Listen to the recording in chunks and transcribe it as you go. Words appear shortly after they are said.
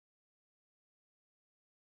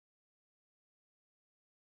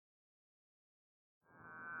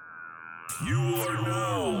You are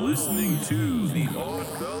now listening to the Odd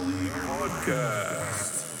Valley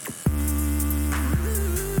Podcast.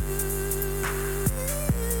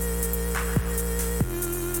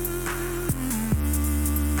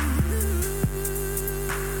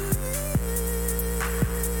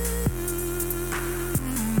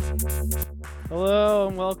 Hello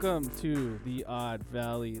and welcome to the Odd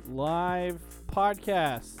Valley Live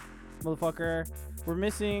Podcast. Motherfucker, we're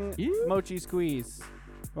missing Mochi Squeeze.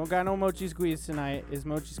 We don't got no Mochi Squeeze tonight. It's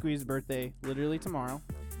Mochi Squeeze's birthday, literally tomorrow.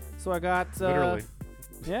 So I got... Literally.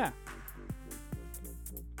 Yeah.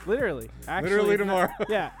 Literally. Actually, Literally tomorrow.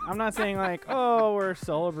 Yeah, I'm not saying like, oh, we're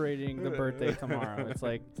celebrating the birthday tomorrow. It's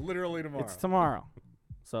like... It's literally tomorrow. It's tomorrow.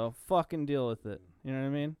 So fucking deal with it. You know what I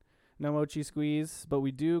mean? No Mochi Squeeze, but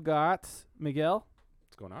we do got Miguel.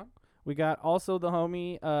 What's going on? We got also the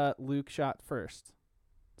homie Luke shot first.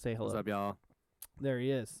 Say hello. What's up, y'all? There he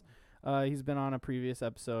is. He's been on a previous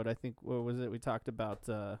episode. I think, what was it? We talked about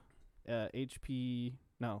HP.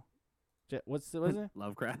 No. Was it?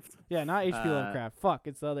 Lovecraft. Yeah, not HP Lovecraft. Fuck,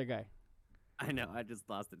 it's the other guy. I know. I just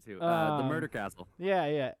lost it too. The Murder Castle.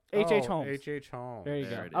 Yeah. H.H. Holmes. H.H. Holmes. There you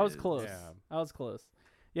There go. it I was is. close. Yeah. I was close.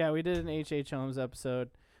 Yeah, we did an H.H. Holmes episode,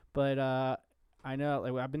 but I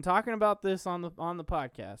know I've been talking about this on the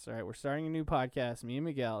podcast. All right, we're starting a new podcast, me and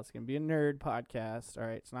Miguel. It's gonna be a nerd podcast. All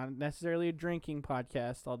right, it's not necessarily a drinking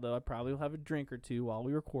podcast, although I probably will have a drink or two while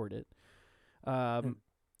we record it.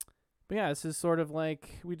 But yeah, this is sort of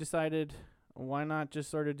like we decided, why not just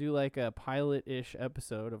sort of do like a pilot-ish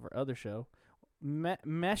episode of our other show,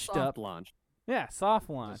 meshed Soft up. launch. Yeah, soft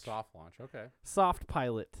launch, It's a soft launch. Okay. soft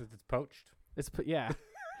pilot. It's poached. Yeah.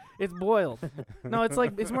 It's boiled. No, it's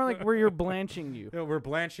more like where you're blanching you. No, we're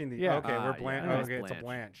blanching the. Yeah. Okay, we're yeah, Oh, nice okay, it's a blanch.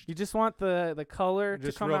 blanched. You just want the color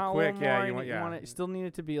Just to come real out quick, a little yeah, more. you and want- you yeah. want it still need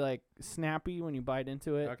it to be like snappy when you bite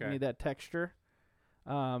into it. Okay. You need that texture.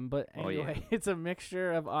 But Oh, yeah. anyway, it's a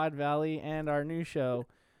mixture of Odd Valley and our new show,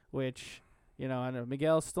 which I know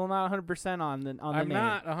Miguel's still not 100% on the I'm name.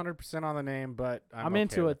 not 100% on the name, but I'm okay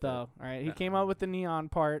into with it though. All right, he Yeah. came up with the neon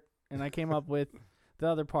part, and I came up with the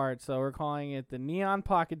other part, so we're calling it the Neon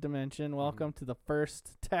Pocket Dimension. Welcome to the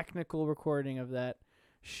first technical recording of that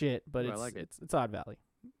shit, but Ooh, I it's like it. it's Odd Valley.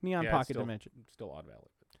 Neon Yeah, Pocket still, Dimension. Still Odd Valley.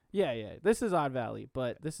 Yeah. This is Odd Valley,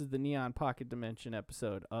 but this is the Neon Pocket Dimension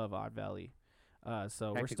episode of Odd Valley.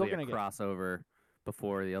 So we're still Technically gonna a crossover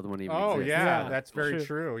before the other one even Oh exists. yeah, Yeah, that's very true.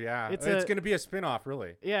 true. Yeah, It's it's a- going to be a spin-off,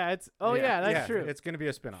 really. that's yeah, true. It's going to be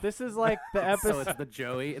a spin-off. This is like the So episode. it's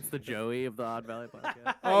the Joey of the Odd Valley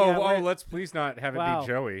podcast. Let's please not have it Wow. be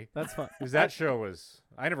Joey. That's fun. Because that show was,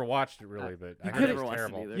 I never watched it really, but I You heard could've- it was watched it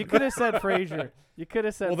terrible. either. You could have said Frasier. You could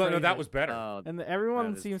have said. Well, no, Frasier. that was better. Oh, And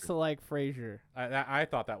everyone That is seems true. to like Frasier. I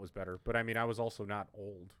thought that was better, but I mean, I was also not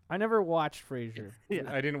old. I never watched Frasier. yeah.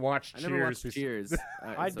 I didn't watch I Cheers. never watched bes- Cheers.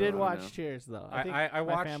 I so did don't watch know. Cheers though. I- I think I my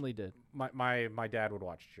watched- family did. My dad would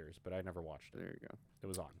watch Cheers, but I never watched it. There you go. It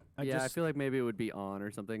was on. I feel like maybe it would be on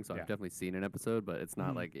or something. So Yeah. I've definitely seen an episode, but it's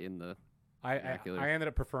not Mhm. like in the. I Vernacular. ended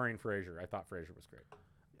up preferring Frasier. I thought Frasier was great.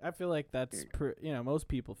 I feel like that's most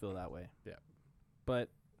people feel that way. Yeah. But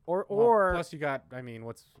Well, or plus you got, I mean,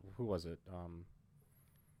 who was it?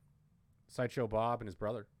 Sideshow Bob and his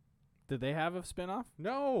brother. did they have a spinoff?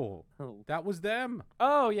 No, Oh. that was them.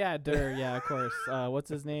 Oh yeah, yeah, of course. What's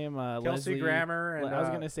his name? Kelsey Leslie Grammer and I was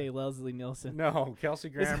gonna say Leslie Nielsen. no, Kelsey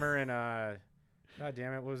Grammer and God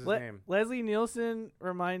damn it, what was his name? Leslie Nielsen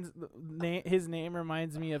his name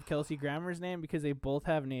reminds me of Kelsey Grammer's name because they both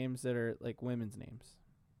have names that are like women's names.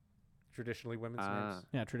 Traditionally women's Ah. names.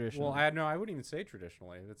 Yeah, traditional. Well, I wouldn't even say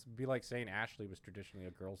traditionally. It's be like saying Ashley was traditionally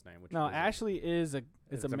a girl's name. Which no, it isn't. Ashley is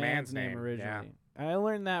it's a man's name yeah. originally. I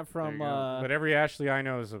learned that from There you go. But every Ashley I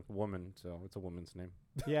know is a woman, so it's a woman's name.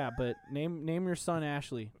 yeah, but name your son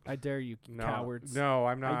Ashley. I dare you, No, cowards. No,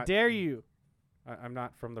 I'm not. I dare you. I'm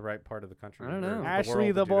not from the right part of the country. I don't or know. the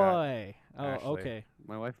Ashley world the to do that. boy. Oh, Ashley. okay.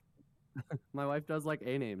 My wife. My wife does like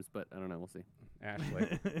A names, but I don't know. We'll see.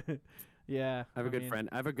 Ashley. Yeah. I have a good mean, friend.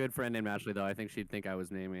 I have a good friend named Ashley, though. I think she'd think I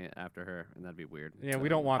was naming it after her, and that'd be weird. Yeah, So- we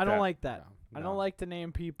don't want I that. don't like that. No, I no. don't like to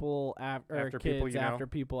name people after After kids people you know? after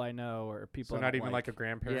people I know or people. So I not don't even like a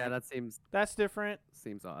grandparent. Yeah, that seems That's different.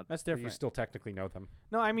 odd. That's But you different. still technically know them.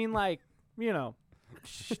 No, I mean like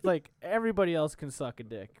like everybody else can suck a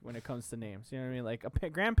dick when it comes to names. You know what I mean? Like a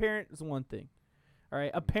grandparent is one thing. All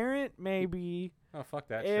right, a parent maybe Oh fuck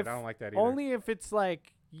that If shit! I don't like that either. only if it's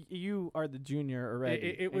like you are the junior already,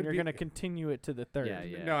 it and would you're be- gonna continue it to the third. Yeah,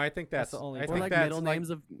 yeah. No, I think That's that's, the only I thing. Or think like that's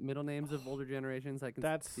middle names of older generations. I can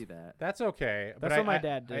That's- see that. That's okay. That's but what my I,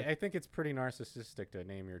 dad did. I think it's pretty narcissistic to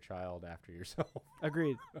name your child after yourself.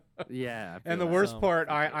 Agreed. Yeah. I And the feel worst So- part,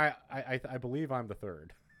 I believe I'm the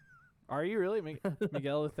third. Are you really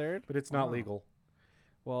Miguel the Third? But it's not Wow. legal.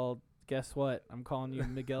 Well, guess what? I'm calling you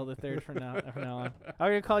Miguel the Third from now on. I'm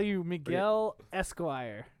gonna call you Miguel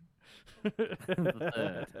Esquire. The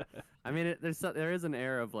third. I mean, there is an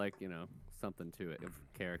air of like something to it, of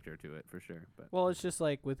character to it for sure. But Well, it's just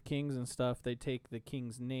like with kings and stuff. They take the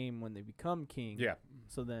king's name when they become king. Yeah.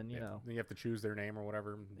 So then you Yeah. know. Then you have to choose their name or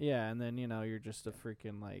whatever. Yeah, and then you're just a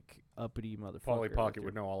freaking like uppity motherfucker. Polly with Pocket your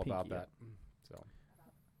would know all about pinky that. up. So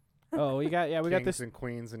Oh, we got we got kings this. and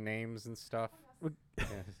queens and names and stuff. Yeah.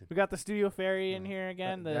 We got the studio fairy in here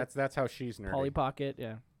again. The That's how she's nerdy. Polly Pocket.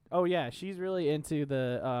 Yeah. Oh yeah, she's really into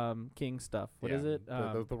the king stuff. What is Yeah, it?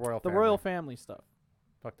 The royal The family. royal family stuff.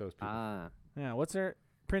 Fuck those people. Yeah. What's her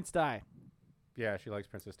Prince Di? Yeah, she likes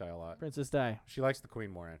Princess Di a lot. Princess Di. She likes the queen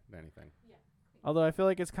more than anything. Although I feel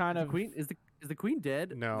like it's kind the of queen is the queen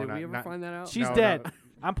dead? No, Did not- we ever not- find that out? she's No, dead. no.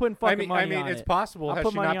 I'm putting fucking money on it's it. possible. I'll Has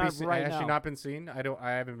put she money not on been it right has she now. not been seen?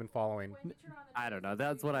 I haven't been following. I don't know.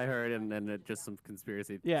 That's what I heard, and then just some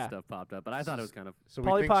conspiracy Yeah. stuff popped up. But I thought it was kind of So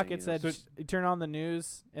Polly we think Pocket she- said so- you turn on the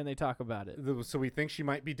news and they talk about it. so we think she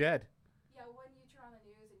might be dead. Yeah, when you turn on the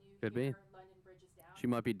news and you Could be. hear London Bridge is down. she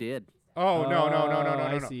might be dead. Oh no.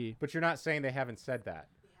 I see. But you're not saying they haven't said that.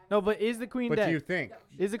 No, but is the queen But dead? do you think?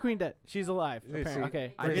 Is the queen dead? She's alive. See, Apparently.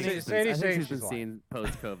 Okay. I We're think getting- she's Sadie been, I think saying she's been she's seen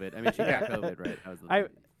post-COVID. I mean, she got COVID, right? That was the I-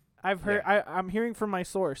 thing. I've heard. Yeah. I'm hearing from my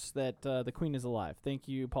source that the queen is alive. Thank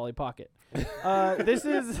you, Polly Pocket. This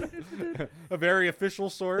is A very official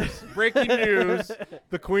source. Breaking news: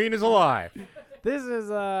 the queen is alive. this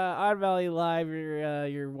is Odd Valley Live.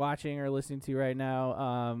 You're watching or listening to right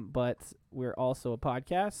now. But we're also a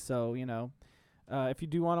podcast, so if you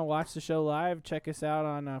do want to watch the show live, check us out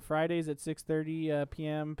on Fridays at 6:30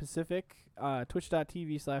 p.m. Pacific.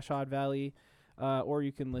 Twitch.tv/Odd Valley. Or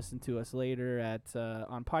you can listen to us later at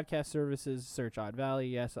on podcast services. Search Odd Valley.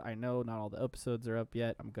 Yes, I know not all the episodes are up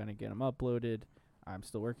yet. I'm gonna get them uploaded. I'm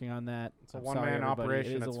still working on that. It's a I'm sorry, one-man everybody.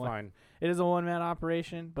 operation. It is That's fine. It is a one-man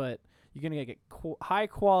operation, but you're gonna get high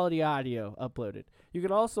quality audio uploaded. You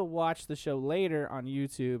can also watch the show later on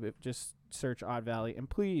YouTube. If just search Odd Valley, and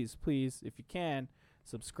please, if you can,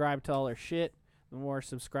 subscribe to all our shit. The more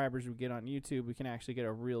subscribers we get on YouTube, we can actually get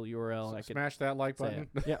a real URL. I could Smash that like say button.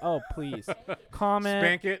 it. Yeah. Oh, please. Comment.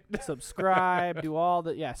 Spank it. Subscribe. Do all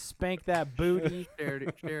the spank that booty. Share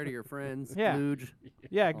to your friends. Yeah. Klooge.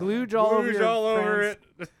 Yeah, glooge all over Glooge your all over friends.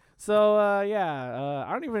 it. So I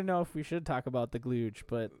don't even know if we should talk about the glooge,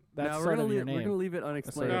 but that's no, sort of your we're name. gonna leave it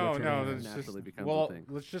unexplained. No, until no. it That's naturally just becomes well. a thing.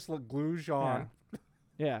 Let's just let glooge on.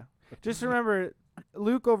 Yeah. Just remember,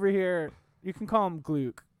 Luke over here. You can call him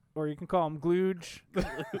Gluke, or you can call him Glooge.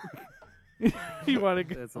 You want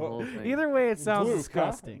to? That's the whole thing. Either way, it sounds Gluke, huh?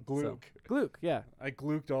 disgusting. Gluke. So, Gluke, yeah. I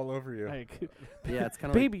glooked all over you. Like, Yeah, it's kind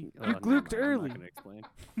of baby, like, you glooked I'm early. not gonna explain.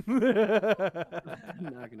 I'm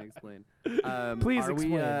not gonna explain. Please are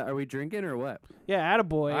explain. We, are we drinking or what? Yeah,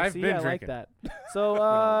 attaboy. I've See, been I like drinking. that.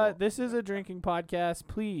 So, this is a drinking podcast.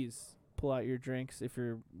 Please pull out your drinks if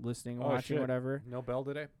you're listening, Oh, watching, shit. whatever. No bell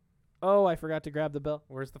today. Oh, I forgot to grab the bell.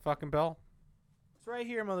 Where's the fucking bell? It's right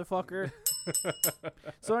here, motherfucker.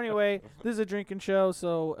 So anyway, this is a drinking show,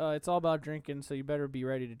 so it's all about drinking, so you better be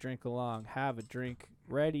ready to drink along. Have a drink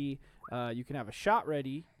ready. You can have a shot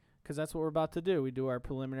ready, because that's what we're about to do. We do our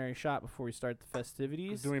preliminary shot before we start the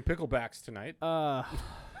festivities. Doing picklebacks tonight. Oh,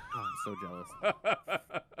 I'm so jealous.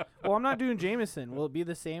 Well, I'm not doing Jameson. Will it be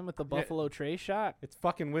the same with the Buffalo Trace shot? It's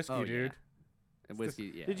fucking whiskey, Oh, yeah. dude. And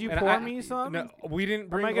whiskey, yeah. Did you And pour I- me some? No, we didn't Am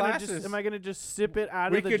bring I gonna glasses. just sip it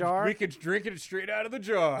out we of the could, jar? We could drink it straight out of the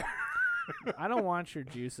jar. I don't want your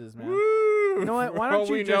juices, man. Woo! You know what? Why For don't all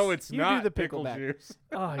you we just know it's you not do the pickle pickleback? juice.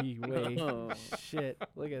 Oh, you wait. Oh. Shit.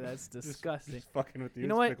 Look at that. That's disgusting. Just fucking with you. You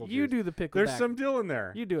know it's what? pickle You juice. do the pickleback. There's some dill in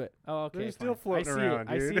there. You do it. Oh, okay. There's still fine. floating I see around, it.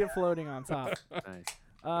 I see dude. it floating on top.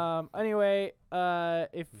 Nice. Anyway,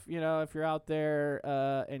 if you're out there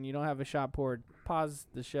and you don't have a shot poured, pause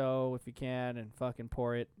the show if you can and fucking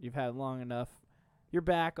pour it. You've had it long enough. You're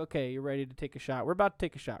back. Okay, you're ready to take a shot. We're about to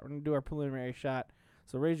take a shot. We're gonna do our preliminary shot.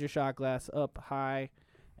 So raise your shot glass up high,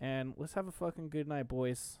 and let's have a fucking good night,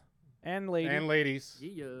 boys and lady. And ladies.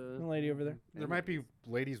 Yeah. And lady over there. There might be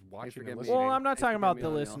ladies watching forget and me. listening. Well, I'm not Thanks talking for about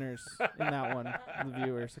getting the me on, y'all. listeners in that one, the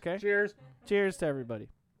viewers. Okay. Cheers. Cheers to everybody.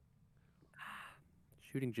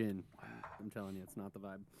 Shooting gin. I'm telling you, it's not the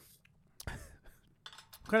vibe.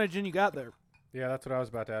 What kind of gin you got there? Yeah, that's what I was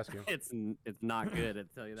about to ask you. It's not good. I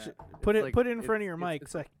tell you that. Put It's it like- put it in it's- front of your it's- mic.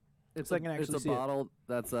 It's, so I- it's so I a- can it's actually a see it. bottle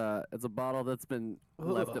that's it's a bottle that's been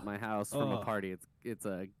left at my house from a Ugh. party. It's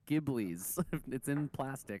a Ghibli's. It's in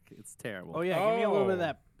plastic. It's terrible. Oh yeah, give me a little bit of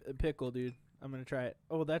Oh. that pickle, dude. I'm gonna try it.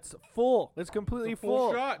 Oh, that's full. It's completely It's a full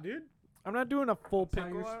full. shot, dude. I'm not doing a full That's how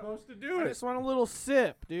pickle. you're supposed to do I it. just want a little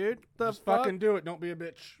sip, dude. The Just fuck? fucking do it. Don't be a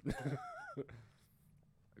bitch.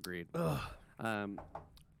 Agreed. Ugh. Um,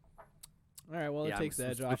 All right, well, yeah, it takes the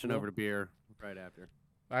I'm edge off. switching a over little. to beer right after.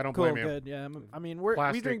 I don't Cool, blame you. good. Yeah, I mean, we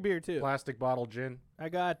Plastic- drink beer too. Plastic bottle gin. I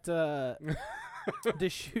got to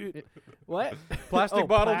shoot. What? Plastic Oh,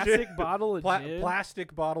 bottle plastic gin. bottle of gin?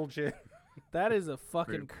 Plastic bottle gin. That is a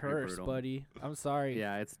fucking Pretty curse, brutal. buddy. I'm sorry.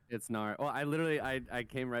 Yeah, it's not. Well, I literally I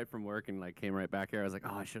came right from work and like came right back here. I was like,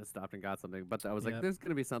 oh, I should have stopped and got something. But I was Yep. like, there's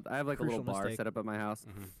gonna be something. I have like a Crucial little bar mistake. set up at my house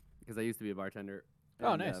Mhm. because I used to be a bartender.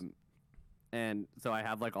 Oh, and, nice. And so I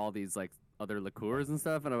have like all these like other liqueurs and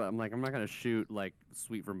stuff, and I'm like, I'm not gonna shoot like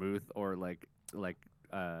sweet vermouth or like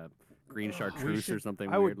green chartreuse or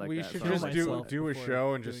something I weird would- like We that. should So I'm just like, myself do a before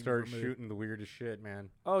show and just doing start vermouth. shooting the weirdest shit, man.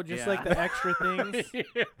 Oh, just Yeah. like the extra things.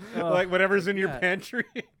 Oh. Like whatever's in your Yeah. pantry.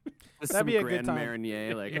 just That'd some be a good Grand time.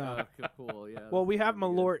 Marnier, like, Yeah. cool, yeah. Well, this we is have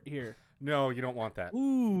gonna be good. Malort here. No, you don't want that.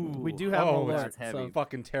 Ooh, We do have Oh, Malort. that's heavy. So,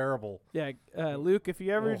 Fucking terrible. yeah, Luke, if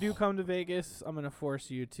you ever do Ugh. come to Vegas, I'm gonna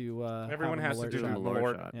force you to. Everyone have a has to Malort do a the shot. Malort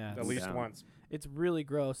Malort shot. Yeah. at I'm least down. once. It's really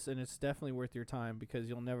gross, and it's definitely worth your time because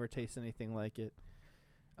you'll never taste anything like it.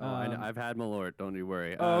 Oh, I've had Malort. Don't you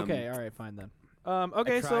worry. Oh, okay, all right, fine then.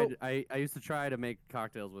 Okay, I so. tried, I used to try to make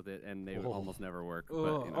cocktails with it, and they would Oh. almost never work. Oh,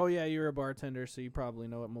 But, you know. oh yeah, you're a bartender, so you probably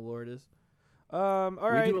know what Malort is. All we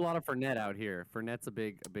right. do a lot of Fernet out here. Fernet's a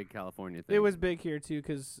big California thing. It was big here too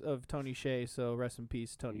because of Tony Shea. So rest in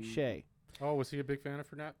peace, Tony Mm. Shea. Oh, was he a big fan of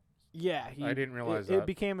Fernet? Yeah, I didn't realize it that.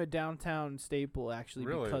 became a downtown staple actually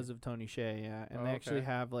Really? because of Tony Shea. Yeah, and Oh, they actually okay.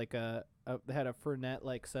 have like they had a Fernet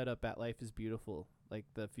like setup at Life is Beautiful, like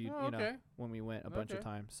the few Oh, you know okay. when we went a bunch of Okay.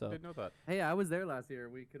 times. So Didn't know that. Hey, I was there last year.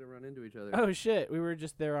 We could have run into each other. oh shit, we were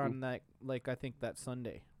just there on that like I think that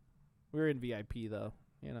Sunday. We were in VIP though.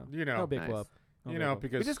 You know, You know. no big Nice. whoop. No You big know, whoop. we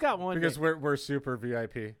because- just got one. Because day. we're super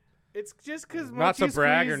VIP. It's just because Not to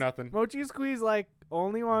brag or nothing. Mochi Squeeze like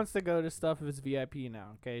only wants to go to stuff if it's VIP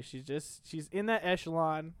now. Okay, she's in that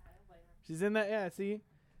echelon. She's in that See,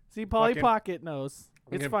 Polly Fucking- Pocket knows.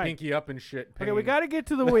 We It's can fine. pinky up and shit. Okay, we pain. got to get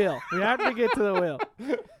to the wheel. We have to get to the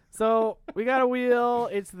wheel. So we got a wheel.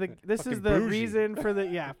 This is Fucking the bougie. reason for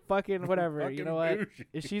the fucking whatever. You Fucking know what? bougie.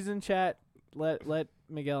 If she's in chat, let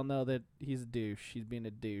Miguel know that he's a douche. He's being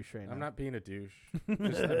a douche right now. I'm not being a douche.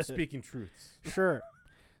 Just I'm speaking truths. Sure.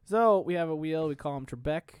 So we have a wheel. We call him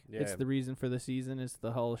Trebek. It's Yeah. the reason for the season. It's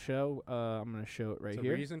the whole show. I'm gonna show it right It's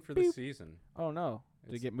here. a reason for the Beep. season. Oh no! Did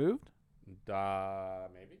it It's- get moved?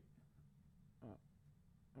 Maybe.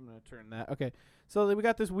 I'm gonna turn that. Okay. So we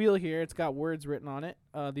got this wheel here. It's got words written on it.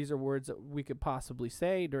 These are words that we could possibly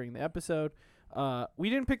say during the episode. We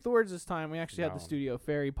didn't pick the words this time. We actually had the No. studio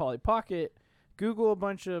fairy Polly Pocket Google a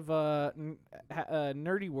bunch of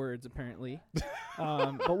nerdy words apparently,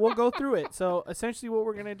 but we'll go through it. So essentially, what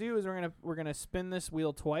we're gonna do is we're gonna spin this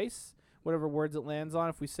wheel twice. Whatever words it lands on.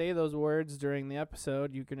 If we say those words during the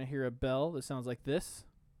episode, you're gonna hear a bell that sounds like this.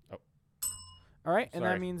 Oh. All right, and that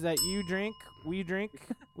Sorry. means that you drink, we drink,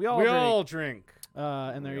 we all we drink. all drink.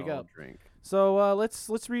 And there We you go. all Drink. So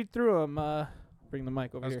let's read through them. Bring the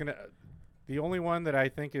mic over I was here. gonna. The only one that I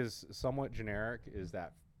think is somewhat generic is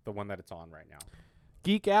the one that it's on right now.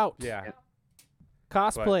 Geek out. Yeah.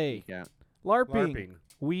 Cosplay. Yeah. LARPing. LARPing.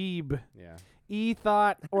 Weeb. Yeah.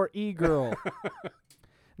 E-thought or e-girl.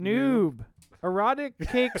 Noob. Erotic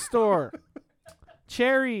cake store.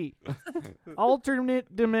 Cherry.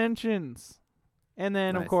 Alternate dimensions. And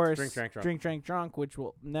then, of Nice. course, Drink, drank, drunk. drink, drank, drunk, which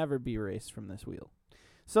will never be erased from this wheel.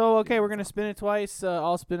 So, okay, we're going to spin it twice.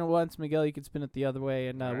 I'll spin it once. Miguel, you can spin it the other way,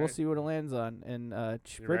 and we'll Alright. see what it lands on. And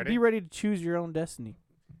You be ready? ready to choose your own destiny.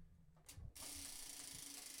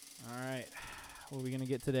 All right. What are we going to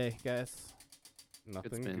get today, guys?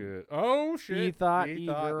 Nothing spin. good. Oh shit. E-thought,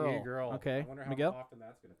 E-thought, e-girl. e-girl. Okay, I wonder how Miguel? often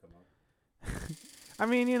that's gonna come up. I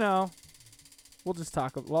mean, we'll just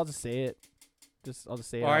talk. Well, I'll just say it. I'll just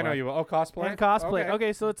say it. Oh, out I know loud. you will. Oh, cosplay. And cosplay. Okay.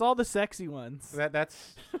 Okay, so it's all the sexy ones.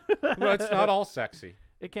 That's. No, it's not all sexy.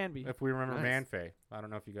 It can be. If we remember Nice. Manfay. I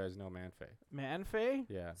don't know if you guys know Manfay. Manfay?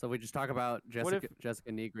 Yeah. So we just talk about What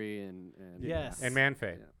Jessica Negri and Yes. And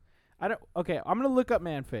Manfay. Yeah. I don't. Okay, I'm gonna look up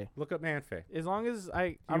Manfay. Look up Manfay. As long as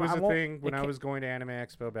He I was I a won't- thing when it I can't- was going to Anime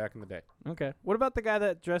Expo back in the day. Okay. What about the guy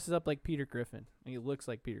that dresses up like Peter Griffin? He looks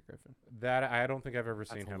like Peter Griffin. That I don't think I've ever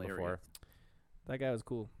seen him hilarious. before. That guy was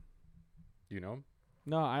cool. You know him?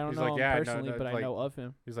 No, I don't He's know like, him yeah, no, personally, no, but I like- know of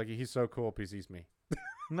him. He's like he's so cool because he's me.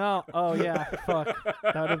 No. Oh yeah. Fuck.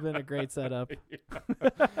 That would have been a great setup.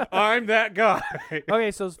 I'm that guy. Okay,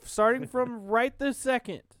 so starting from right this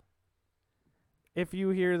second, if you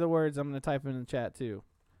hear the words, I'm going to type in the chat too.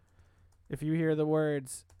 If you hear the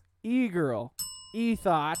words e-girl,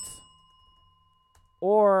 e-thought,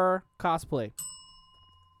 or cosplay.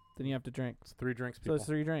 Then you have to drink. It's 3 drinks, So people. it's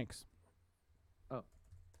 3 drinks.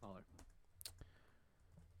 Holler.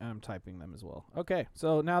 I'm typing them as well. Okay,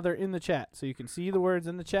 so now they're in the chat. So you can see the words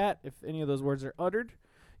in the chat. If any of those words are uttered,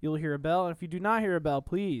 you'll hear a bell. And if you do not hear a bell,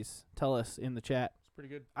 please tell us in the chat. It's pretty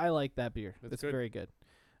good. I like that beer. That's It's good. very good.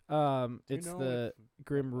 Do you It's know the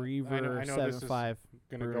Grim Reaver I know this is 7.5.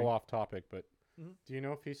 Gonna brewery. go off topic, but Mhm. do you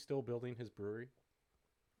know if he's still building his brewery?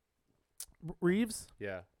 Reeves?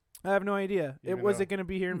 Yeah. I have no idea. Even Was though- it going to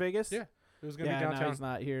be here in Vegas? Yeah. It was gonna Yeah, be now downtown. he's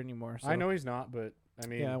not here anymore. So. I know he's not, but I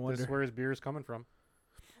mean, Yeah, I this wonder. is where his beer is coming from.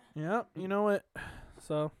 Yeah, you know what?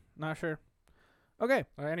 So, not sure. Okay,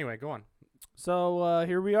 Anyway, go on. so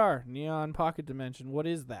here we are. Neon Pocket Dimension. What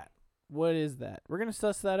is that? What is that? We're going to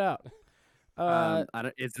suss that out.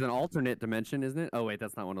 It's an alternate dimension, isn't it? Oh wait,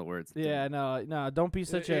 that's not one of the words. Yeah, no, don't be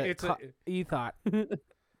such a It's e-thought. He thought.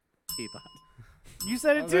 You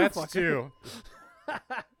said it too. That's fucker. 2.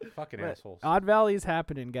 Fucking But assholes. Odd Valley's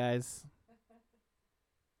happening, guys.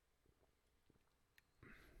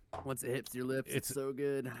 Once it hits your lips, it's It's- so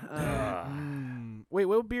good. Wait,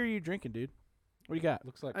 what beer are you drinking, dude? What do you got?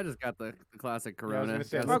 Looks like I just got the classic I was Corona. gonna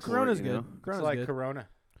say, Got it Oh, looks support, Corona's you good. know? Corona's like good. Corona.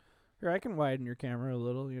 Here, I can widen your camera a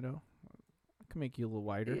little, you know. I can make you a little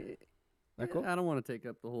wider. That cool? I don't want to take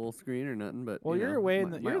up the whole screen or nothing, but Well, you you're know, way in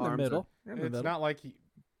my- the my you're in the arms are- middle. You're in the It's middle. not like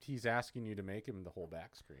he's asking you to make him the whole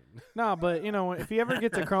back screen. No, but you know, if he ever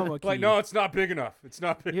gets a chroma key, Like, no, it's not big enough. It's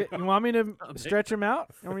not big you enough. want me to Not big stretch him out?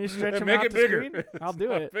 You want me to stretch him Make out it the bigger. screen? I'll It's do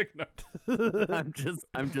not it. big enough.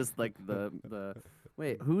 I'm just like the.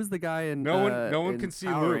 Wait, who's the guy in? No one in can see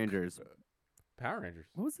Power Luke. Rangers. Power Rangers.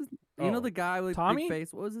 What was his? You know Oh. the guy with Tommy? big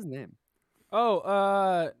face. What was his name?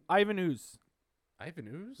 Oh, Ivan Ooze. Ivan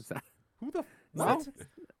Ooze? Is that- Who the? No. What?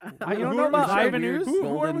 You don't Who know are we about trying- Ivan Ooze? Who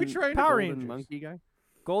are we Golden- trying Power to? Golden Rangers. monkey guy.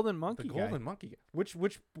 Golden The Monkey guy. Golden Monkey. Guy.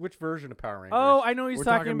 Which version of Power Rangers? Oh, I know he's We're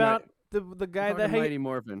talking talking about about- the guy Talking that Mighty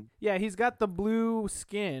Morphin. yeah, he's got the blue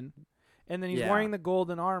skin, and then he's Yeah. wearing the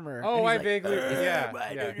golden armor. Oh, and I he's like, vaguely.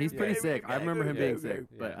 Yeah. He's pretty sick. I remember him being sick,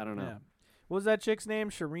 Yeah. but I don't know. Yeah. What was that chick's name?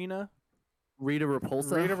 Sharina? Rita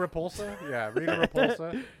Repulsa. Rita Repulsa. Yeah, Rita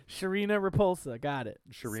Repulsa. Sharina Repulsa. Got it.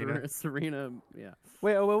 Sharina. Serena. Yeah.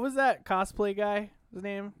 Wait, what was that cosplay guy? His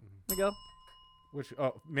name? Miguel? Which?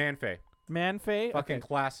 Oh, Manfay. Manfay? Fucking Okay,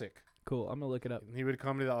 classic. cool. I'm gonna look it up. He would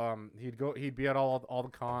come to the He'd be at all the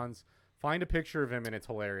cons. Find a picture of him and it's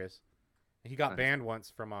hilarious. He got Nice. banned once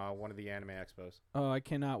from one of the anime expos. Oh, I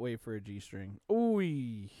cannot wait for a G-string. Ooh,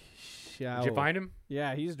 Did you find him?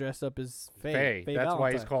 Yeah, he's dressed up as Faye. Faye That's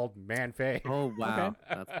why he's Valentine. called Man Faye. Oh wow,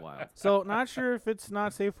 that's wild. So, not sure if it's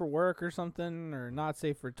not safe for work or something, or not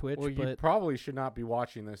safe for Twitch, Well, you but probably should not be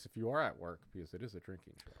watching this if you are at work because it is a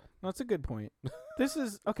drinking show. no, that's a good point. This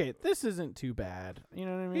isn't too bad. You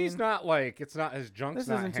know what I mean? He's not like his junk's This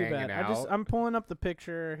not isn't too hanging bad. out. I'm pulling up the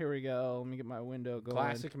picture. Here we go. Let me get my window going.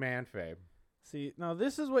 Classic Man Faye. See, now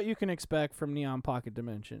this is what you can expect from Neon Pocket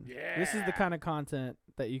Dimension. This is the Yeah. kind of content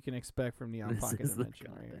that you can expect from Neon This Pocket is the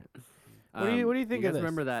Dimension right here. content. What do you think you of guys this?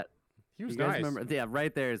 Remember that? He was You guys nice. remember? Yeah,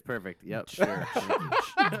 right there is perfect. Yep, sure.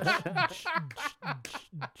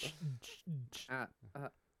 Ah,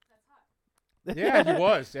 Yeah, he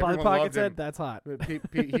was. Polly Everyone Pocket loved said him. that's hot. But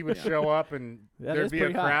he would Yeah. show up and That there'd is be a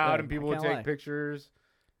pretty hot, crowd though. and people I would can't take lie. pictures.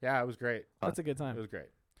 Yeah, it was great. That's a good It time. was great.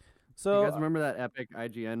 So you guys remember that epic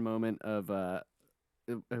IGN moment of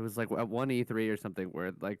it was like at one E3 or something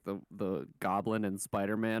where like the Goblin and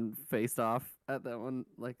Spider-Man faced off at that one.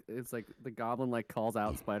 Like it's like the Goblin like calls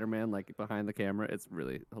out Spider-Man like behind the camera. It's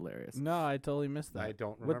really hilarious. no, I totally missed that. I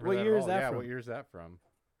don't What- remember what that year at is all. that Yeah, from? what year is that from?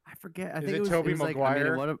 I forget. I Is think it it was Tobey it was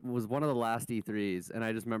Maguire? Like, it was one of the last E3s, and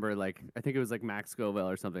I just remember like I think it was like Max Scoville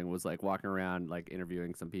or something was like walking around like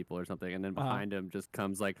interviewing some people or something, and then Uh-huh. behind him just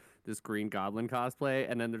comes like this Green Goblin cosplay,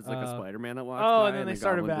 and then there's like a Spider-Man that walks oh, by, and then they the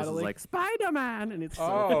started Goblin just is battling. like Spider-Man, and it's so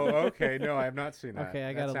Oh, okay. No, I have not seen that. Okay, I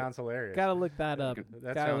that gotta- sounds hilarious. Gotta look that up. That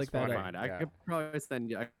Gotta sounds look that funny. up. fine. Yeah. I could probably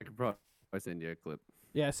send you a clip.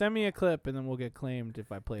 Yeah, send me a clip and then we'll get claimed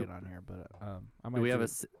if I play it on here. But I might Do we have do a?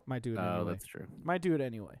 it. Might do it Oh, anyway. that's true. Might do it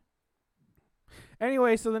anyway.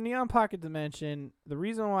 Anyway, so the Neon Pocket Dimension, the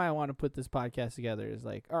reason why I want to put this podcast together is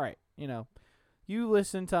like, all right, you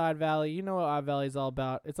listen to Odd Valley, you know what Odd Valley is all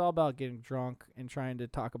about. It's all about getting drunk and trying to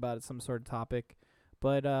talk about some sort of topic.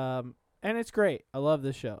 But and it's great. I love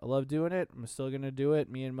this show. I love doing it. I'm still gonna do it.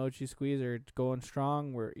 Me and Mochi Squeeze are going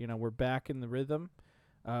strong. We're back in the rhythm.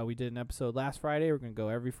 We did an episode last Friday. We're gonna go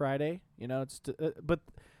every Friday. But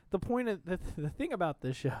the point of the thing about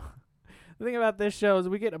this show. The thing about this show is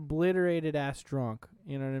we get obliterated ass drunk,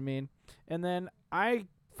 you know what I mean? And then I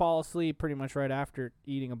fall asleep pretty much right after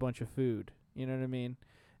eating a bunch of food, you know what I mean?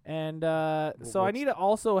 And so I need to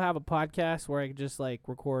also have a podcast where I can just like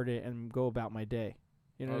record it and go about my day.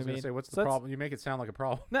 You know I what was I mean? gonna say, what's the So that's- problem? You make it sound like a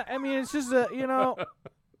problem. No, I mean it's just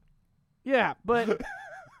yeah, but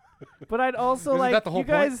I'd also Isn't like that the whole you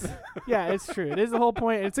guys. point? Yeah, it's true. It is the whole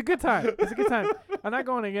point. It's a good time. It's a good time. I'm not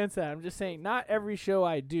going against that. I'm just saying not every show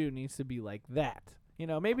I do needs to be like that. You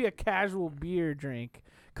know, maybe a casual beer drink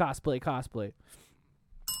cosplay.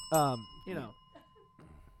 You know.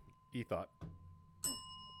 E-thought.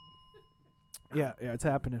 Yeah, it's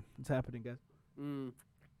happening. It's happening, guys.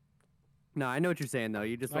 No, I know what you're saying though.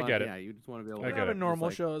 You just I want, get it. yeah, you just want to be able I to We get have a it. normal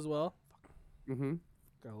just, show as well. Mm-hmm.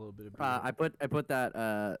 Got a little bit of beer. I put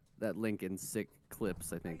that link in sick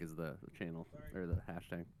clips. I think is the channel or the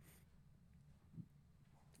hashtag.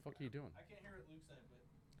 What the fuck are you doing? I can't hear what Luke said,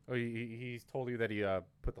 Oh, but he's told you that he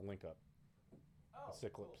put the link up.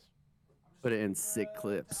 Sick clips. Put it in sick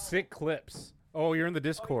clips. Sick clips. Oh, you're in the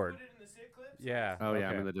Discord. put it in the sick clips? Yeah. Oh yeah,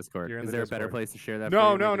 I'm okay. in the Discord. You're in Is the there a better Discord. place to share that? No,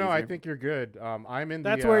 for you to no, make it no. I easier? think you're good. I'm in the.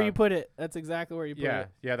 That's where you put it. That's exactly where you put Yeah, it.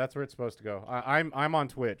 yeah. That's where it's supposed to go. I'm on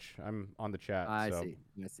Twitch. I'm on the chat. I so.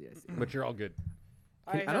 see. But you're all good.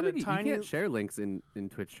 I I don't had a think you tiny. can't share links in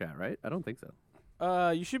Twitch chat, right? I don't think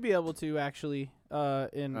so. You should be able to actually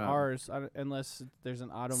in Oh. ours unless there's an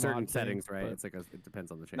auto Certain mod thing, settings, right? but- It's like it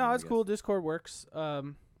depends on the channel. No, I it's guess. cool. Discord works.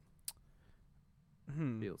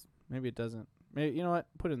 Feels. Maybe it doesn't. Maybe you know what?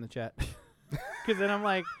 Put it in the chat. Because then I'm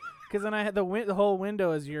like, because then I had the whole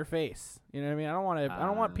window is your face. You know what I mean? I don't want to. I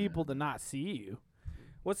don't want people to not see you.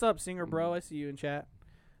 What's up, singer bro? I see you in chat.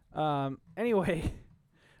 Anyway,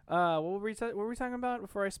 what were we talking about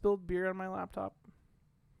before I spilled beer on my laptop?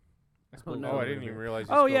 no. Oh, I didn't even realize.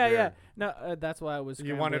 You Oh spilled yeah, beer. yeah. No, that's why I was.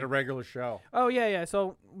 You wanted a scrambling. regular show. Oh yeah.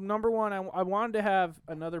 So number one, I wanted to have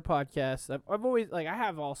another podcast. I've always I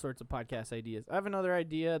have all sorts of podcast ideas. I have another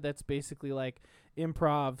idea that's basically like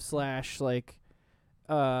improv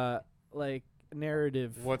 / like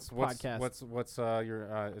narrative. What's podcast. what's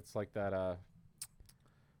your it's like that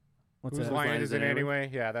What's whose that? line is it anyway?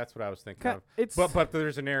 Yeah, that's what I was thinking of. It's But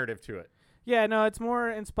there's a narrative to it. yeah, no, it's more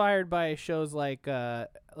inspired by shows like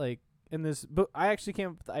in this book. I actually came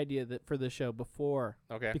up with the idea that for this show before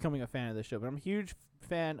Okay. becoming a fan of this show, but I'm a huge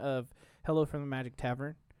fan of Hello from the Magic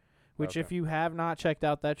Tavern, which Okay. if you have not checked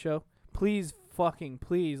out that show, please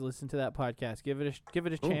listen to that podcast. Give it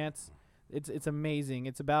a Ooh. chance. It's amazing.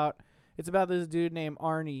 It's about this dude named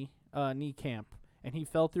Arnie Niekamp, and he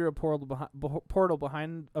fell through a portal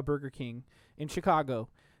behind a Burger King in Chicago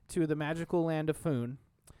to the magical land of Foon,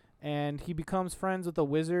 and he becomes friends with a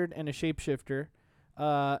wizard and a shapeshifter.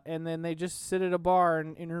 And then they just sit at a bar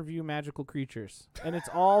and interview magical creatures, and it's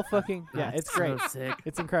all fucking yeah, it's great, So sick.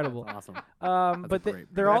 it's incredible. Awesome. But a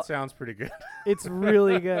great they're that all sounds pretty good. it's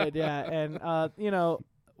really good, yeah. And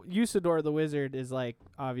Usador the wizard is like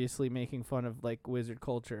obviously making fun of like wizard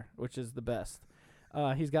culture, which is the best.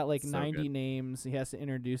 He's got like So 90 good. names. He has to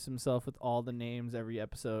introduce himself with all the names every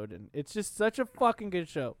episode, and it's just such a fucking good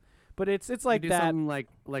show. But it's You like do that. something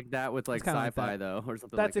like that with like kinda like sci-fi that. though, or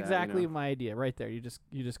something. That's like exactly that, my idea right there. You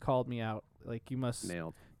just called me out. Like you must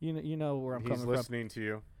nailed. you know where I'm He's coming from. listening to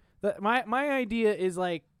you. My idea is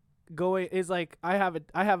like I have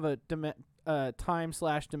a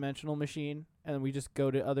time/dimensional machine, and we just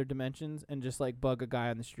go to other dimensions and just like bug a guy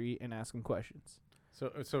on the street and ask him questions. So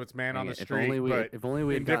it's man on Dang the it, street. if only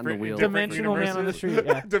we in had gotten the different- in wheel. different Dimensional man on the universes. street,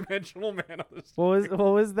 yeah. Dimensional man on the street.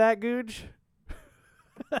 What was that, Gooch?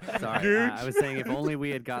 Sorry, Gooch. I was saying if only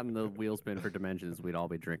we had gotten the wheel spin for dimensions, we'd all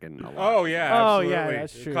be drinking a lot. Oh yeah, Oh absolutely. yeah,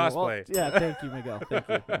 that's true. Well, Cosplay. yeah, thank you, Miguel. Thank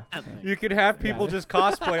you. Yeah, You could have people Yeah. just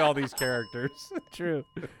cosplay all these characters. true.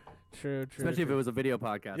 Especially if it was a video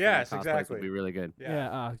podcast. then Yes, cosplays exactly. Would be really good.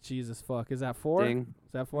 Yeah. Oh Jesus, fuck. Is that 4? Ding.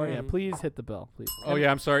 Is that 4? Yeah. Mhm. Please hit the bell, please. Oh yeah,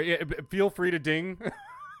 I'm sorry. Yeah, feel free to ding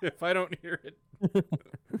if I don't hear it.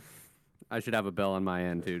 I should have a bell on my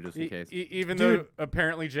end too, just in case. Even Dude. though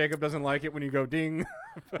apparently Jacob doesn't like it when you go ding.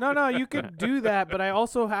 No, you could do that, but I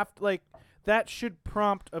also have to like that should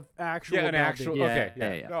prompt an actual. Yeah, an bell actual. ding. Okay,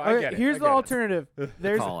 Yeah, yeah. yeah. No, I Okay, get it. here's I the get it. alternative.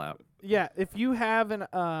 There's Call out. yeah, if you have an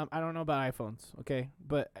I don't know about iPhones, okay,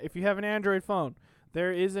 but if you have an Android phone,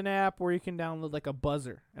 there is an app where you can download like a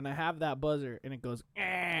buzzer, and I have that buzzer, and it goes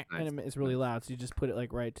and it's really loud. So you just put it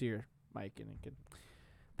like right to your mic, and it can.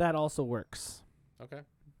 That also works. Okay.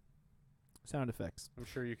 Sound effects. I'm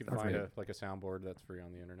sure you can That's find great. a soundboard that's free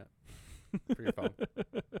on the internet for your phone.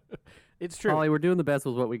 It's true. Holly, we're doing the best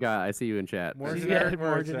with what we got. I see you in chat. More Yeah, generic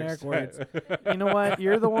more words. generic next time. You know what?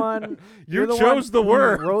 You're the one. You you're the chose one the who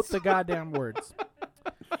words. Wrote the goddamn words.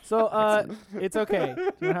 So it's okay.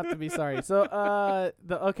 You don't have to be sorry. So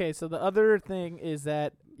So the other thing is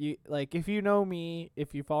that you like if you know me,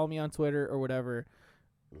 if you follow me on Twitter or whatever,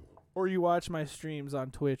 or you watch my streams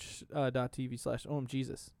on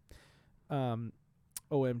twitch.tv/OMJesus.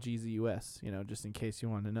 OMGZUS, just in case you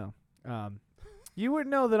want to know. You would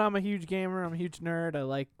know that I'm a huge gamer. I'm a huge nerd. I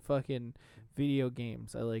like fucking video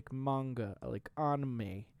games. I like manga. I like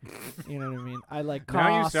anime. You know what I mean? I like cosplay.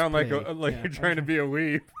 Now you sound like you're trying to be a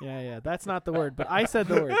weeb. Yeah. That's not the word, but I said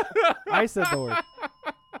the word. I said the word.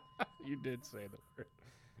 You did say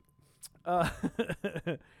the word.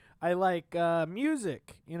 I like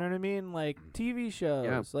music. You know what I mean? Like TV shows.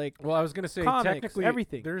 Yeah. Like Well, I was gonna say comics, technically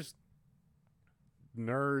everything. There's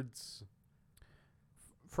nerds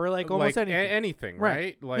for like almost anything. Anything,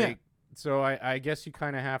 Right. right? Like, so I guess you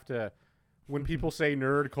kind of have to. When people say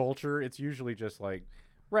nerd culture, it's usually just like.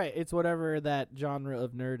 Right. It's whatever that genre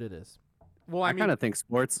of nerd it is. Well, I mean, kind of think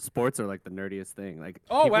sports are like the nerdiest thing. Like,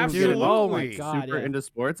 Oh, people who get absolutely. Oh my Absolutely. god. super Yeah. into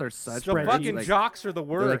sports are such the Spreadsheet, fucking like, jocks are the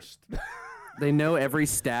worst. they know every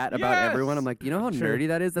stat about everyone. I'm like, you know how True. nerdy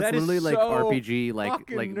that is? That's That is literally like so RPG, like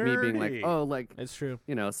fucking me being like, nerdy. oh, like It's true.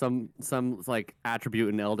 some like attribute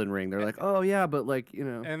in Elden Ring. They're like, oh yeah, but like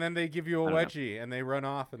And then they give you a I don't know. wedgie, and they run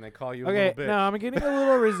off, and they call you a Okay, little bitch. no, I'm getting a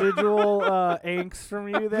little residual angst from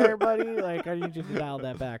you there, buddy. Like, I need you to dial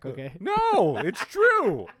that back, okay? No, it's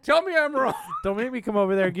true. Tell me I'm wrong. Don't make me come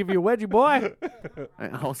over there and give you a wedgie, boy.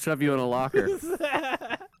 I'll shove you in a locker.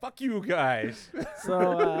 Fuck you guys.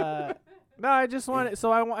 So, no, I just wanted.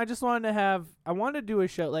 So I just wanted to have. I wanted to do a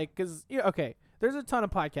show, like, cause okay, there's a ton of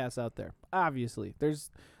podcasts out there. Obviously, there's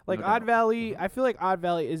like No Odd doubt. Valley. I feel like Odd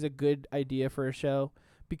Valley is a good idea for a show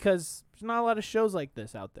because there's not a lot of shows like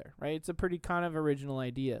this out there, right? It's a pretty kind of original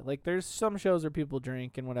idea. Like, there's some shows where people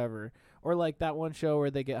drink and whatever, or like that one show where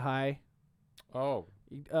they get high. Oh,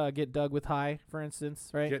 Get dug with high, for instance,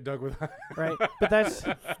 right? get dug with. Right, but that's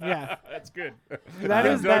yeah. That's good. That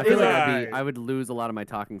is Dug that with is like high. I would lose a lot of my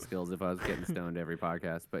talking skills if I was getting stoned every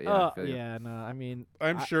podcast. But yeah, I feel you. yeah, no, I mean,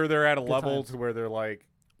 I'm sure they're at a good level times. to where they're like,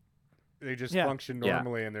 they just Yeah. function Yeah.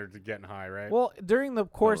 normally and they're getting high, right? well, during the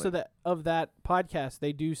course Totally. of that podcast,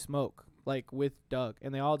 they do smoke like with Doug,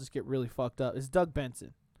 and they all just get really fucked up. It's Doug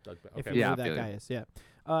Benson, if you Yeah, know I who that feel guy you. is, yeah.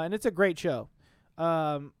 And it's a great show.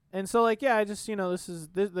 And so like I just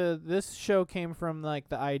this show came from like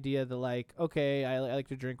the idea that like okay I like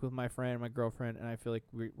to drink with my friend, my girlfriend, and I feel like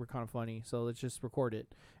we're kind of funny, so let's just record it.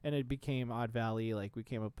 And it became Odd Valley. Like we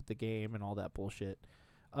came up with the game and all that bullshit.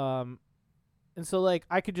 And so like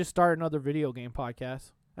I could just start another video game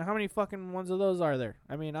podcast. And how many fucking ones of those are there?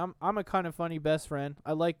 I mean, I'm a Kind of Funny best friend.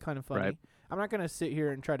 I like Kind of Funny. Right. I'm not gonna sit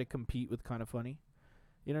here and try to compete with Kind of Funny.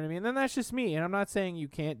 You know what I mean? And then that's just me. And I'm not saying you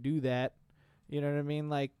can't do that. You know what I mean?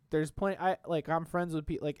 Like, there's plenty. I'm friends with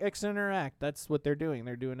people like X Interact. That's what they're doing.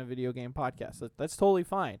 They're doing a video game podcast. That's totally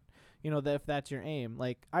fine. You know, if that's your aim.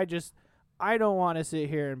 Like, I don't want to sit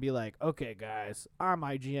here and be like, okay, guys, I'm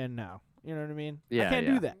IGN now. You know what I mean? Yeah, I can't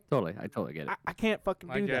yeah. do that. Totally, I totally get it. I can't fucking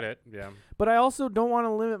do I that. get it. Yeah. But I also don't want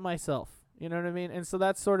to limit myself. You know what I mean? And so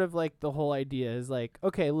that's sort of like the whole idea is like,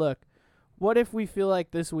 okay, look, what if we feel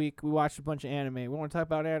like this week we watched a bunch of anime? We want to talk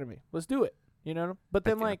about anime. Let's do it. You know? But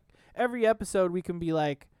then Heck yeah. like every episode we can be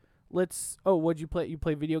like, what'd you play? You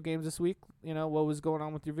play video games this week? You know, what was going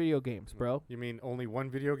on with your video games, bro? You mean only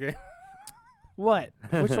one video game? What?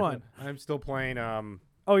 Which one? I'm still playing.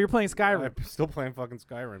 Oh, you're playing Skyrim. I'm still playing fucking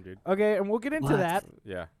Skyrim, dude. Okay, and we'll get into What? that.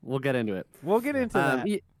 Yeah. We'll get into it. We'll get into that.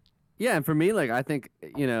 Yeah, and for me, like I think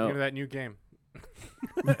You know that new game.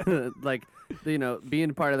 like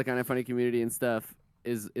being part of the Kind of Funny community and stuff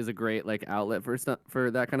is a great like outlet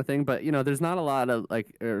for that kind of thing. But there's not a lot of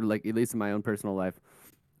like at least in my own personal life,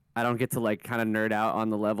 I don't get to like kind of nerd out on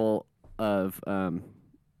the level of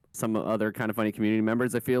some other Kind of Funny community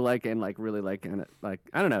members. I feel like and like really like kind of like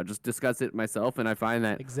I don't know, just discuss it myself. And I find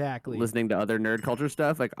that Exactly. listening to other nerd culture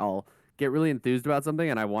stuff, like I'll get really enthused about something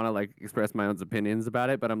and I want to like express my own opinions about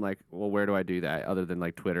it, but I'm like, well, where do I do that other than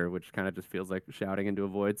like Twitter, which kind of just feels like shouting into a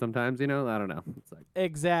void sometimes, I don't know. It's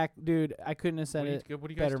like Dude, I couldn't have said it What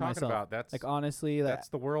are you guys better talking myself. about? That's Like honestly, that's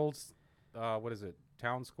the world's what is it?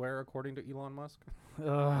 Town square according to Elon Musk.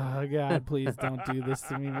 Oh God! Please don't do this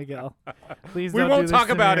to me, Miguel. Please We don't won't do this talk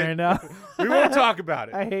to about me it. right now. We won't talk about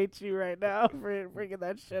it. I hate you right now for bringing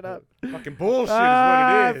that shit up. Fucking bullshit is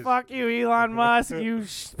what it is. Fuck you, Elon Musk, you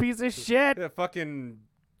piece of shit. That fucking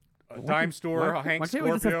dime store, Hank why can't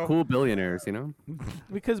we just have Scorpio. cool billionaires,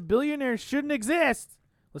 Because billionaires shouldn't exist.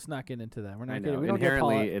 Let's not get into that. We're I not know. getting. We don't get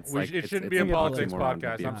Inherently, politics. it's We like sh- it it's- shouldn't it's be a an politics oxymoron to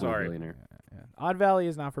podcast. be a I'm cool sorry. billionaire. Odd Valley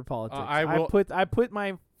is not for politics. I will- I put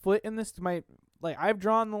my foot in this. I've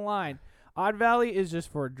drawn the line. Odd Valley is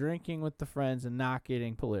just for drinking with the friends and not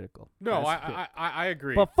getting political. No, That's it. I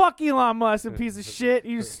agree. But fuck Elon Musk, you piece of shit,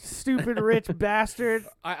 you stupid rich bastard.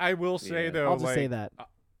 I will say Yeah. though, I'll just like, say that.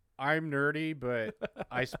 I'm nerdy, but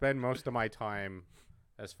I spend most of my time,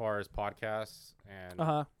 as far as podcasts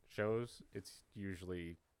and shows, it's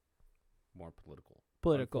usually more political.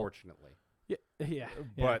 Political. Unfortunately. Yeah.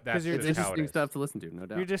 But that's you're just just how it Interesting is. stuff to listen to, no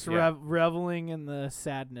doubt. you're just Yeah. reveling in the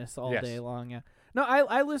sadness all Yes. day long. Yeah. No,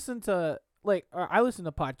 I listen to I listen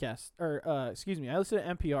to podcasts or I listen to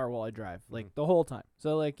NPR while I drive the whole time.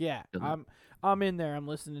 So yeah, Mhm. I'm in there. I'm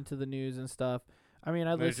listening to the news and stuff. I mean,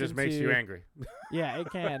 I And it listen just makes to you angry. Yeah, it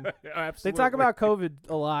can. They Absolutely. talk about COVID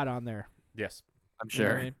a lot on there. Yes. I'm You know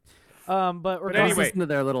what sure. I mean? But But regardless, anyway.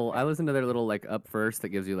 I listen to their little like up first that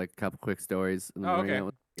gives you like a couple quick stories in the Oh, morning. okay. That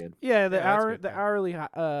was good. yeah, the Yeah, that's hour good, the yeah. hourly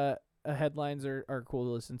headlines are cool to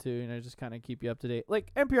listen to, and just kind of keep you up to date.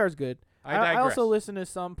 Like NPR is good. I I digress. also listen to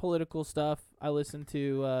some political stuff. I listen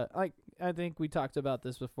to I think we talked about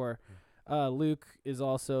this before. Luke is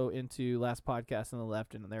also into Last Podcast on the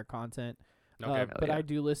Left and their content. Okay. But yeah. I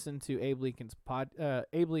do listen to Abe Lincoln's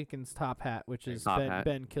Abe Lincoln's Top Hat, which is Top Ben, Hat,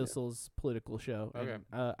 Ben yeah. Kissel's political show. Okay.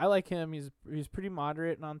 And, I like him. He's pretty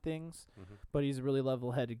moderate on things, Mhm. but he's a really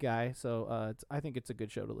level-headed guy. So I think it's a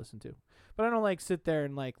good show to listen to. But I don't sit there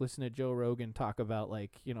and listen to Joe Rogan talk about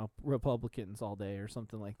Republicans all day or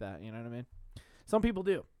something like that. You know what I mean? Some people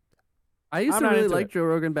do. I used I'm to not really into like it. Joe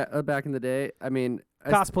Rogan back in the day. I mean,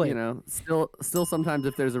 Cosplay. Still sometimes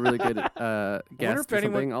if there's a really good guest if or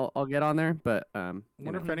anyone- something, I'll get on there. But I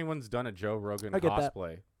wonder if anyone's done a Joe Rogan I get that.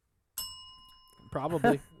 cosplay.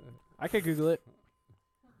 Probably. I could Google it.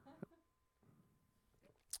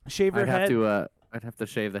 Shave your head. I'd have to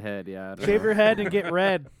shave the head. Yeah. I don't Shave know. your head and get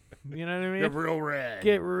red. You know what I mean? Get real red.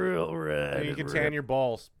 Get real red. and you can and tan your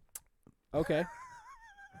balls Okay.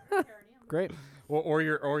 Great. or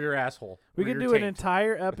your asshole. We or could your do an taint.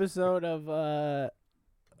 entire episode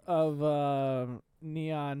of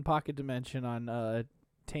Neon Pocket Dimension on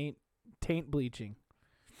taint bleaching.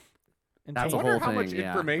 And That's a taint- wonder whole how thing. much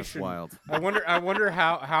yeah, information- That's wild. I wonder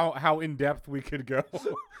how in depth we could go.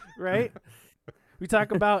 right? We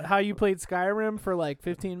talk about how you played Skyrim for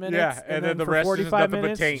 15 minutes. Yeah, and then the for rest is just 45 nothing but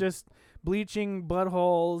minutes taint. just bleaching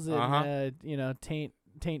buttholes and Uh-huh.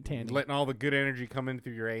 taint tanning. Letting all the good energy come in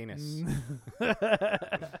through your anus.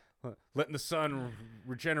 Mm. Letting the sun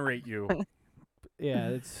regenerate you.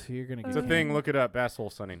 Yeah, you're gonna get It's a thing. Look it up.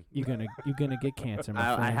 Asshole sunning. You're gonna get cancer,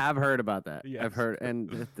 my I friend. have heard about that. Yes. I've heard,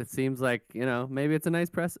 and it seems like maybe it's a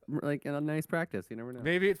nice a nice practice. You never know.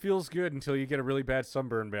 Maybe it feels good until you get a really bad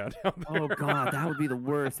sunburn down there. Oh God, that would be the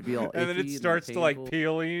worst. To be all And then it itchy starts to painful.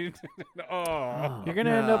 peeling. oh. Oh, You're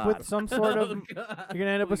gonna end up with God. some sort of. Oh, God. You're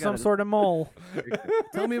gonna end up We with some gotta- sort of mole.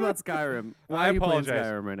 Tell me about Skyrim. Why I are you playing apologize.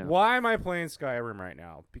 Skyrim right now? Why am I playing Skyrim right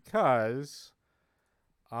now? Because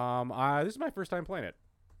this is my first time playing it.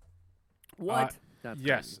 What? That's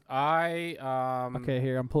Yes, crazy. Okay,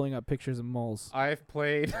 here I'm pulling up pictures of moles. I've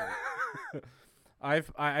played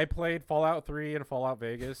I played Fallout 3 and Fallout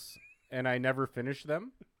Vegas, and I never finished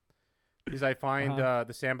them because I find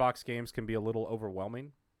the sandbox games can be a little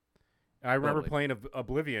overwhelming. I remember Totally. playing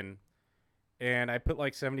Oblivion, and I put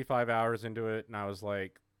 75 hours into it, and I was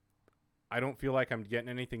like, I don't feel like I'm getting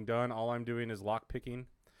anything done. All I'm doing is lock picking.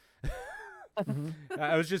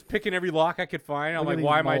 I was just picking every lock I could find. I'm Look at like, these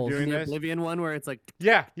why am I moles. doing the this? Oblivion one where it's like,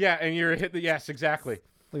 Yeah, and you're hit the yes, exactly.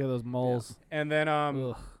 Look at those moles. And then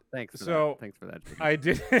Ugh. thanks for So, that. Thanks for that. Jacob. I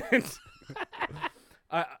didn't.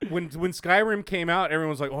 When Skyrim came out, everyone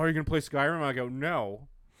was like, "Oh, are you gonna play Skyrim?" I go, "No,"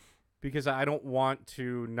 because I don't want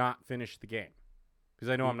to not finish the game because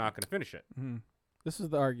I know I'm not gonna finish it. Mhm. This is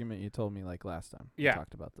the argument you told me last time. Yeah. We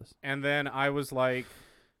talked about this. And then I was like,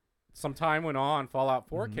 some time went on. Fallout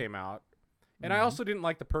 4 Mhm. came out, and I Mhm. also didn't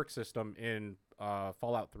like the perk system in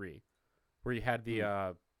Fallout 3, where you had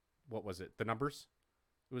the what was it? The numbers.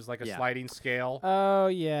 It was like a Yeah. sliding scale. Oh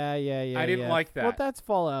yeah. I didn't yeah. like Well, that. that's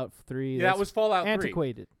Fallout 3. Yeah, that That's was Fallout 3.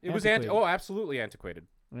 antiquated. It was antiquated. absolutely antiquated.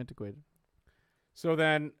 Antiquated. So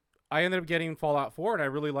then I ended up getting Fallout 4, and I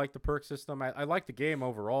really liked the perk system. I liked the game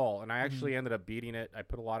overall, and I Mm-hmm. actually ended up beating it. I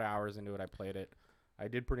put a lot of hours into it. I played it. I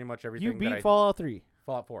did pretty much everything. You beat that Fallout 3.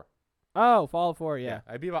 Fallout 4. Oh, Fallout 4. Yeah.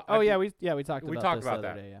 I beat. Oh yeah, I we talked we about talked this about the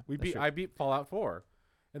other that. day. Yeah. We That's beat. true. I beat Fallout 4,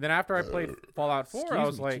 and then after I played Fallout 4, I Excuse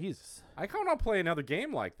was me, like, Jesus. I can't want to play another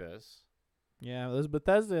game like this. Yeah, those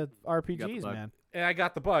Bethesda RPGs, bug. man. And I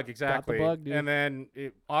got the bug exactly. bug, dude. And then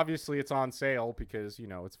obviously it's on sale because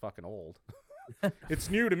it's fucking old. It's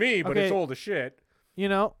new to me, but it's Okay. old as shit.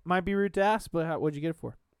 Might be rude to ask, but what'd you get it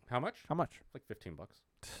for? How much? How much? Like $15.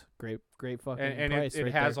 Great fucking And price it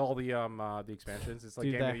right has there. all the expansions. It's like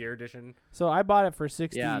Dude, Game of that- the Year edition. So I bought it for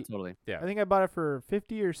 60. Yeah, totally. Yeah. I think I bought it for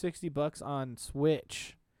 50 or 60 bucks on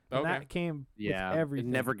Switch. And Okay. that came Yeah, with everything.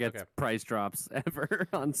 it never gets Okay. price drops ever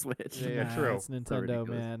on Switch. Yeah, Nah, true. It's So Nintendo, ridiculous.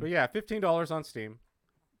 man. But yeah, $15 on Steam.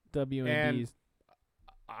 WNDs.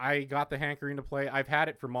 I got the hankering to play. I've had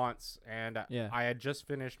it for months, and Yeah. I had just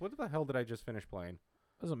finished. What the hell did I just finish playing?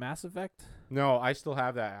 Was it Mass Effect? No, I still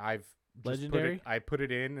have that. I've just Legendary? I put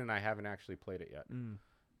it in, and I haven't actually played it yet.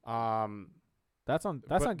 That's on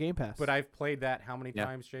Game Pass. But I've played that how many Yeah.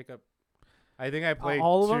 times, Jacob? I think I played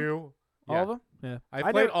all of them? two. all Yeah. of them? Yeah. I I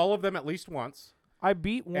played never- all of them at least once. I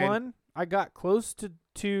beat And- one. I got close to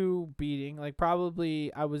 2 beating. Like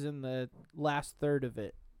probably I was in the last third of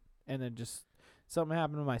it, and then just something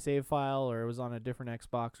happened to my save file, or it was on a different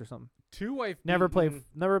Xbox or something. Two I've Never beaten-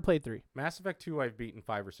 played 3. Mass Effect 2 I've beaten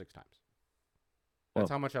 5 or 6 times. That's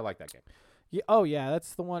Whoa. how much I like that game. Yeah. Oh yeah,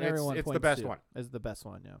 that's the one It's- everyone it's the points best to one. as the best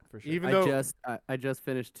one. Yeah, for sure. Even though I just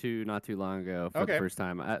finished 2 not too long ago for Okay. the first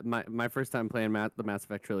time. My first time playing the Mass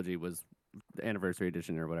Effect trilogy was the Anniversary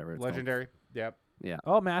Edition or whatever. It's called. Legendary, yep.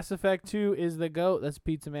 Oh, Mass Effect 2 is the GOAT. That's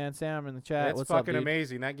Pizza Man Sam in the chat. It's What's fucking up, dude?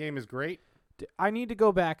 amazing. That game is great. I need to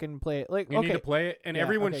go back and play it. Like, You okay, need to play it, and Yeah,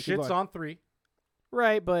 everyone okay, keep shits going. on 3,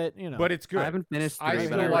 right, but you know, but it's good. I haven't finished 3, I but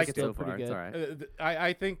still I like like it. it so Still far. pretty It's good. all right.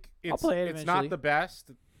 I think it's play it it's eventually. not the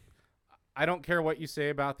best. I don't care what you say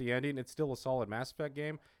about the ending. It's still a solid Mass Effect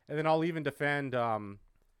game. And then I'll even defend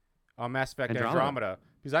Mass Effect Andromeda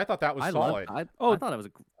because I thought that was solid. I Oh. thought it was.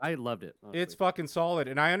 I loved it. Honestly. It's fucking solid,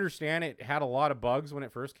 and I understand it had a lot of bugs when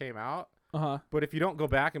it first came out. But if you don't go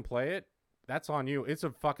back and play it, that's on you. It's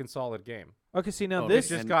a fucking solid game. Okay, see now Oh, It this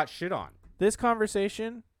just got shit on. this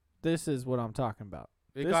conversation, this is what I'm talking about.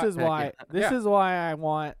 It This got- is why yeah. this Yeah. is why I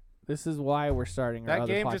want. This is why we're starting our that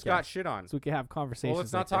other game just got podcast, shit on. so we can have conversations. Well,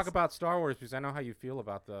 let's like not talk this. about Star Wars because I know how you feel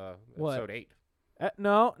about the What? episode 8.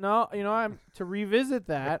 No, you know, I'm to revisit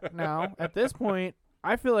that now. At this point,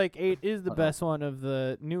 I feel like 8 is the best one of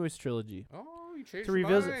the newest trilogy. Oh, you changed To your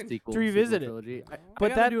revisit- mind. Sequel, to revisit it. trilogy. I But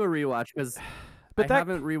gotta that- do a rewatch because But I that-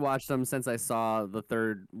 haven't rewatched them since I saw the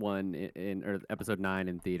third one in or episode 9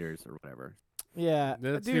 in theaters or whatever. Yeah,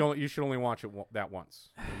 That's dude, the only. You should only watch it that once,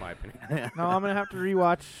 in my opinion. no, I'm gonna have to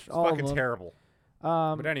rewatch It's all of fucking them. terrible.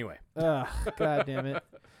 Um, But anyway, ugh, god damn it.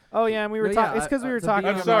 Oh yeah, and we were No, talking. yeah, It's because we were to be talking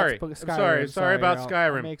I'm about sorry. Skyrim. I'm sorry about I'll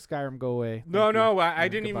Skyrim. make Skyrim go away. no, Thank you. no, I Yeah,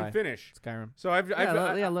 didn't even goodbye. finish. Skyrim. So I've keep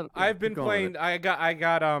been going playing. with it. I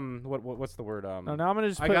got what's the word No, now I'm gonna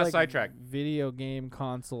just I put got like sidetracked. video game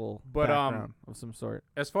console But, background of some sort.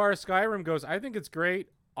 As far as Skyrim goes, I think it's great.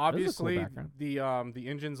 Obviously, background. the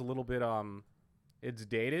engine's a little bit it's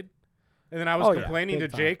dated. And then I was Oh, yeah, complaining to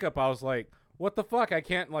big time. Jacob. I was like, "What the fuck? I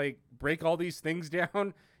can't like break all these things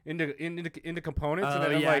down into components." and Oh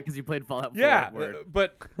then I'm yeah, like, because you played Fallout 4. "Yeah," word.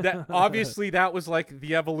 but that obviously that was like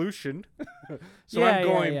the evolution. So Yeah, I'm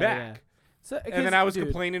going yeah, back. yeah. So, And then I was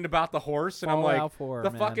complaining about the horse, and I'm like, Fallout 4, the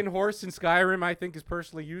man. fucking horse in Skyrim, I think, is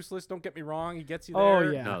personally useless. Don't get me wrong; he gets you Oh,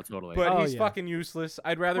 there. yeah. No, totally. But Oh, he's yeah. fucking useless.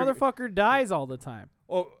 I'd rather. Motherfucker dies all the time.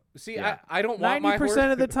 Oh, see, Yeah. I don't want my 90% horse.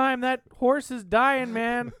 of the time, that horse is dying,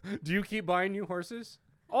 man. Do you keep buying new horses?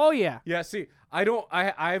 Oh yeah. Yeah. See, I don't.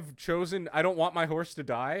 I've chosen. I don't want my horse to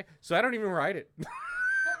die, so I don't even ride it.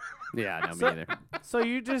 Yeah, no, me either. So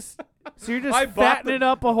you're just I bought fattening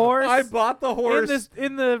up a horse. I bought the horse.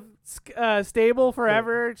 in the stable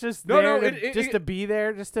forever, just No, there no, to, just to be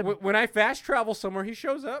there, just to. When I fast travel somewhere, he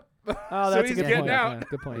shows up. Oh, so that's he's a good getting point. out. Yeah,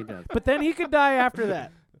 good He point. does. But then he could die after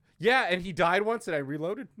that. Yeah, and he died once, and I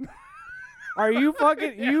reloaded. Are you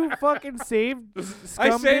fucking? You fucking saved? I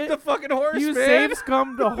Scummed saved it? the fucking horse, You man. saved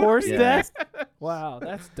scum to horse Yeah. death. Wow,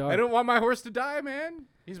 that's dark. I don't want my horse to die, man.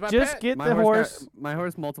 He's my Just pet. get My the horse. my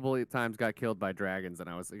horse multiple times got killed by dragons, and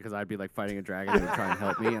I was because I'd be like fighting a dragon and it would try and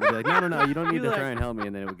help me, and I'd be like, no, you don't need You're to like- try and help me,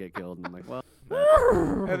 and then it would get killed, and I'm like, well,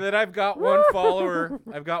 And then I've got one follower.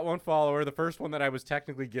 The first one that I was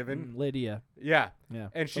technically given. Lydia. Yeah. Yeah.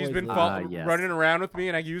 And she's Always been Lydia. yes. running around with me,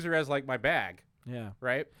 and I use her as like my bag, Yeah.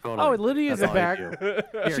 right? Oh, Lydia's That's a all I bag. do.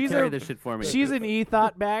 Here, She's carry a- this shit for me. She's an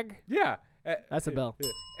e-thought bag. Yeah. That's a bell.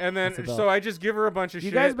 And then That's a bell. so I just give her a bunch of You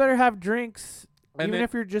shit. guys better have drinks, And even then-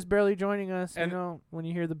 if you're just barely joining us. You and- know, when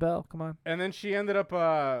you hear the bell, come on. And then she ended up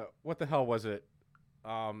what the hell was it?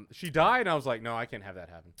 She died, and I was like, no, I can't have that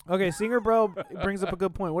happen. Okay, Singer Bro brings up a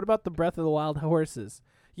good point. What about the Breath of the Wild horses?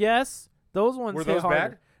 Yes, those ones Were hit those harder.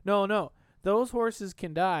 bad? No, those horses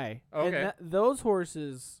can die. Okay. And those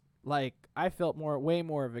horses, like, I felt way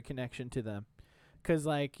more of a connection to them, because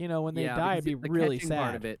like when they yeah, die, because it'd be the really catching part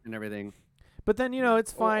sad. of it and everything. But then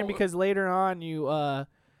it's fine Oh. because later on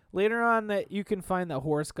that you can find the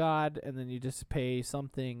horse god, and then you just pay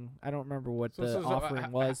something. I don't remember what the So,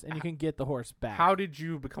 offering was, and you can get the horse back. How did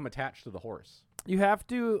you become attached to the horse? You have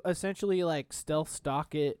to essentially like stealth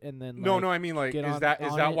stalk it, and then No, like, I mean like, get is on that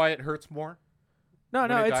it. why it hurts more? no,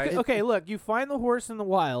 when it it's dies? okay. Look, you find the horse in the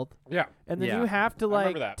wild, Yeah. and then Yeah. you have to I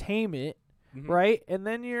remember like that. tame it, Mhm. right? And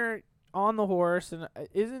then you're on the horse, and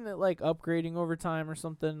isn't it like upgrading over time or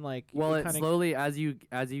something? Like, Well, it it kinda, slowly as you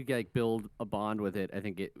like build a bond with it, I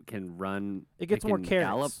think it can run. It gets more can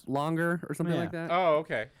gallop carrots. longer or something Yeah. like that. Oh,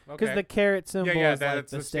 okay. because Okay. the carrot symbol yeah, is like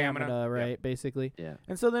that's the the stamina. stamina, Yeah. right? Basically. Yeah.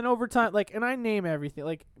 And so then over time, like, and I name everything.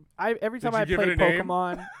 Like, every time Did you I give play it a name?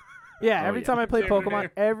 Pokemon, yeah, Oh, every yeah. time I play Give it a Pokemon, name.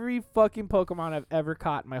 every fucking Pokemon I've ever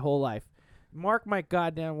caught in my whole life, mark my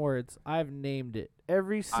goddamn words, I've named it.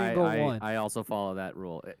 Every single one. I also follow that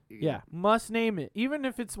rule. Yeah, must name it, even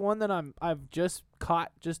if it's one that I've just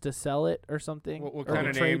caught just to sell it or something, What or kind to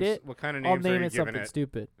of trade names? it. What kind of I'll names name are you it giving something it?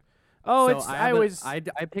 stupid. Oh, So it's I, I have always I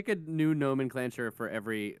pick a new nomenclature for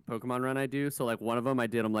every Pokemon run I do. So like one of them I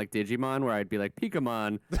did them like Digimon, where I'd be like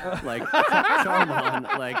Pikamon, like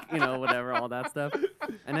Charmon, like whatever, all that stuff.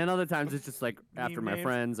 And then other times it's just like after Meme my names.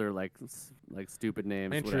 friends or like like stupid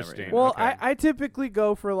names. Interesting. Whatever, Well, Okay. I typically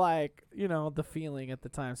go for like, the feeling at the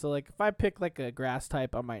time. So like if I pick like a grass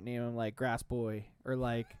type, I might name him like Grass Boy or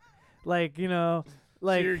like So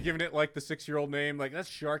like you're giving it like the 6-year-old name, like that's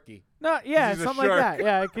Sharky. no, yeah, he's a something like shark. that.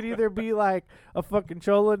 Yeah, it could either be like a fucking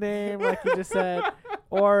Chola name, like you just said,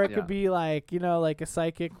 or it Yeah. could be like like a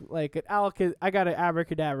psychic, like an I got an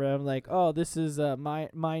abracadabra. I'm like, oh, this is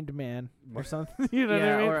Mind Man or something. You know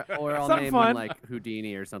yeah, what I mean? or I'll Something name fun. him like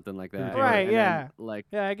Houdini or something like that. Right, And then, yeah. like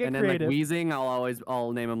Yeah, I get and then creative. like Wheezing,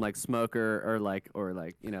 I'll name him like Smoker or like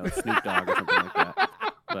Snoop Dogg or something like that.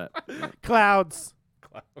 But Clouds,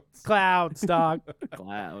 Clouds. dog.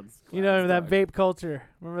 clouds. You know that dog. vape culture.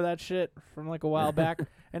 Remember that shit from like a while back?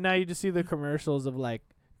 And now you just see the commercials of like,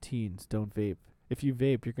 teens don't vape. If you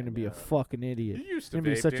vape, you're gonna be a fucking idiot. You used to You're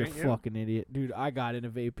gonna be vape, such a didn't you? fucking idiot, dude. I got into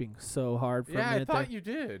vaping so hard for Yeah, a I minute thought there. you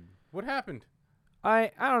did. What happened?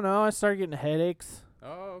 I don't know. I started getting headaches.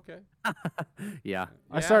 Oh, okay. Yeah.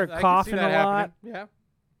 I started can see coughing that a lot. happening. Yeah.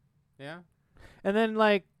 Yeah. And then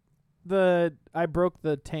like I broke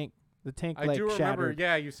the tank. The tank I like do remember. shattered.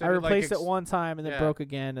 Yeah, you said I it replaced like it one time and then yeah. broke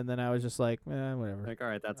again, and then I was just like, whatever. Like, all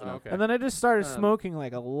right, that's Oh, enough. okay. And then I just started Um, smoking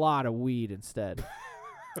like a lot of weed instead.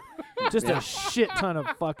 Just Yeah. a shit ton of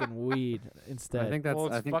fucking weed instead. I think that's Well,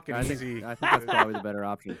 it's I think, fucking I think, easy. I think that's probably the better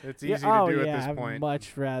option. It's Yeah, easy oh to do yeah, at this I'd point.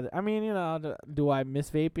 much rather. I mean, do I miss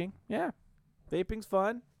vaping? Yeah, vaping's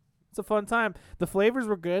fun. It's a fun time. The flavors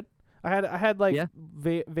were good. I had like Yeah.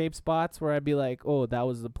 vape spots where I'd be like, oh, that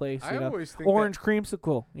was the place. I You know, always think orange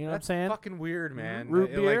creamsicle. You know what I'm that's saying? fucking weird, man. Root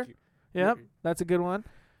Like, beer? Yep, were- that's a good one.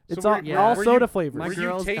 So It's were- all, yeah. all were soda you- flavors. My Were you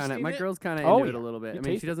girl's kind tasting of my it? girl's kind of Oh, into it yeah. a little bit. You I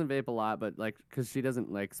mean, taste she doesn't vape a lot, but like, cause she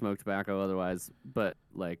doesn't like smoke tobacco otherwise. But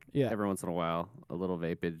like, Yeah. every once in a while, a little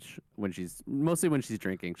vapage mostly when she's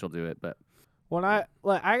drinking, she'll do it. But When I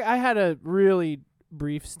had a really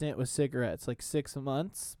brief stint with cigarettes, like 6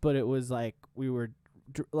 months, but it was like we were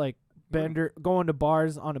like going to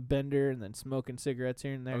bars on a bender and then smoking cigarettes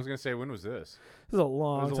here and there. I was gonna say, when was this? This is a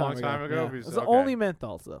long, It was a long time ago, Yeah. because- It's the okay. only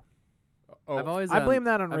menthols though. Oh, I've always I blame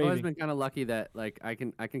that on I've always raving. been kind of lucky that like I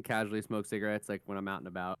can casually smoke cigarettes like when I'm out and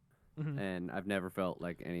about, Mhm. and I've never felt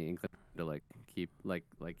like any inkling to like keep like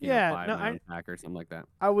Yeah, buy no, my own pack or something like that.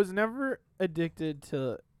 I was never addicted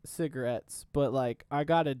to cigarettes, but like I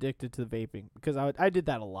got addicted to vaping because I did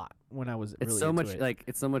that a lot when I was It's really so into much it. like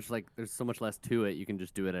there's so much less to it. You can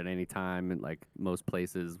just do it at any time and like most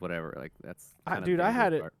places, whatever. Like that's kinda dude, the I had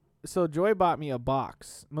dangerous it. part. So Joy bought me a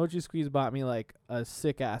box. Mochi Squeeze bought me like a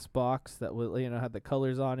sick ass box that would had the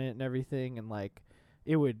colors on it and everything, and like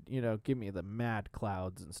it would give me the mad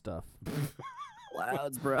clouds and stuff.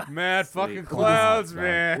 Clouds, bro. mad Sweet. fucking clouds, Clouds,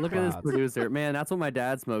 man. Look at this Clouds. producer, man. That's what my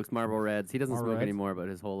dad smokes, Marlboro Reds. He doesn't Marlboro smoke Reds? anymore, but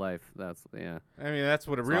his whole life, that's yeah. I mean, that's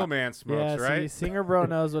what a real Fuck. man smokes, yeah, right? see, Singer Bro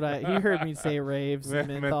knows what he heard me say raves and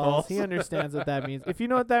menthols. He Menthols. understands what that means. If you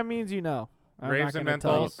know what that means, you know. I'm not Raves and gonna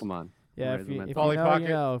tell you. menthols? Come on. Yeah, Raves if and you menthols. know, Polly you Pocket?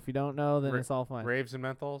 know. If you don't know, then Ra- it's all fine. Raves and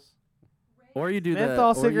menthols. Or you do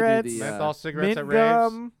Menthol the or you do cigarettes. the, Menthol cigarettes Mint at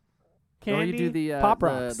raves. gum, or candy, you do the pop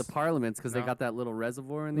rocks. the parliaments because they No. got that little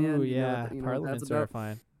reservoir in the end. Ooh, You know yeah, what- you know what parliaments that's are about?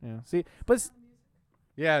 fine. Yeah, see, but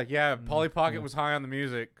Yeah. Polly Pocket yeah. was high on the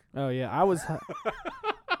music. oh yeah, I was.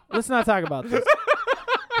 Let's not talk about this.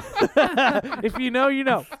 If you know, you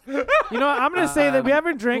know. You know what? I'm gonna say that we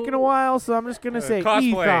haven't drank in a while, so I'm just gonna say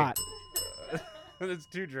cosplay. thought. It's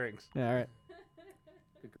 2 drinks. Yeah, all right.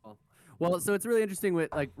 Good call. Well, so it's really interesting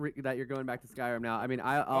with like that you're going back to Skyrim now. I mean,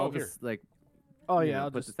 I'll Oh, here. just like Oh you yeah, know,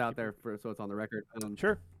 I'll put just this out there so it's on the record.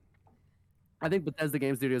 Sure, I think Bethesda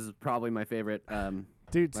Game Studios is probably my favorite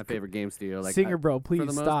dude. my favorite game studio. Like Singer Bro, please for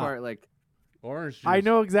the most stop. part, like Orange juice. I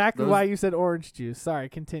know exactly Those- why you said orange juice. Sorry,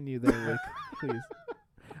 continue there, Luke. Please.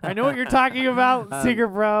 I know what you're talking about, Singer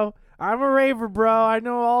Bro. I'm a raver, bro. I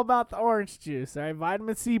know all about the orange juice. All right,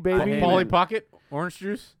 vitamin C, baby. Hey, Polly man. Pocket orange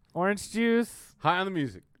juice. Orange juice. High on the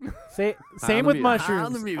music. Same the with mu- high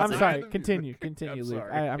on the mushrooms. music. I'm High sorry. on the Continue, music. continue, I'm Luke.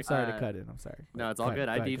 sorry. I'm sorry to Uh, cut in. I'm sorry. No, it's all Go good.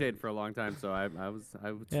 I ahead, go ahead. DJ'd for a long time, so I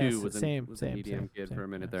Yeah, too was same, an same, EDM same, kid same, for a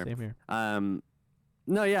minute yeah, there. Same here.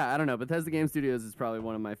 No, yeah, I don't know. Bethesda Game Studios is probably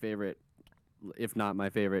one of my favorite, if not my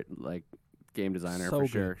favorite, like game designer So for good,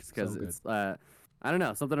 sure. Because so good. it's I don't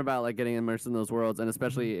know, something about like getting immersed in those worlds, and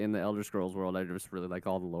especially Mm-hmm. in the Elder Scrolls world. I just really like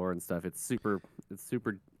all the lore and stuff. It's super.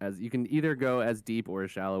 As you can either go as deep or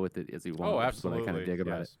as shallow with it as you want. Oh, which is absolutely. what I kind of dig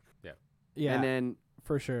about it. Yeah. Yeah, And then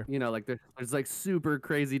for sure. like there's like super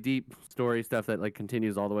crazy deep story stuff that like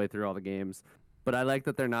continues all the way through all the games. But I like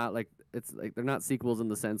that they're not like they're not sequels in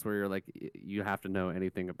the sense where you're like you have to know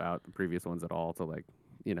anything about the previous ones at all to like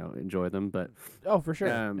enjoy them. But Oh, for sure.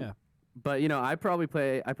 yeah. But I probably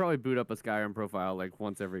boot up a Skyrim profile like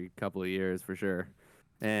once every couple of years for sure.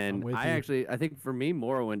 And with I you. think for me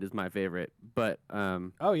Morrowind is my favorite, but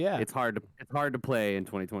Oh yeah. it's hard to play in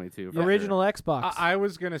 2022. For Original sure. Xbox. I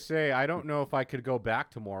was gonna say I don't know if I could go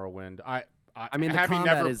back to Morrowind. I mean, the having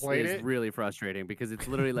combat never is played it. really frustrating because it's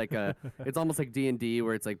literally like it's almost like D&D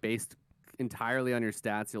where it's like based entirely on your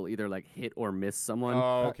stats. You'll either like hit or miss someone.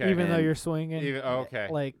 Oh, okay. Even though And you're swinging. Okay.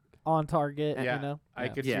 Like on target. Yeah, You know. I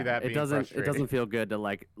could yeah, see that it being doesn't frustrating. feel good to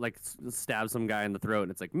like stab some guy in the throat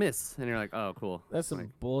and it's like miss and you're like, oh cool. That's some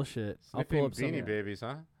Like, bullshit. I'll Sniffing pull up some. Beanie Babies,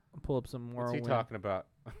 huh? I'll pull up some more. What's he talking about?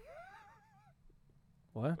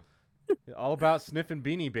 What? All about sniffing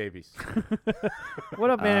Beanie Babies. What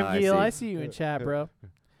up, man? I Gil? see. I see you in chat, bro.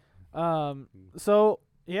 So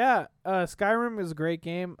yeah, Skyrim is a great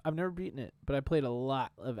game. I've never beaten it, but I played a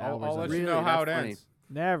lot of hours. I'll on let it. you Really? know how it That's funny. ends.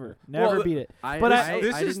 Never Well, beat it. I, But I,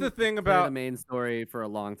 this I is the didn't thing play about. the main story for a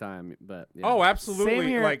long time, but yeah. Oh, absolutely. Same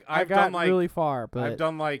here. Like I I've got done like really far, but I've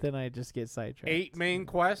done like then I just get sidetracked. 8 main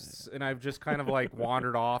quests, and I've just kind of like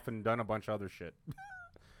wandered off and done a bunch of other shit.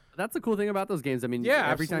 That's the cool thing about those games. I mean, Yeah,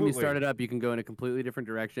 every time you start absolutely. it up, you can go in a completely different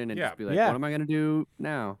direction and Yeah. just be like, Yeah. what am I gonna do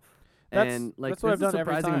now? That's- And like, that's what I've there's a done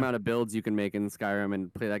every surprising time. amount of builds you can make in Skyrim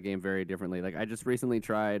and play that game very differently. Like, I just recently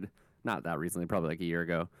tried, not that recently, probably like a year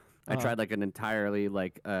ago. I tried like an entirely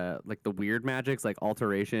like the weird magics, like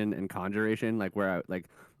alteration and conjuration, like where I like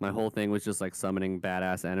my whole thing was just like summoning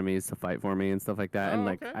badass enemies to fight for me and stuff like that. Oh, And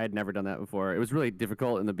like okay. I had never done that before. It was really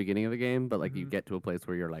difficult in the beginning of the game, but like you Mhm. get to a place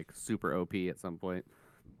where you're like super OP at some point.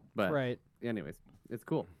 But Right. anyways, it's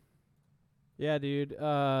cool. Yeah, dude.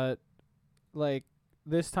 Like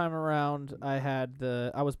this time around, I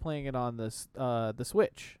was playing it on the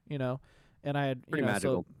Switch, and I had Pretty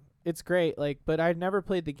magical. So it's great. Like, but I'd never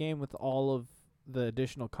played the game with all of the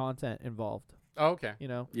additional content involved. Oh, okay.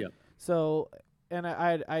 Yeah. So, and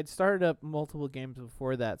I'd started up multiple games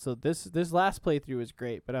before that. So this last playthrough was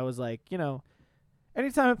great. But I was like,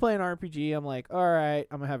 anytime I play an RPG, I'm like, all right,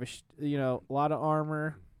 I'm gonna have a lot of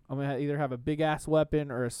armor. I'm gonna either have a big ass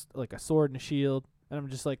weapon or like a sword and a shield, and I'm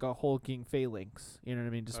just like a hulking phalanx. You know what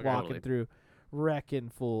I mean? Just Okay. walking Totally. through, wrecking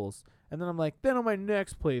fools. And then I'm like, then on my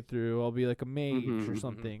next playthrough, I'll be like a mage Mhm, or mhm.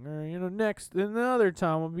 something, or next another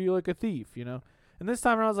time I'll be like a thief. And this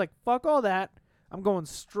time I was like, fuck all that. I'm going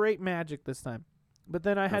straight magic this time. But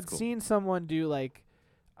then I had That's cool. seen someone do like,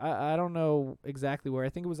 I don't know exactly where. I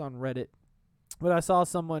think it was on Reddit, but I saw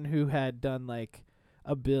someone who had done like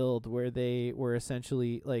a build where they were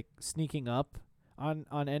essentially like sneaking up on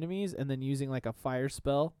enemies and then using like a fire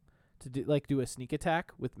spell to do a sneak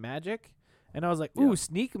attack with magic. And I was like, ooh, Yeah.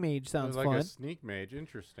 sneak mage It sounds was like fun. a sneak mage.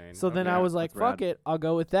 Interesting. So then Okay. I was like, that's fuck rad. it, I'll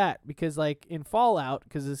go with that. Because like in Fallout,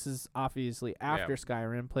 because this is obviously after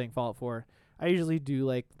Skyrim, playing Fallout 4, I usually do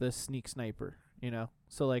like the sneak sniper,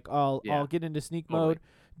 So like I'll Yeah, get into sneak totally.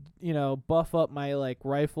 mode, buff up my like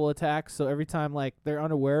rifle attacks. So every time like they're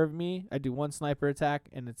unaware of me, I do one sniper attack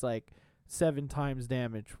and it's like 7 times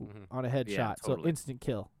damage Mhm. on a headshot. So totally. instant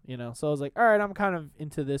kill, So I was like, all right, I'm kind of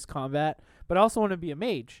into this combat, but I also want to be a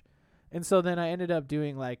mage. And so then I ended up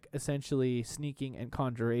doing like essentially sneaking and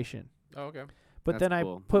conjuration. Oh, okay. But That's then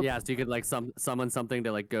cool. I put so you could like summon something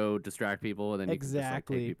to like go distract people, and then you can just like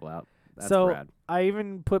Exactly. take people out. That's so rad. I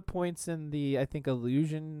even put points in the I think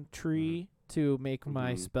illusion tree Mm-hmm. to make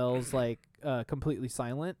my Mhm. spells like completely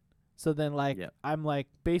silent. So then like Yep. I'm like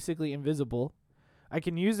basically invisible. I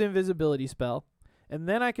can use the invisibility spell, and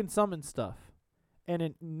then I can summon stuff,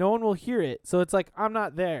 and no one will hear it. So it's like I'm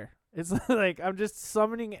not there. It's like I'm just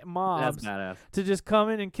summoning mobs That's badass. to just come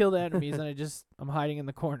in and kill the enemies, and I'm hiding in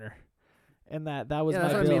the corner. And that was Yeah, my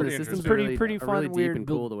that's what I build. mean. The Pretty system's interesting. pretty really, pretty are fun, really deep weird and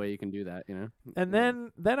build. cool the way you can do that. And Yeah.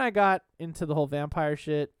 then I got into the whole vampire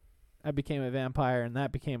shit. I became a vampire, and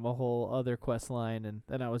that became a whole other quest line. And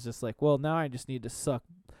then I was just like, well, now I just need to suck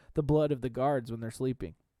the blood of the guards when they're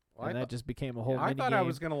sleeping. Well, and I that just became a whole I mini thought game. I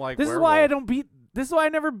was gonna like. This is why I werewolf. don't beat This is why I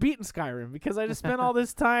never beaten Skyrim, because I just spent all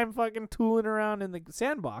this time fucking tooling around in the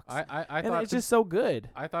sandbox. I and thought it's just so good.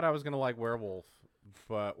 I thought I was gonna like werewolf,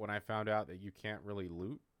 but when I found out that you can't really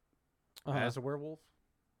loot as a werewolf,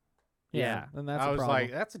 yeah, then that's I a was problem.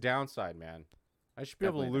 like, that's a downside, man. I should be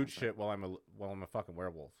able to Definitely a loot downside. shit while I'm a fucking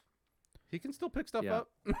werewolf. He can still pick stuff Yeah. up.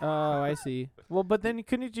 Oh, I see. Well, but then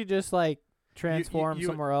couldn't you just like transform you-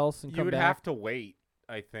 somewhere else and You come would back? have to wait,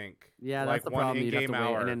 I think. Yeah, like that's the one problem. You'd have to in-game wait,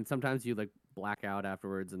 hour. and then sometimes you like black out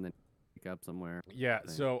afterwards, and then pick up somewhere. Yeah, thing.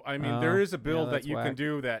 so I mean, Oh, there is a yeah, build that that's you can whack.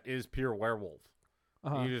 do that is pure werewolf.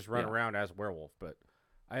 Uh-huh. You just run Yeah. around as werewolf, but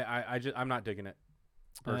I'm not digging it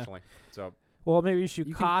personally. So Well, maybe you should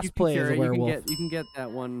You cosplay as a werewolf. You can get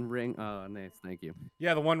that one ring. Oh, nice. Thank you.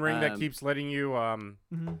 yeah, the one ring that Um, keeps letting you.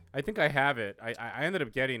 Mhm. I think I have it. I ended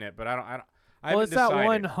up getting it, but I Well, haven't it's that decided.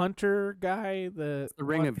 one hunter guy. The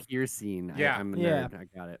ring of Hearseen. Yeah. I'm a Yeah. nerd. I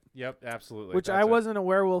got it. Yep, absolutely. Which That's I it. wasn't a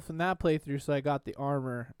werewolf in that playthrough, so I got the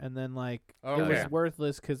armor, and then like it Okay. was Yeah.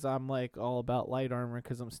 worthless because I'm like all about light armor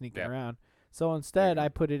because I'm sneaking Yep. around. So instead, Okay. I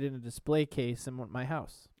put it in a display case in my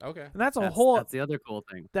house, Okay. and that's a whole. That's the other cool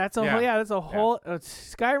thing. That's a Yeah. whole. Yeah, that's a whole.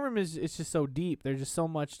 Skyrim is it's just so deep. There's just so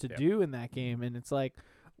much to Yep. do in that game, and it's like,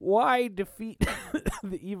 why defeat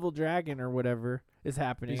the evil dragon or whatever is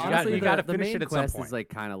happening? You Honestly, gotta the finish main it at some quest point. is like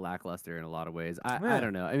kind of lackluster in a lot of ways. Yeah. I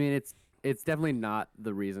don't know. I mean, it's definitely not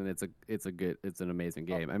the reason it's an amazing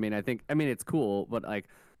game. I mean, it's cool, but like,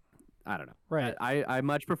 I don't know. Right. I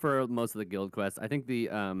much prefer most of the guild quests. I think the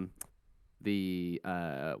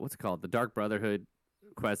what's it called? The Dark Brotherhood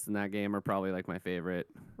quests in that game are probably like my favorite.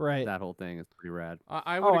 Right. That whole thing is pretty rad.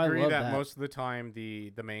 I Oh, would I agree love that that. most of the time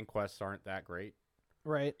the main quests aren't that great,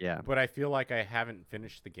 Right. Yeah. but I feel like I haven't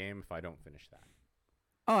finished the game if I don't finish that.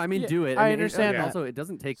 Oh, I mean, Yeah, do it. I mean, understand that. Also, it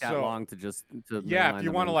doesn't take that So- long to just to Yeah, mainline if you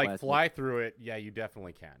the want to main like quest. fly through it, yeah, you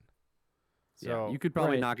definitely can. So Yeah, you could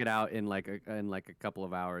probably Right. knock it out in like a couple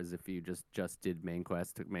of hours if you just did main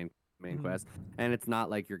quest to main Mhm. quest. And it's not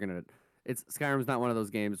like you're gonna. It's Skyrim's not one of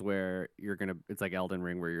those games where you're gonna. It's like Elden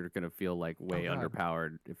Ring where you're gonna feel like way God.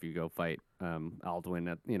 underpowered if you go fight Alduin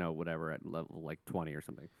at whatever at level like 20 or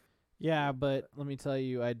something. Yeah, but let me tell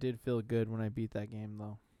you, I did feel good when I beat that game,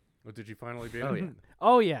 though. Well, did you finally beat Oh it? yeah.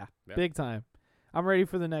 Oh yeah, Yeah. big time. I'm ready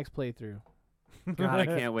for the next playthrough. God, I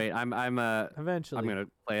can't wait. I'm Eventually. gonna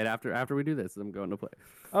play it after we do this. I'm going to play.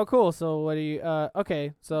 Oh, cool. So what do you?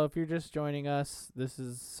 Okay. So if you're just joining us, this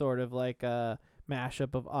is sort of like a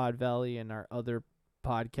mashup of Odd Valley and our other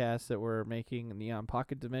podcasts that we're making, Neon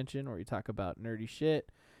Pocket Dimension, where we talk about nerdy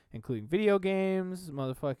shit, including video games.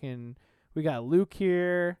 Motherfucking, we got Luke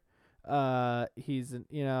here. He's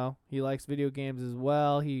he likes video games as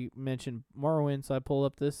well. He mentioned Morrowind, so I pulled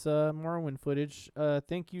up this Morrowind footage.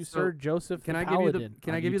 Thank you, So, Sir Joseph. Can the I give you the Paladin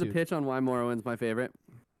Can on I give you the YouTube. pitch on why Morrowind's my favorite?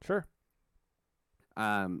 Sure.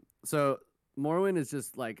 So Morrowind is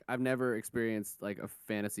just like I've never experienced like a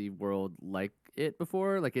fantasy world like it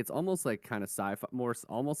before. Like it's almost like kind of sci-fi,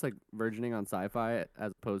 almost like verging on sci-fi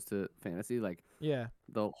as opposed to fantasy. Like Yeah.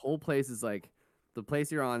 the whole place is like the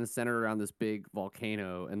place you're on is centered around this big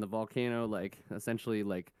volcano, and the volcano like essentially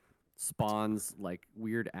like spawns like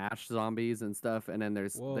weird ash zombies and stuff. And then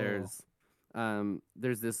there's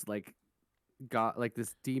this like got like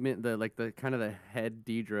this demon, the kind of the head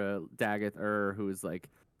Deidre Daggett who is like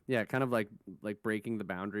kind of like breaking the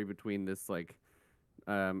boundary between this like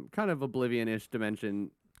kind of oblivion-ish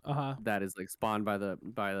dimension that is like spawned by the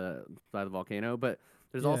volcano. But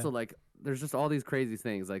there's Yeah. also like there's just all these crazy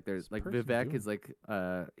things. Like there's like person Vivek doing? is like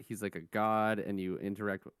he's like a god, and you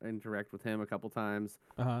interact with him a couple times.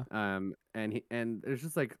 And there's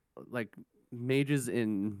just like mages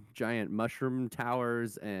in giant mushroom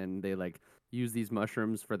towers, and they like use these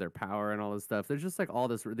mushrooms for their power and all this stuff. There's just like all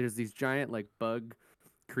this. There's these giant like bug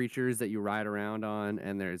creatures that you ride around on,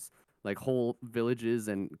 and there's like whole villages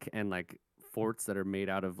and like forts that are made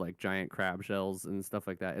out of like giant crab shells and stuff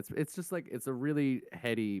like that. It's just like it's a really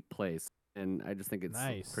heady place, and I just think it's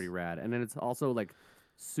Nice. pretty rad. And then it's also like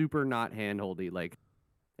super not handholdy. Like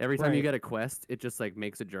every time you Right. get a quest, it just like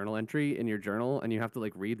makes a journal entry in your journal, and you have to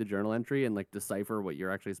like read the journal entry and like decipher what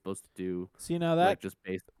you're actually supposed to do. See, now that Like just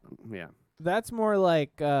based, that's more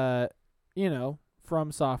like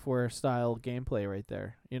From Software style gameplay right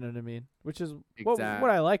there. You know what I mean? Which is what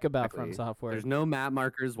I like about From Exactly. Software. There's no map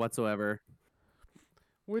markers whatsoever.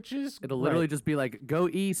 which is It'll literally Right. just be like go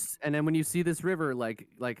east, and then when you see this river, like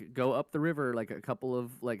go up the river like a couple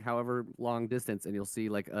of like however long distance, and you'll see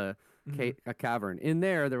like a a cavern. In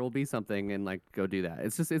there will be something, and like go do that.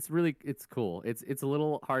 It's really cool. It's a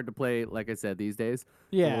little hard to play, like I said, these days.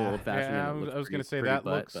 A little Yeah. old-fashioned, yeah, and it looks I was gonna pretty- say pretty that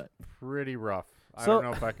butt, looks but pretty rough. I So- don't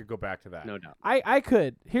know if I could go back to that. no doubt. I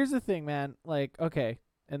could. Here's the thing, man. Like, okay,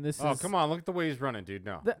 and this Oh, is come on. Look at the way he's running, dude.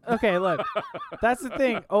 No. Okay, look, that's the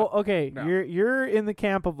thing. Oh, okay, No. you're in the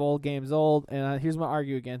camp of old games old, and here's my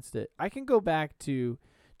argue against it. I can go back to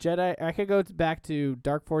Jedi. I could go back to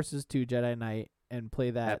Dark Forces 2 Jedi Knight and play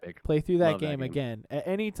Epic. through that Love that game game. again at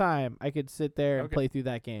any time. I could sit there and Okay. play through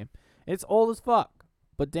that game. It's old as fuck,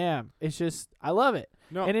 but damn, it's just I love it.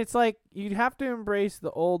 No. And it's like you'd have to embrace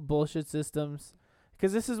the old bullshit systems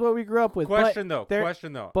because this is what we grew up with. Question though.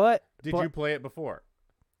 But Did but- you play it before?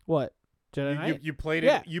 what Jedi You, Knight? you played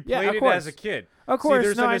Yeah, it. You yeah, played of it course. as a kid. Of See, course,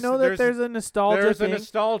 there's no, a I nos- know that there's there's a nostalgia There's a thing.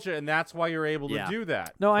 nostalgia, and that's why you're able to Yeah. do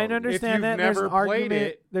that. No, I Totally. understand If that. you've There's an never played argument.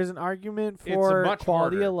 it, There's an argument it's for much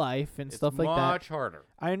quality harder. of life and It's stuff like that. much harder.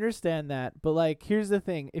 I understand that, but like, here's the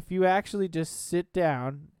thing: if you actually just sit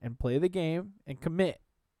down and play the game and commit,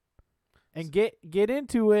 and get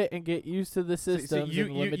into it and get used to the systems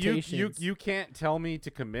and limitations, you can't tell me to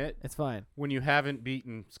commit it's fine, when you haven't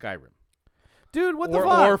beaten Skyrim dude. What the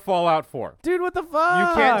or fuck, Fallout 4. dude? What the fuck?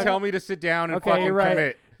 You can't tell me to sit down and Okay, fucking you're right.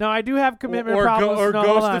 commit. No, I do have commitment Or problems. Or no, Ghost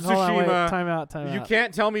hold on, of hold on, wait. Tsushima. Time out. Time You out.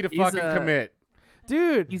 can't tell me to He's, fucking commit.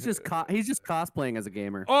 dude. He's just cosplaying as a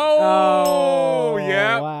gamer. Oh,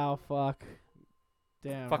 yeah. Wow. Fuck.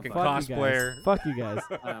 Damn. Fucking fuck you guys. cosplayer. Fuck you guys.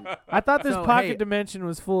 Um, I thought this So, pocket hey- dimension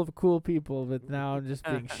was full of cool people, but now I'm just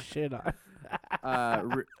being shit on.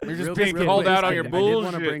 You're just real being quick, called real out on quick, your I did want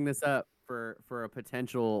to bullshit. bring this up for a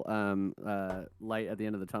potential light at the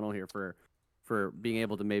end of the tunnel here for being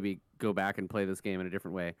able to maybe go back and play this game in a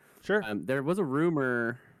different way. Sure. There was a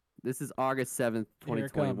rumor. This is August 7th,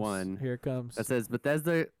 2021. Here it comes. That says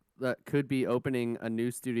Bethesda could be opening a new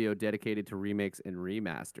studio dedicated to remakes and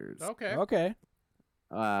remasters. Okay. Okay.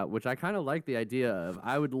 Which I kind of like the idea of.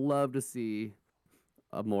 I would love to see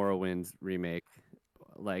a Morrowind remake,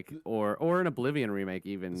 like or an Oblivion remake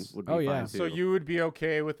even would be Oh, fine yeah. too. So you would be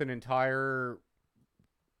okay with an entire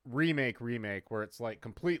remake where it's like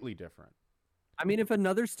completely different. I mean, if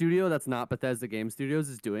another studio that's not Bethesda Game Studios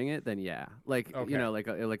is doing it, then yeah, like Okay. you know, like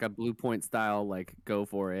a Blue Point style, like go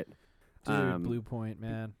for it. Dude, Blue Point,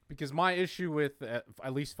 man. Because my issue with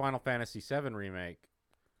at least Final Fantasy VII remake,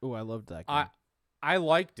 Oh, I loved that game. I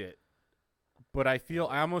liked it, but I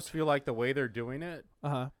almost feel like the way they're doing it,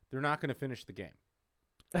 Uh they're not going to finish the game.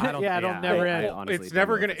 huh. Yeah, it'll never end. honestly It's don't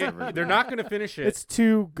never know if going it's ever to. They're not going to finish it. It's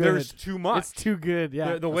too good. There's too much. It's too good.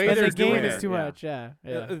 Yeah. The way And they're the game doing is it. too yeah. much. Yeah.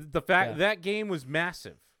 Yeah. The fact Yeah. that game was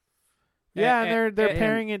massive. Yeah, and they're and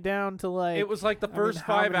paring it down to like. it was like the I mean, first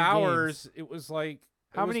how 5 many hours. It was like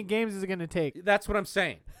How many games is it gonna take? That's what I'm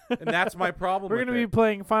saying, and that's my problem. We're with gonna be it.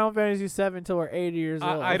 playing Final Fantasy VII until we're 80 years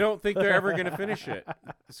old. I don't think they're ever gonna finish it.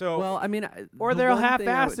 So Well, I mean, Or the they'll one thing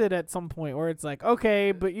I half-ass would- it at some point, where it's like,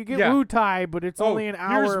 okay, but you get Yeah. Wu Tai, but it's only an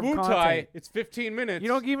hour here's of Wu Tai. content. It's 15 minutes. You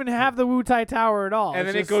don't even have the Wu Tai Tower at all. and It's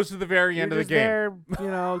then it just- goes to the very end you're of the just game. there,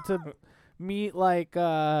 you know, to meet like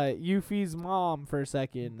Yuffie's mom for a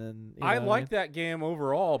second, and you I know, like that game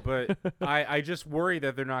overall, but I just worry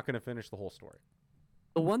that they're not going to finish the whole story.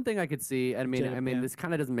 The one thing I could see, I mean, Yeah. this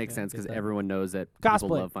kind of doesn't make Yeah, sense get because that. everyone knows that Cosplay. people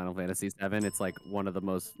love Final Fantasy VII. It's like one of the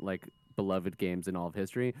most like beloved games in all of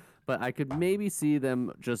history. But I could maybe see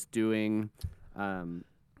them just doing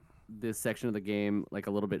this section of the game like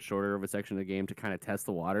a little bit shorter of a section of the game to kind of test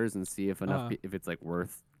the waters and see if enough if it's like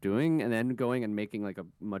worth doing, and then going and making like a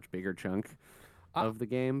much bigger chunk of the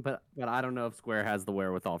game. But I don't know if Square has the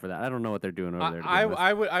wherewithal for that. I don't know what they're doing over there. to be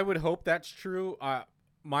honest. I would hope that's true.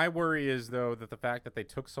 My worry is though that the fact that they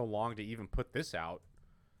took so long to even put this out,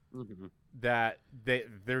 Mhm. that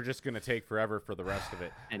they're just going to take forever for the rest of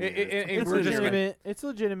it. And And It's we're just gonna, legitimate. It's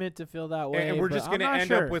legitimate to feel that way, and we're but just I'm gonna not end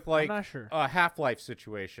sure. up with I'm like not sure. a Half-Life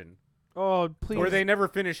situation Oh, please, where they never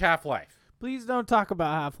finish Half-Life. please don't talk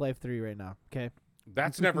about Half-Life 3 right now. Okay,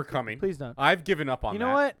 That's never coming. please don't. I've given up on You that.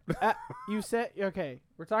 know what? You said okay.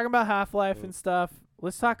 We're talking about Half-Life and stuff.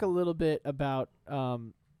 Let's talk a little bit about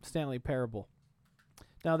Stanley Parable.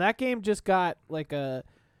 Now that game just got like a,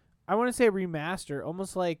 I want to say remaster,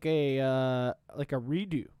 almost like a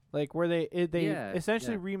redo, like where they Yeah,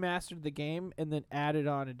 essentially remastered the game and then added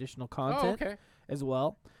on additional content Oh, okay. as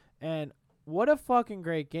well. And what a fucking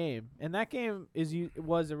great game! And that game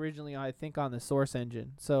was originally, I think, on the Source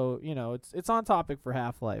engine, so you know it's on topic for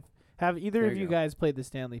Half-Life. Have either There of you you go. guys played the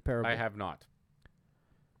Stanley Parable? I have not.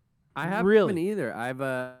 I haven't Really? either. I've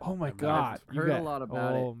Oh my I've god! I've you heard a got- lot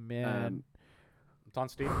about it. Oh man, It's on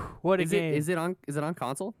Steam. what a is game! it on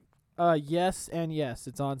console? Yes and yes.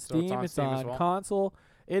 It's on So it's Steam. on It's Steam as on well? console.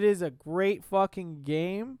 It is a great fucking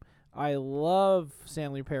game. I love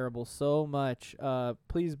Stanley Parable so much.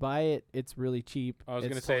 Please buy it. It's really cheap. I was it's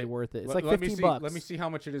gonna totally say, worth it. It's let- like let me 15 see, bucks. Let me see how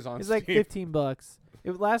much it is on It's Steam. like $15.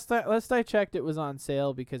 Last I checked, it was on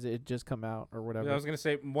sale because it had just come out or whatever. Yeah, I was gonna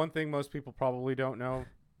say one thing most people probably don't know.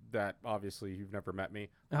 that obviously you've never met me.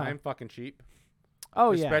 Uh-huh. I'm fucking cheap.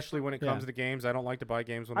 Oh yeah. Especially when it comes Yeah. to games. I don't like to buy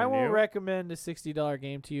games when I they're won't new. recommend a $60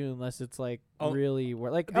 game to you unless it's like Oh, really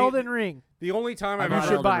like the- Elden Ring. The only time I've You bought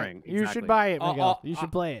should ever Elden buy Ring, it. You should exactly. buy it, Miguel. You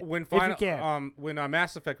should play it when if you final, can. when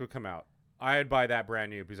Mass Effect would come out, I'd buy that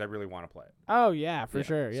brand new because I really want to play it. Oh yeah, for Yeah.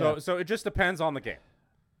 sure. Yeah. So it just depends on the game.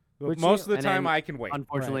 Which Most you- of the And time then, I can wait.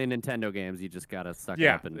 Unfortunately, in Nintendo games, you just gotta suck it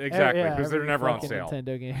Yeah, up and exactly, Yeah, because they're every never on fucking sale.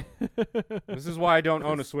 Nintendo game. This is why I don't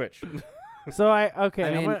own a Switch. So okay.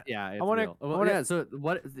 I mean, wanna- yeah, it's wanna- real. Well, wanna- yeah. So,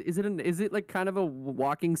 what is it? Is it like kind of a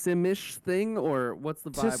walking sim-ish thing, or what's the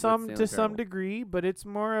vibe? to with some Stanley to some Parable? degree, but it's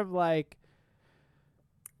more of like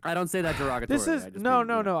I don't say that derogatorily. this is I just no mean,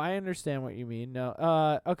 no you know. no. I understand what you mean.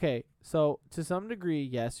 No. Okay. So to some degree,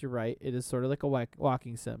 yes, you're right. It is sort of like a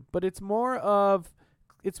walking sim, but it's more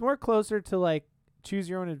closer to like choose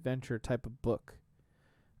your own adventure type of book,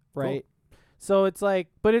 right? So it's like,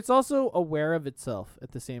 but it's also aware of itself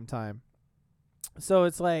at the same time. So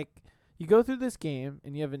it's like you go through this game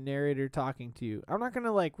and you have a narrator talking to you. I'm not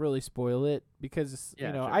gonna like really spoil it because Yeah,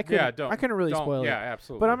 you know sure. I couldn't don't. I couldn't really don't, spoil Yeah, it.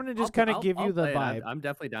 absolutely. But I'm gonna just kind of give you the play it. vibe. I'm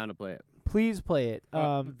definitely down to play it. Please play it.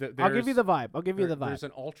 I'll give you the vibe. I'll give you the vibe. There's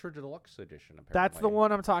an Ultra Deluxe edition. Apparently. That's the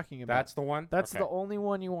one I'm talking about. That's the one. That's Okay. the only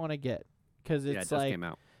one you want to get because Yeah, it it's just like came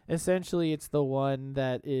out. essentially it's the one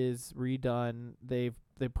that is redone. They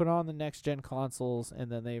put on the next gen consoles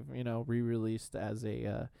and then they've re-released as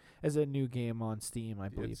a new game on Steam, I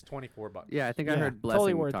believe. It's $24. Yeah, I think I Yeah, heard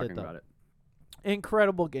totally Blessing worth it, talking though. about it.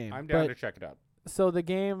 Incredible game. I'm down but to check it out. so the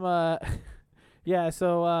game yeah,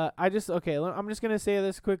 so I'm just going to say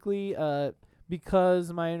this quickly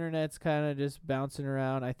because my internet's kind of just bouncing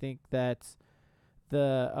around. I think that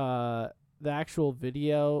the actual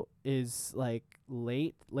video is like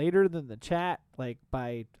later than the chat, like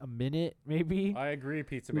by a minute maybe. I agree,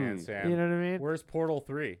 Pizza Man Sam. You know what I mean? Where's Portal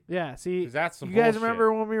 3? Yeah, see, 'Cause that's some you guys bullshit.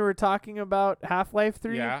 remember when we were talking about Half-Life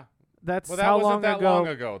 3? Yeah. That's Well, that how wasn't long that ago. long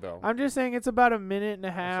ago, though. I'm just saying it's about a minute and a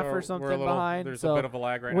half So or we're something a little, behind. There's so a bit of a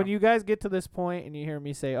lag right when now. you guys get to this point and you hear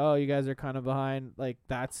me say, "Oh, you guys are kind of behind," like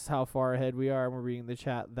that's how far ahead we are. And we're reading the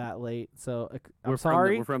chat that late, so I'm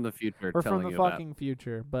sorry. We're from the future. We're from telling the you about. fucking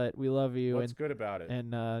future, but we love you. What's good about it?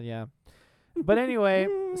 and yeah. But anyway,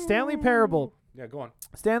 Stanley Parable. Yeah, go on.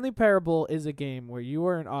 Stanley Parable is a game where you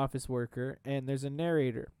are an office worker and there's a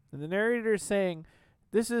narrator. And the narrator is saying,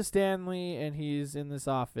 "This is Stanley and he's in this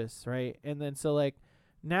office," right? And then so like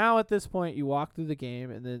now at this point you walk through the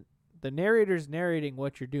game and the narrator's narrating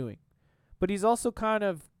what you're doing. But he's also kind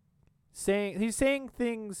of saying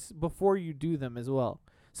things before you do them as well.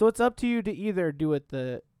 So it's up to you to either do what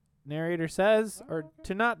the narrator says or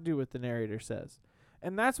to not do what the narrator says.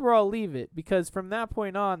 And that's where I'll leave it because from that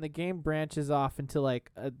point on, the game branches off into like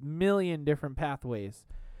a million different pathways.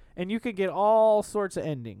 And you could get all sorts of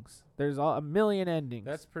endings. There's a million endings.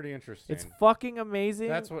 That's pretty interesting. It's fucking amazing.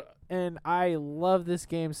 That's what. And I love this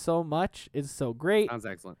game so much. It's so great. Sounds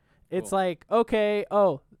excellent. It's Cool. like, okay,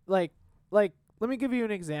 like let me give you an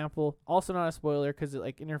example. Also not a spoiler because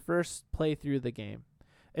like in your first playthrough of the game,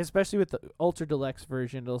 especially with the Ultra Deluxe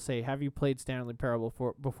version, it'll say, "Have you played Stanley Parable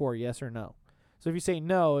before? Yes or no?" So if you say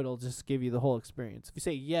no, it'll just give you the whole experience. If you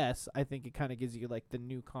say yes, I think it kind of gives you like the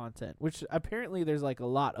new content, which apparently there's like a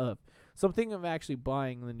lot of. So I'm thinking of actually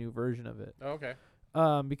buying the new version of it. Oh, okay.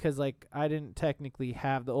 Because like I didn't technically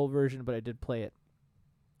have the old version, but I did play it.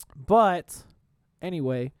 But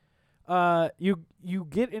anyway, you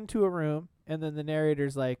get into a room and then the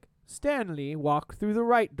narrator's like, "Stanley, walk through the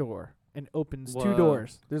right door," and opens two Whoa.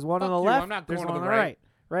 doors. There's one on Fuck the you, I'm left. not There's going one to on the the right.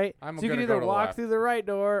 right. I'm So you can gonna either go to the walk left. through the right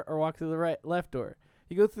door or walk through the left door.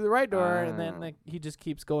 You go through the right door and then Oh. like he just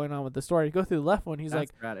keeps going on with the story. You go through the left one, he's like,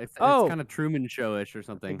 That's rad. It's "Oh." kind of Truman Show-ish or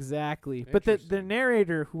something. exactly. But the Interesting.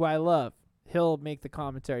 narrator, who I love, he'll make the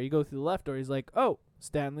commentary. You go through the left door, he's like, "Oh,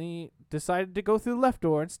 Stanley decided to go through the left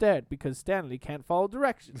door instead because Stanley can't follow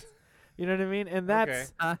directions." You know what I mean? And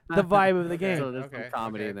that's the vibe of the game. So there's Okay, some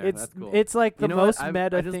comedy okay. in there. it's That's cool. it's like the You know what? most I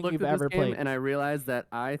meta just thing looked you've at this ever game played. and I realized that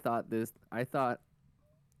I thought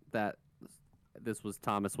that this was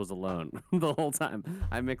Thomas was alone the whole time.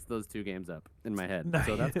 I mixed those two games up in my head,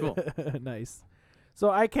 so that's cool. Nice.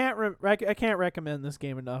 So I can't I can't recommend this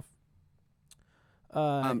game enough. It's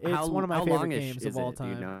one of my how favorite longish games is of all it, do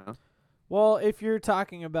you time. know? Well, if you're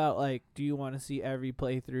talking about like, do you want to see every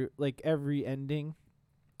playthrough, like every ending?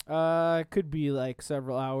 Could be like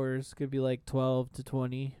several hours. Could be like 12 to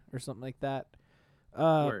 20 or something like that.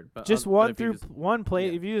 Word, but, Just but one if you through just- one play.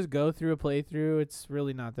 yeah. If you just go through a playthrough, it's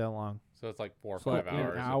really not that long. So it's like 4 or It's like 5 an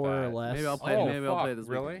hours. of hour or that. less. Maybe I'll play. Oh, maybe I'll play fuck, this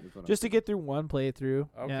really? weekend, is what I'm Just to saying. get through one playthrough.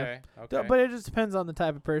 Yeah. Okay. D- Okay. But it just depends on the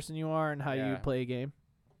type of person you are and how you Yeah. play a game.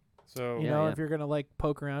 So You Yeah, know, yeah. if you're gonna like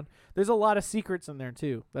poke around, there's a lot of secrets in there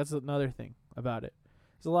too. That's another thing about it.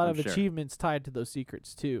 There's a lot I'm of sure. achievements tied to those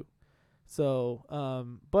secrets too. So,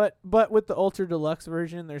 but with the Ultra Deluxe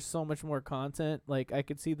version, there's so much more content. Like I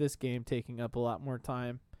could see this game taking up a lot more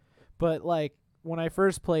time. But like when I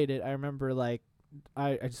first played it, I remember like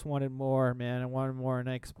I just wanted more, man. I wanted more, and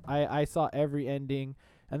I saw every ending,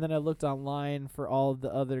 and then I looked online for all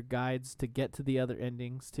the other guides to get to the other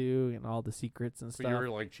endings too, and all the secrets and so stuff. you were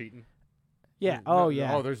like cheating. Yeah. No- Oh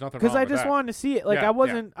yeah. Oh, there's nothing wrong Because I with just that. wanted to see it. Like Yeah, I yeah,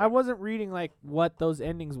 wasn't yeah. I wasn't reading like what those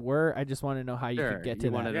endings were. I just wanted to know how you Sure, could get you to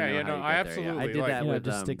wanted that. to Yeah, know yeah, how no, you I get there, yeah. I absolutely, did like, that You know, with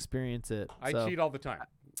just experience it. I so. cheat all the time.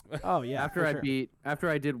 Oh yeah. after for sure. after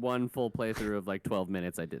I did one full playthrough of like 12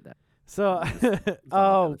 minutes, I did that. So, all that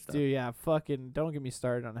oh, other stuff. dude, yeah, fucking, don't get me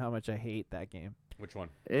started on how much I hate that game. Which one?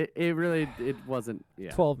 It really wasn't.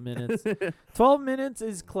 Yeah. 12 minutes. 12 minutes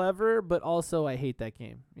is clever, but also I hate that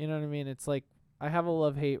game. You know what I mean? It's like I have a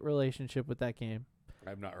love-hate relationship with that game.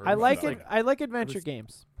 I've not heard. I about like that it. one. I like adventure was-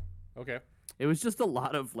 games. Okay. It was just a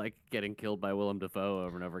lot of like getting killed by Willem Dafoe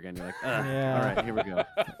over and over again. You're like, Yeah. all right, here we go.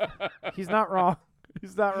 He's not wrong.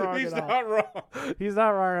 He's not wrong He's at all. not wrong. He's not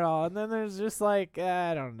wrong at all. And then there's just like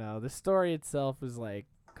I don't know. The story itself is like,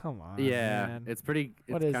 come on, Yeah, man. it's pretty.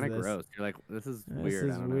 What It's is kind of this? gross. You're like, this is This weird.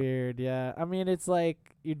 is I don't know. weird, yeah. I mean, it's like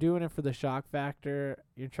you're doing it for the shock factor.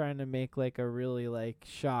 You're trying to make like a really like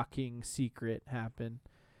shocking secret happen,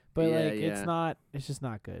 but Yeah, like yeah. it's not. It's just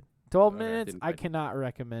not good. 12 Okay, minutes, didn't I quite- cannot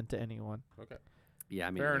recommend to anyone, Okay. Yeah,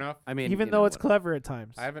 I mean, Fair enough. I mean, even you though know, it's whatever. clever at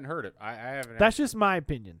times. I haven't heard it. I haven't. That's just my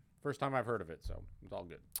opinion. First time I've heard of it, so it's all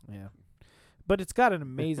good. Yeah, but it's got an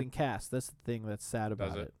amazing cast. That's the thing that's sad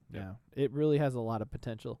about Does it? it. Yeah. Yeah, it really has a lot of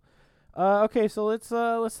potential. Okay, so let's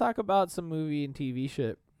talk about some movie and TV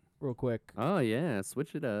shit real quick. Oh yeah,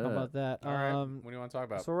 switch it up. How about that? All right. What do you want to talk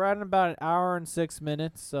about? So we're at about an hour and 6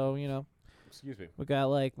 minutes. So you know. Excuse me. We got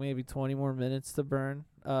like maybe 20 more minutes to burn.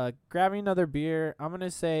 Grab me another beer. I'm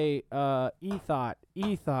gonna say E-Thought.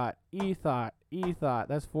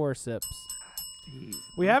 That's 4 sips. Jeez,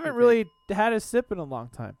 We what's haven't your really had a sip in a long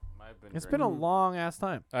time. I've been It's been a drinking. long ass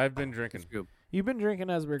time. I've been drinking. take? Scoop. You've been drinking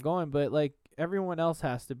as we're going, but like everyone else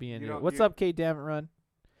has to be in You here. don't- What's you- up, K Damn It Run?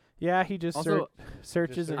 Yeah, he just Also,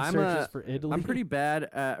 searches and I'm searches a- for Italy. I'm pretty bad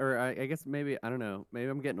at, or I guess maybe I don't know. Maybe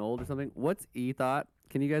I'm getting old or something. What's e-thought?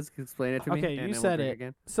 Can you guys explain it to me? Okay, and you then we'll said drink it.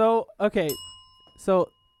 again? So okay, so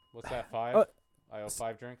What's that? 5? Uh, I owe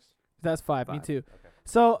 5 drinks. that's 5. Me 5. too. Okay.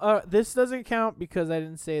 So this doesn't count because I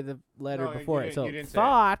didn't say the letter No, you before it. didn't- So you didn't say it.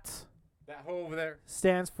 thought That hoe over there.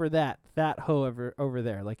 stands for that hoe over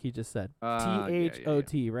there, like he just said. Yeah,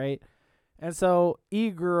 THOT, right? And so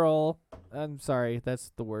e-girl, I'm sorry,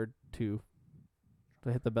 that's the word too.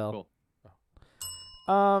 To hit the bell. Cool.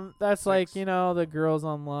 That's like, 6. you know, the girls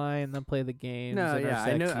online, then play the games No, and are yeah,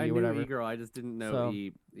 sexy I or knew whatever. e-girl. I just didn't know So-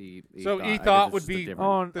 So I guess e-thought it's would just a be-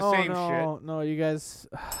 different- the same no, you guys,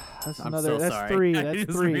 that's I'm another, so that's sorry. 3, I that's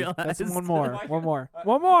just 3, that's realized. one more, Oh my one more, God.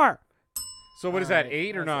 one more. So what is that? Alright,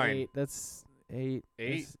 8 or that's 9? 8. That's 8.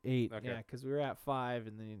 8? That's 8. Okay. Yeah, because we were at 5,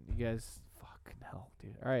 and then you guys, fucking hell,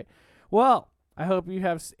 dude. All right. Well, I hope you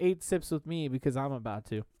have 8 sips with me because I'm about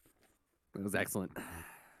to. It was excellent.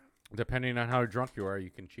 Depending on how drunk you are, you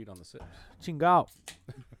can cheat on the sips. Chingao.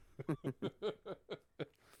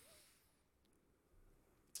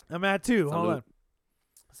 I'm at 2. Hold Salute. on.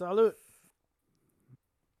 Salute.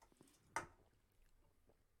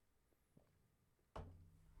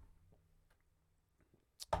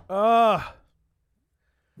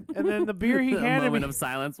 And then the beer he A handed moment me. of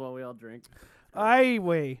silence while we all drink.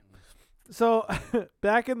 So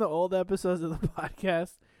back in the old episodes of the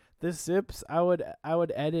podcast, the sips I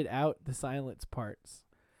would edit out the silence parts.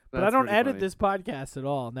 But I That's don't pretty edit funny. this podcast at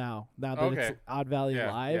all now. Now that Okay. it's Odd Valley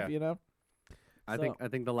Yeah, Live, yeah. you know. I So-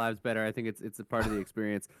 think the live's better. I think it's a part of the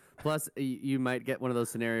experience. Plus, you might get one of those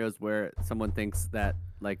scenarios where someone thinks that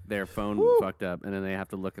like their phone Woo. fucked up, and then they have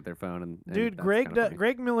to look at their phone. And Dude, that's Greg kinda funny.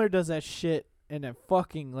 Greg Miller does that shit, and I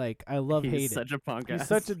fucking like I love He's hate it. such a punk He's ass.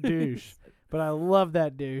 such a douche, but I love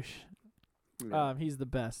that douche. Yeah. He's the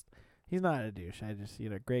best. He's not a douche. I just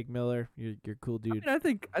Greg Miller, you're a cool I dude.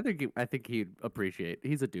 mean, I think he'd appreciate.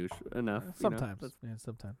 He's a douche enough. Sometimes, You know? yeah,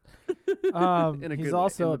 sometimes. In a He's good way,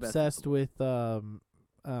 also in the best obsessed with what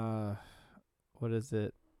is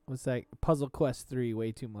it? What's that? Puzzle Quest 3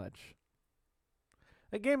 way too much.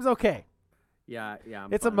 That game's okay. Yeah.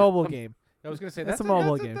 I'm It's a fine. mobile game. I was gonna say That's that's a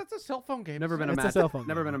mobile game. That's a cell phone game. Never been a It's a match. cell phone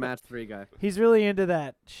Never game. been a match 3 guy. He's really into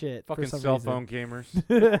that shit. Fucking for some cell reason. phone gamers.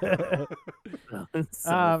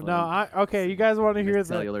 Okay, you guys want to hear the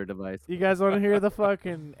cellular device. you guys want to hear the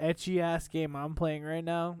fucking etchy ass game I'm playing right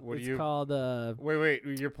now? What do it's you- called Wait,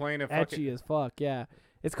 you're playing a fucking. etchy as fuck. Yeah,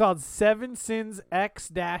 It's called Seven Sins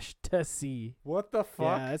X-Tussy. What the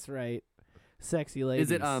fuck? Yeah, that's right. Sexy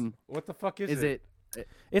ladies. Is it What the fuck is Is it? it?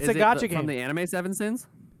 It's is a it gotcha from game. the anime Seven Sins?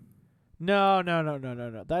 No.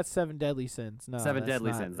 That's Seven Deadly Sins. No, Seven that's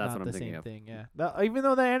Deadly not- Sins, that's not what I'm the thinking same of. thing. Yeah. Even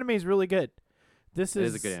though the anime is really good, this It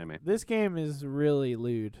is is a good anime. This game is really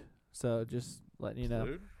lewd. So just letting you know.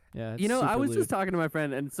 Dude? Yeah. It's You know, I super was lewd. just talking to my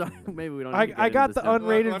friend, and so maybe we don't. Need to get I got into the this now.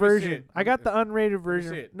 unrated Let me see version. it. I got the unrated me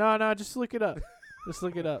version. see it. No, just look it up. Just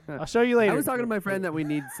look it up. I'll show you later. I was talking to my friend that we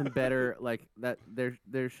need some better, like that.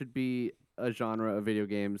 There should be a genre of video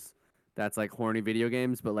games that's like horny video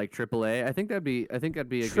games, but like AAA. I think that'd be a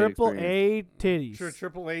good Triple experience. A titties. Sure,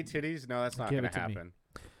 AAA titties? No, that's not Give gonna it to me. happen.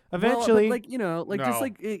 Eventually, well, but like just No.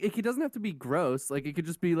 like it doesn't have to be gross. Like it could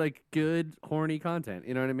just be like good horny content.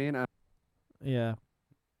 You know what I mean? yeah.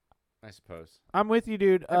 I suppose. I'm with you,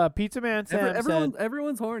 dude. Pizza Man Sam said,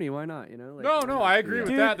 Everyone's horny. Why not? You know? Like, No, why no, not? I agree Yeah. with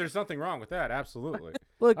Dude. that. There's nothing wrong with that. Absolutely.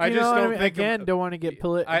 "Look, I you just know, don't I mean, think again, don't want to get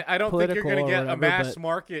I don't think you're political gonna or get a whatever, mass but-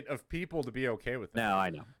 market of people to be okay with that. No, I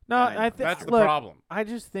know. No, I know. I think That's the look, problem. I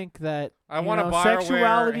just think that I you want a know, BioWare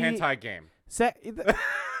sexuality. hentai game.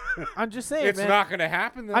 I'm just saying, It's man. not gonna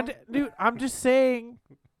happen though. Dude, I'm just saying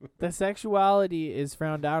that sexuality is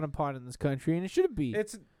frowned down upon in this country, and it shouldn't be.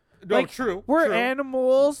 It's no like, true. We're true.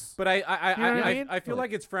 animals. But I You know what I mean? I feel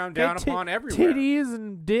like it's frowned Okay, down upon everywhere. Titties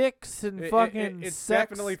and dicks and fucking it's sex.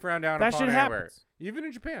 definitely frowned down That upon shit everywhere. happens. Even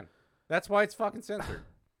in Japan. That's why it's fucking censored.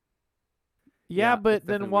 Yeah, but it's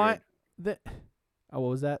then definitely why? weird. Oh, what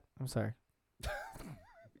was that? I'm sorry.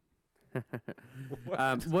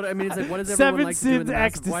 What I mean is like, what does Seven everyone like doing? Sins Why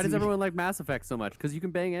does Ecstasy. everyone like Mass Effect so much? Because you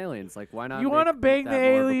can bang aliens. Like, why not? You want to bang the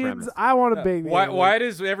aliens? I want to bang the aliens. Why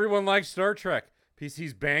does everyone like Star Trek? Because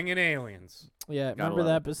he's banging aliens. Yeah, Gotta remember love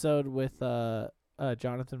the it. episode with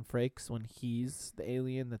Jonathan Frakes when he's the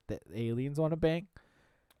alien that the aliens want to bang?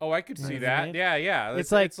 Oh, I could You know see what I that. mean? Yeah.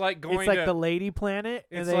 It's like going it's like to the lady planet,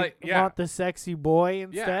 and It's they like- yeah. want the sexy boy yeah,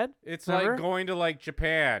 instead. it's Remember? like going to like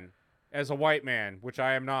Japan as a white man, which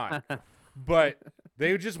I am not. But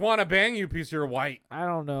they just want to bang you because you're white. I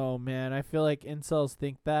don't know, man. I feel like incels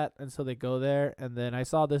think that, and so they go there. And then I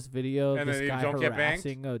saw this video of And this then you guy don't get banged?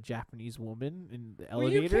 harassing a Japanese woman in the Well,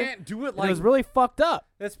 you elevator. can't do it And like it was really fucked up.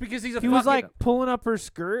 that's because he's a He was fucking- like pulling up her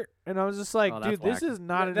skirt, and I was just like, Oh, that's dude, this whack. is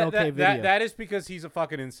not an that, okay that, video. that is because he's a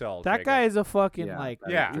fucking incel. That Jacob. guy is a fucking Yeah, like that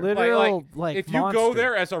is Yeah, true. literal like if you go monster.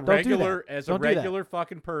 there as a Don't do that. regular Don't do that. regular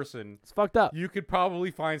fucking person, It's fucked up. you could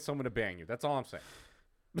probably find someone to bang you. That's all I'm saying.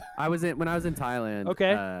 when I was in Thailand.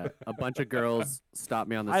 Okay. A bunch of girls stopped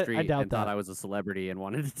me on the I street doubt and thought that. I was a celebrity and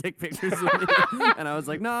wanted to take pictures with me. And I was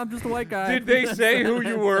like, no, I'm just a white guy. Did they say who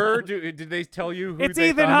you were? Did they tell you who It's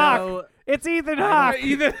they Ethan thought- Hawke. No, It's Ethan I Hawke. know,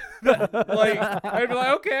 Either like I'd be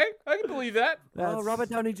like, okay, I can believe that. oh, Robert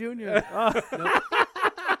Downey Jr.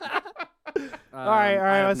 All right.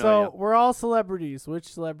 I have no So idea. we're all celebrities. Which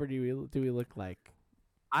celebrity do we look like?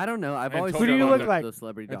 I don't know. I've always Who do you struggled look with like? the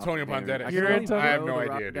celebrity Antonio doppelganger. Banderas. I You're can only Antonio- I have grow no the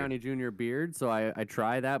idea, Robert dude. Downey Jr. beard, so I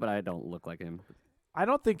try that, but I don't look like him. I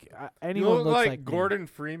don't think You anyone look looks like like me. Gordon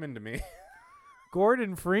Freeman to me.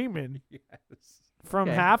 Gordon Freeman Yes. from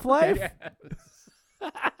Okay. Half-Life. Yes.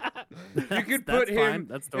 You could That's put him fine.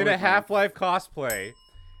 That's in totally a fine. Half-Life cosplay,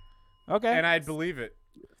 Okay. and I'd believe it.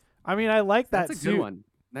 I mean, I like that That's a suit. good one.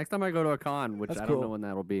 Next time I go to a con, which That's I don't cool. know when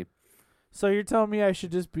that'll be. So you're telling me I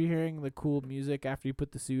should just be hearing the cool music after you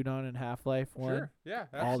put the suit on in Half-Life 1? Sure. Yeah.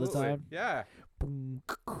 All the absolutely. time? Yeah.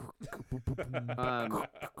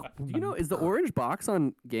 Do you know, is the orange box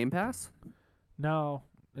on Game Pass? No,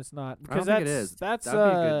 it's not. I don't Because think that's it is. that's That'd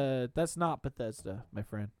be a that's not Bethesda, my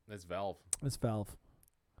friend. That's Valve. It's Valve.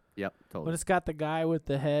 Yep, But totally. it's got the guy with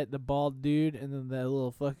the head, the bald dude, and then that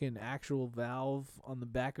little fucking actual valve on the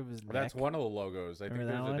back of his neck. That's one of the logos. I think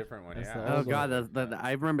Remember that there's a one? different one. That's Yeah. the Oh logo. god,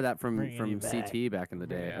 I remember that from Bringing you back. CT back in the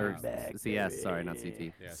day, Yeah. or Back, CS. Sorry, not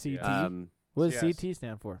CT. Yeah, CT? CS. What does CS. CT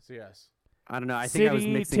stand for? CS. I don't know. I think I was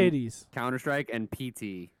City mixing titties. Counter Strike and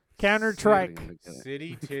PT. Counter trike.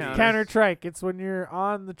 City Counter- titties. Counter trike. It's when you're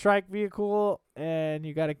on the trike vehicle and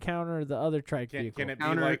you got to counter the other trike Can vehicle. it be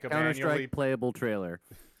Counter like a Counter manually? Strike playable trailer.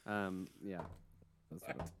 Yeah. That's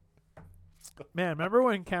what- Man, remember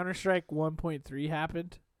when Counter Strike 1.3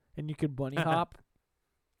 happened and you could bunny hop?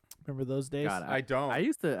 Remember those days? God, I don't. I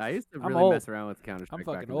used to I'm really old. mess around with Counter Strike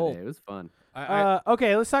back fucking in old. the day. It was fun.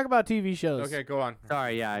 Okay, let's talk about TV shows. Okay, go on.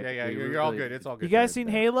 Sorry, yeah. Yeah, we were you're all really- good. It's all good. You guys seen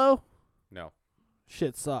Halo? No.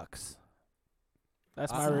 Shit sucks.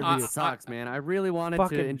 That's my It review. sucks, man. I really wanted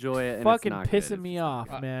Fucking- to enjoy it. And Fucking it's not good. pissing me It's-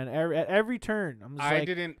 off, man. At every turn, I'm just I like,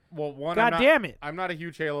 didn't. Well, one. God I'm not, damn it. I'm not a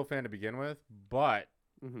huge Halo fan to begin with, but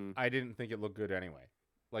Mhm. I didn't think it looked good anyway.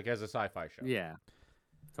 Like as a sci-fi show. Yeah,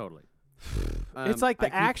 totally. It's like the I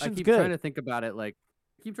keep action's trying good. to think about it. Like,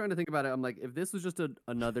 keep trying to think about it. I'm like, if this was just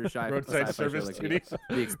another Roadside sci-fi service show, like studios.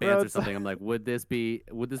 The Expanse or something, I'm like, would this be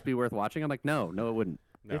worth watching? I'm like, no, it wouldn't.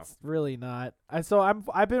 No. It's really not.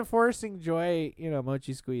 I've been forcing Joy,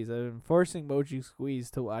 Mochi Squeeze. I've been forcing Mochi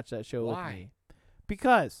Squeeze to watch that show with me.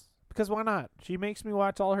 Because why not? She makes me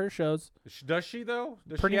watch all her shows. Does she though?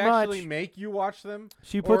 Does Pretty she actually much. make you watch them?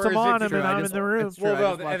 She puts Or them is it on just- and I'm in just- the room. It's true. Well, I no,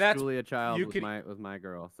 just watched that's- Julia Child you with could- my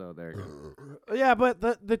girl. So there you go. Yeah, but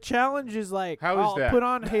the challenge is like How is I'll that? put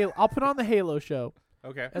on I'll put on the Halo show.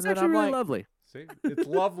 Okay. And It's then actually I'm really like, lovely. See, it's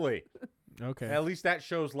lovely. okay. At least that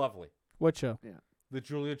show's lovely. What show? The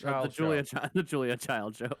Julia The Child Julia show. the Julia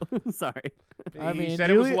Child show. Sorry. I He mean, said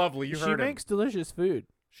it was Julia- lovely. You she heard him. makes delicious food.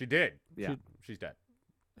 She did. Yeah. She's dead.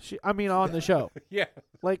 On the show. Yeah.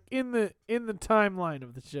 Like in the timeline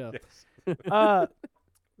of the show. Yes.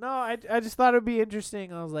 No, I just thought it'd be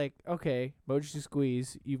interesting. I was like, okay, Mochi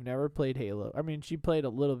Squeeze, you've never played Halo. I mean, she played a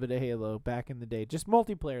little bit of Halo back in the day, just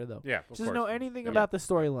multiplayer though. Yeah. She doesn't know anything about the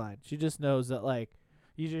storyline. She just knows that like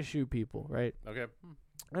you just shoot people, right? Okay.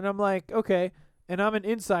 And I'm like, okay. And I'm an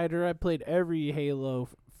insider. I played every Halo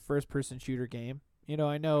first-person shooter game.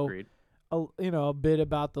 I know Agreed. a bit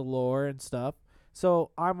about the lore and stuff. So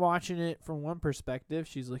I'm watching it from one perspective.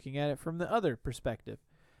 She's looking at it from the other perspective.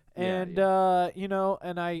 And,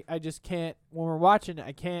 and I just can't, when we're watching it,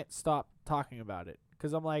 I can't stop talking about it.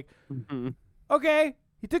 Because I'm like, okay,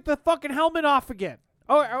 he took the fucking helmet off again.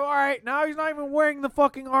 Oh, all right, now he's not even wearing the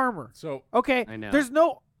fucking armor. So Okay, I know. there's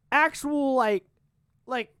no actual, like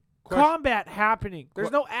Question- combat happening.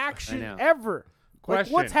 There's no action know. ever. Like,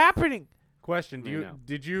 Question. what's happening? question: I know.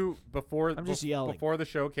 Did you before I'm just yelling. before the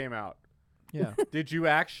show came out? Yeah. Did you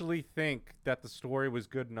actually think that the story was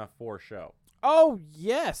good enough for a show? Oh,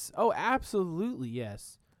 yes. Oh, absolutely,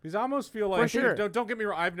 yes. Because I almost feel like sure. don't get me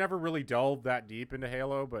wrong. I've never really delved that deep into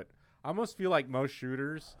Halo, but I almost feel like most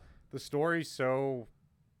shooters, the story's so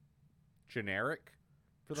generic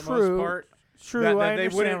for the True. most part True, that I they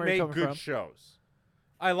understand wouldn't where you're make coming good from. shows.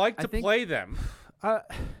 I like I to think- play them.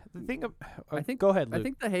 The thing of, I think go ahead, Luke. I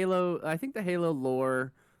think the Halo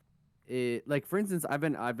lore, like for instance, I've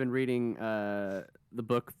been reading the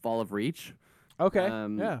book Fall of Reach. okay,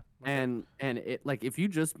 Yeah. And it like if you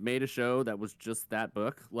just made a show that was just that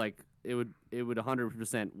book, like it would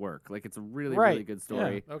 100% work. Like it's a really Right, really good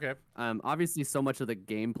story. Okay. Obviously so much of the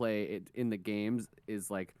gameplay in the games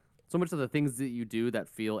is like so much of the things that you do that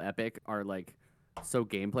feel epic are like so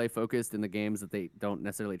gameplay focused in the games that they don't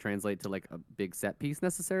necessarily translate to like a big set piece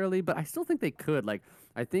necessarily, but I still think they could. Like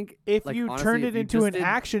I think if like, you honestly, turned if it you into just an did-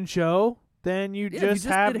 action show, then you yeah, if you just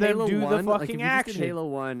have did them Halo do 1, the like, fucking if you just action. did Halo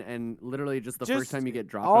 1 and literally just the Just first time you get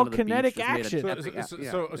dropped all onto the kinetic beach, just made action. an So, epic- so,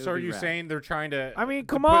 yeah, so, it so are would be you rad. saying they're trying to? I mean, to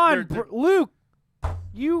come put on, their- Luke.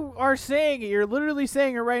 You are saying it. You're literally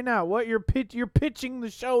saying it right now. What you're pitching the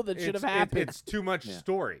show that should have happened. It's too much Yeah.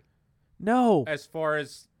 story no, as far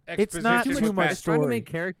as It's exposition. not with too much Master- It's trying to story. make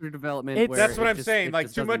character development. It's- where That's what it I'm just- saying. it Like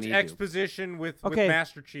just too doesn't much need to. exposition with Okay.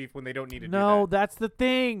 Master Chief when they don't need to no, do that. that's the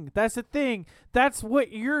thing. That's the thing. That's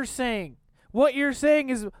what you're saying. What you're saying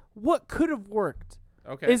is what could have worked.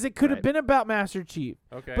 Okay. Is it could have Right. been about Master Chief.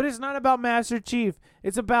 Okay. But it's not about Master Chief.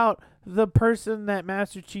 It's about the person that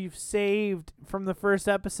Master Chief saved from the first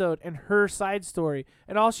episode and her side story.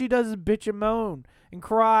 And all she does is bitch and moan and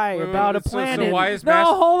cry Wait, about a so planet. why is no,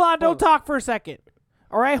 Master- hold on. Don't hold- talk for a second.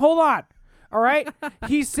 All right, hold on. All right?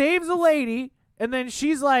 He saves a lady, and then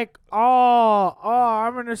she's like, oh,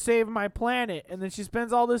 I'm going to save my planet. And then she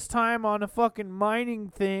spends all this time on a fucking mining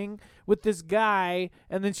thing with this guy,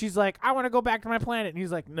 and then she's like, I want to go back to my planet. And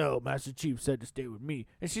he's like, no, Master Chief said to stay with me.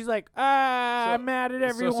 And she's like, I'm mad at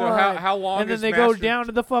everyone. So how long and then is they go Master down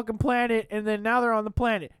to the fucking planet, and then now they're on the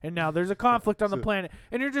planet, and now there's a conflict on the planet.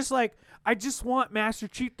 And you're just like, I just want Master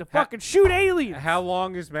Chief to fucking shoot aliens. How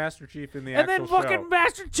long is Master Chief in the And actual then fucking show?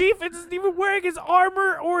 Master Chief isn't even wearing his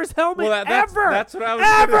armor or his helmet that's, ever. That's what I was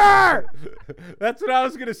ever. That's what I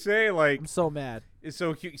was gonna say. Like, I'm so mad.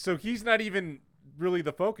 so he's not even really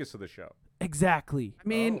the focus of the show. Exactly. I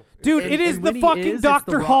mean, Dude, and- it is and the when he fucking is, it's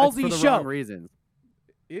Dr. the wrong- Halsey it's for the show. wrong reasons.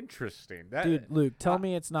 Interesting. That Dude, Luke, tell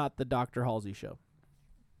me it's not the Dr. Halsey show.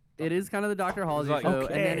 It is kind of the Dr. Halsey like- show,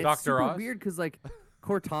 Okay. and then it's Dr. super Oz? weird because like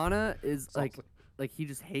Cortana is like he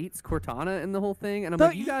just hates Cortana in the whole thing, and I'm Don't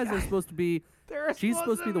like, you you guys are guys- supposed to be. They're She's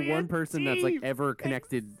supposed to be the one person that's like team. ever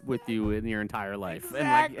connected with you in your entire life, and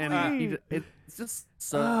like, and he, Exactly. It's just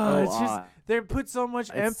so it's just odd. they put so much It's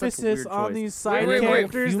such a emphasis weird on choice. these side wait,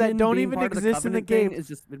 characters that Human don't being even part of exist in the Covenant thing game. is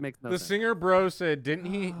just it makes no The sense. singer bro said, didn't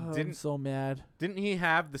he? I'm so mad. Didn't he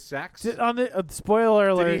have the sex? On the spoiler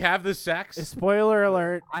alert. Did he have the sex? Spoiler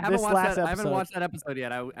alert. I haven't this watched last that. episode. I haven't watched that episode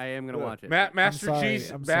yet. I am gonna watch it. Master sorry,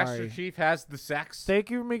 Chief. I'm Master sorry. Chief has the sex. Thank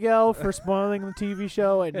you, Miguel, for spoiling the TV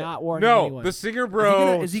show and not warning No, anyone. the singer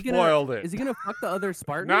bro Is he gonna spoiled it. Is he gonna fuck the other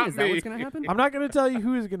Spartan? Not Is that me. what's gonna happen? I'm not gonna tell you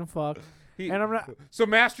who he's gonna fuck, and I'm not, So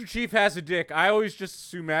Master Chief has a dick. I always just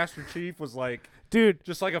assume Master Chief was like dude.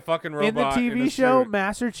 just like a fucking robot In the TV a show, suit.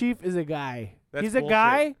 Master Chief is a guy. That's He's a bullshit.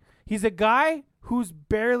 guy. He's a guy who's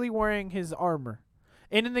barely wearing his armor.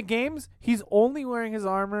 And in the games, he's only wearing his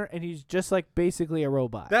armor, and he's just like basically a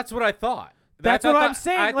robot. That's what I thought. That's what I'm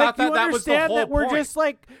saying. I Like, thought you that was the understand whole that we're point. just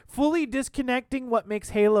like fully disconnecting what makes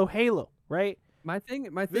Halo Halo, right? My thing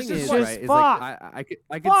This is is right. just Is fuck.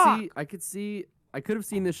 like I could have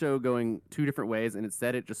seen the show going two different ways, and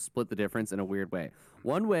instead it just split the difference in a weird way.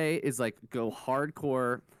 One way is like go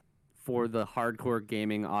hardcore for the hardcore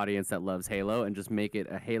gaming audience that loves Halo and just make it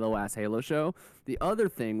a Halo-ass Halo show. The other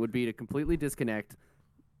thing would be to completely disconnect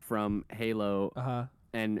from Halo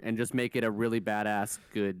and just make it a really badass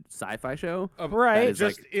good sci-fi show. Right. That is,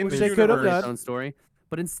 Just like, in Which the they could have universe. done. its own story.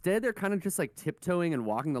 But instead, they're kind of just like tiptoeing and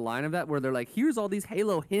walking the line of that, where they're like, "Here's all these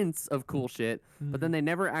Halo hints of cool shit," but then they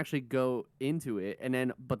never actually go into it. And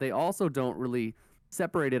then, but they also don't really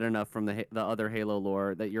separate it enough from the other Halo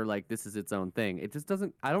lore that you're like, "This is its own thing." It just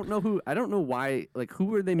doesn't. I don't know why. Like,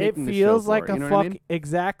 who are they It making the show feels for? like You a know fuck what I mean?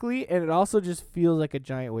 exactly, and it also just feels like a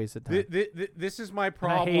giant waste of time. This is my And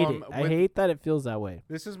problem. I hate it. I hate that it feels that way.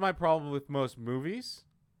 This is my problem with most movies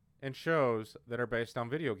and shows that are based on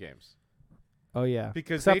video games. Oh yeah,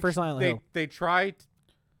 Because except they, for Silent Hill. they tried.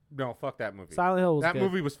 No, fuck that movie. Silent Hill was that good.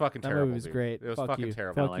 movie was fucking That terrible. movie was dude. great. It was Fuck fucking you.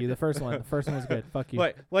 terrible. Fuck you. The first one. The first one was good. Fuck you.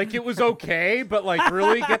 Like it was okay, but like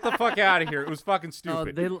really get the fuck out of here. It was fucking Oh,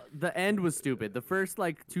 stupid. the end was stupid. The first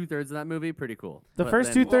like 2/3 of that movie, pretty cool. The But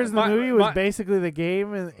first then- 2/3 of the my- movie was my- basically the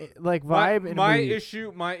game and like vibe. and my movie.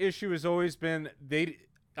 issue has always been they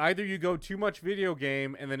either you go too much video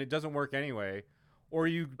game and then it doesn't work anyway, or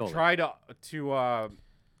you Totally. try to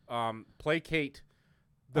placate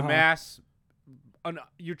the Uh-huh. mass.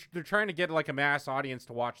 They're trying to get like a mass audience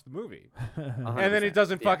to watch the movie, and then 100%. it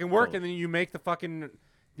doesn't Yeah, fucking work, totally. and then you make the fucking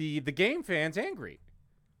the game fans angry.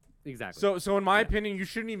 Exactly. So in my opinion, you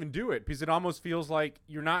shouldn't even do it because it almost feels like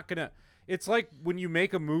you're not gonna. It's like when you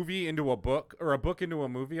make a movie into a book or a book into a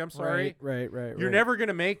movie. I'm sorry, Right. you're never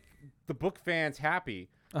gonna make the book fans happy.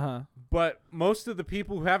 But most of the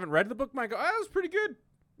people who haven't read the book might go, "Oh, that was pretty good."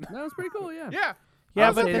 that was pretty cool. Yeah. Yeah. Yeah,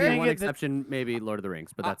 I'll but say the the thing one is, exception, maybe Lord of the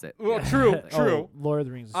Rings, but that's it. Well, true. Oh, Lord of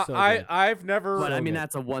the Rings is so good. I've never. But I mean, good.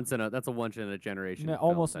 that's a once in a generation. No, film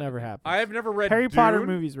almost type of never thing. happens. I've never read Harry Dune. Potter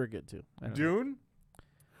movies were good too. I don't know. Dune.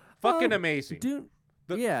 Fucking Oh, amazing. Dune.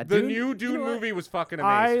 The, yeah, the Dune- new you Dune know what? movie was fucking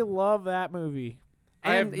I amazing. love that movie.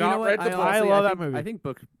 I have And not you know what? read the book. I honestly, love that think, movie. I think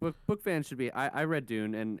book fans should be. I read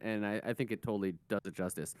Dune and I think it totally does it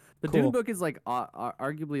justice. The Cool. Dune book is like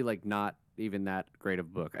arguably like not even that great of a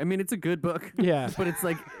book. I mean, it's a good book. Yeah. But it's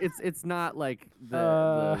like it's not like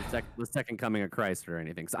Uh, the second coming of Christ or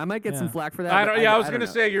anything. So I might get some Yeah. flack for that. I but don't. Yeah, I was don't gonna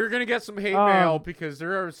know. say you're gonna get some hate Um, mail because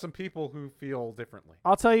there are some people who feel differently.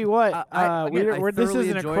 I'll tell you what. Again, This thoroughly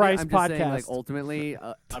isn't a enjoyed it. Christ I'm just podcast. saying, like, ultimately,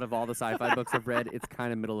 out of all the sci-fi books I've read, it's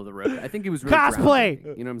kind of middle of the road. I think it was really Cosplay!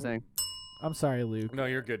 groundbreaking, you know what I'm saying? I'm sorry, Luke. No,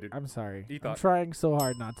 you're good, dude. I'm sorry. You I'm thought- trying so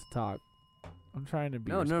hard not to talk. I'm trying to be.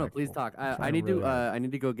 No, please respectful. talk. I'm I trying need really to. hard. I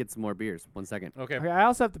need to go get some more beers. 1 second. Okay. Okay, I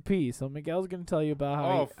also have to pee, so Miguel's gonna tell you about how.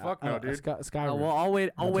 Oh, he, fuck no, dude. Skyrim. Well, I'll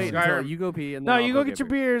wait. I'll That's wait all right. until you go pee, and then no, I'll you go get your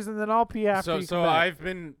beers, and then I'll pee after. you So come back. I've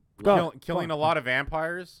been Go. killing Go a on. lot of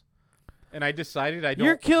vampires, and I decided I don't.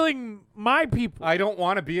 You're killing my people. I don't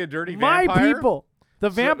want to be a dirty My vampire. people. The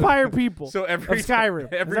vampire people. So of every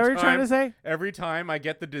Skyrim. every Is that what you're trying time- to say? Every time I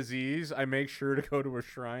get the disease, I make sure to go to a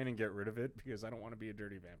shrine and get rid of it because I don't want to be a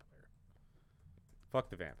dirty vampire. Fuck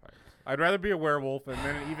the vampires. I'd rather be a werewolf, and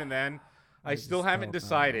then even then, I still just haven't don't-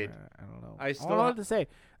 decided. I don't know. I still don't know ha- what to say.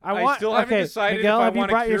 I still haven't okay, decided Miguel, if I have you want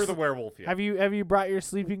to brought your cure the werewolf yet. Have you brought your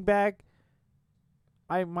sleeping bag?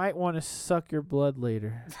 I might want to suck your blood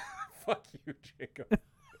later. Fuck you, Jacob.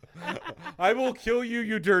 I will kill you,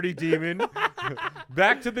 you dirty demon.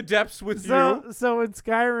 Back to the depths with you. So in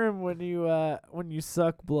Skyrim, when you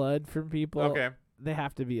suck blood from people, Okay. they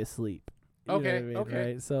have to be asleep. You know Okay, what I mean, okay.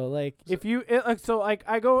 Right? So like, if you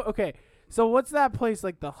I go okay. So what's that place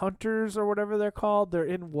like the Hunters or whatever they're called? They're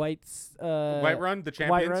in White's Whiterun, the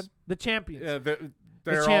champions. Whiterun, the champions. Yeah,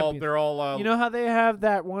 they're all. champions. They're all. You know how they have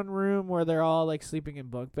that one room where they're all like sleeping in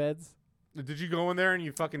bunk beds? Did you go in there and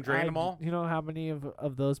you fucking drain them all? You know how many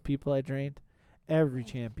of those people I drained? every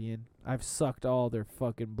champion. I've sucked all their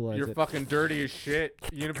fucking blood. You're fucking dirty as shit.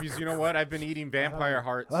 Because you know what? I've been eating vampire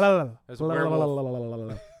hearts as a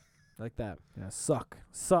werewolf. Like that. Yeah, suck.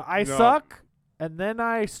 So I No. suck, and then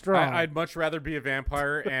I strong. I'd much rather be a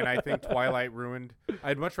vampire, and I think Twilight ruined.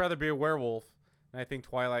 I'd much rather be a werewolf, and I think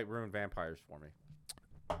Twilight ruined vampires for me.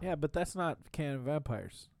 Yeah, but that's not canon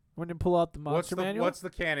vampires. When you pull out the monster manual, What's the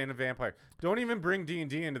canon of vampire? Don't even bring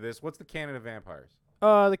D&D into this. What's the canon of vampires?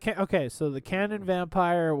 okay, so the canon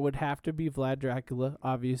vampire would have to be Vlad Dracula,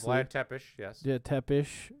 obviously. Vlad Tepes, yes. Yeah,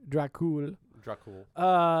 Tepish, Dracul.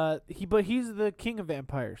 Dracul. He's the king of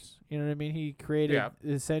vampires. You know what I mean? He created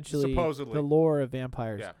essentially Supposedly. the lore of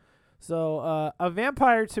vampires. Yeah. So a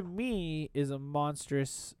vampire to me is a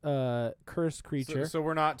monstrous cursed creature. So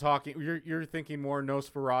we're not talking. You're thinking more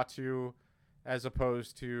Nosferatu, as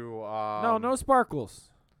opposed to no sparkles.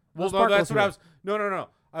 Well, No no, that's sparkles what I here. was. No.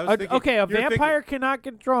 I was thinking. Okay, a you're thinking- vampire cannot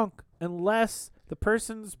get drunk unless the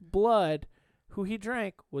person's blood, who he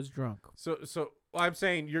drank, was drunk. So I'm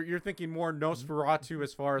saying you're thinking more Nosferatu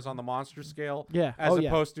as far as on the monster scale, Yeah. as yeah.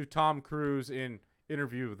 opposed to Tom Cruise in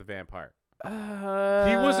Interview with the Vampire. He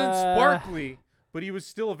He wasn't sparkly, but he was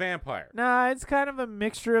still a vampire. Nah, it's kind of a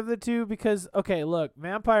mixture of the two because, okay, look,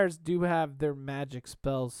 vampires do have their magic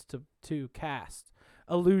spells to cast,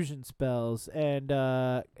 illusion spells and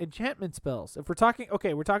enchantment spells. If we're talking,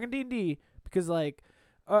 we're talking D&D because like,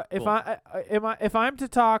 if Cool. if I'm to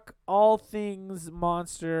talk all things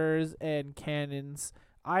monsters and canons,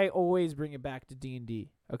 I always bring it back to D&D.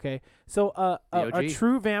 Okay, so a OG.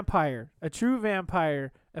 true vampire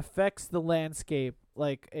affects the landscape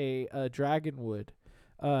like a dragon would.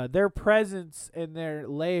 Their presence and their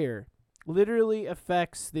lair literally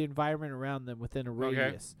affects the environment around them within a Okay.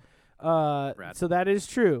 radius. Rad. So that is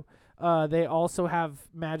true. They also have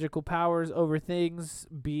magical powers over things,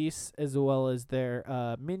 beasts, as well as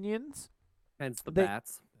their minions. Hence the They-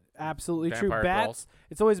 bats. Absolutely Vampire true. Bats. trolls.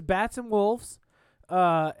 It's always bats and wolves.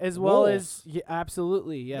 As well as Wolves?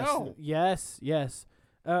 absolutely yes, No. yes.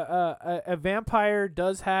 A vampire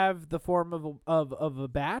does have the form of a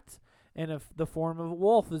bat and the form of a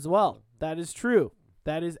wolf as well. That is true.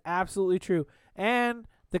 That is absolutely true. And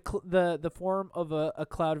the form of a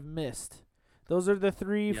cloud of mist. Those are the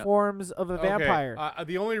three Yep. forms of a vampire. Okay.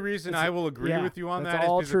 The only reason It's- I will agree yeah, with you on that's that is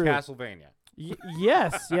all because true. of Castlevania.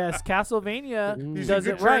 Yes. Castlevania Because does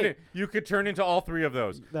you it could turn right. You could turn into all three of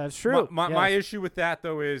those. That's true. My Yes. issue with that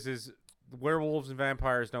though is werewolves and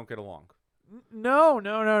vampires don't get along. No.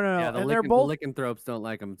 Yeah, And they're both lycanthropes don't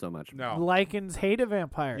like them so much. No. Lycans hate a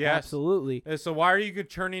vampire. Yes. Absolutely. So why are you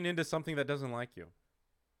turning into something that doesn't like you?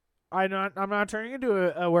 I'm not turning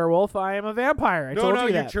into a werewolf. I am a vampire. I No, told no, you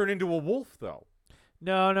you that. turn into a wolf though.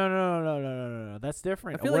 No. That's I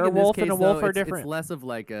different. feel A like in this werewolf case, and a wolf though, are it's different. less of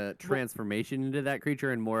like a transformation into that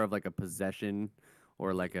creature and more of like a possession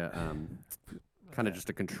or like a kind of just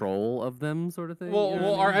a control of them sort of thing. Well, you know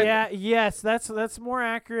well, what I mean? Yes, that's more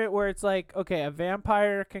accurate. Where it's like, okay, a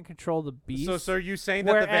vampire can control the beast. So are you saying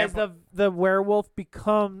that whereas the werewolf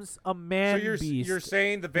becomes a man so you're beast. you're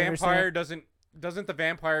saying the You understand? vampire doesn't the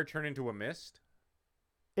vampire turn into a mist?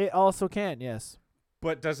 It also can, yes.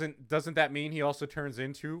 But doesn't that mean he also turns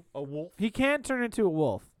into a wolf? He can turn into a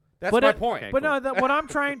wolf. That's But my it- point. Okay. But cool. no, what I'm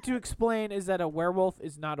trying to explain is that a werewolf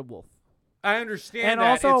is not a wolf. I understand And that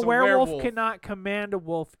also it's a werewolf cannot command a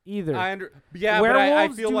wolf either. Yeah, Werewolves but I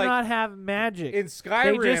feel do like not have magic. in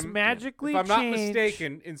Skyrim, they just magically if I'm not change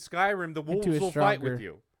mistaken, in Skyrim the wolves into a will fight with stronger-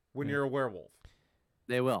 you when Yeah. you're a werewolf.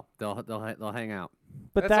 They will. They'll hang out.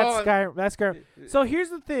 But That's all that's Skyrim. That's Skyrim. So here's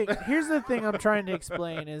the thing. Here's the thing I'm trying to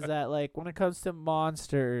explain is that like when it comes to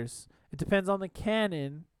monsters, it depends on the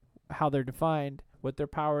canon, how they're defined, what their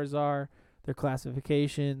powers are, their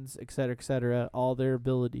classifications, et cetera, all their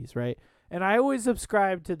abilities, right? And I always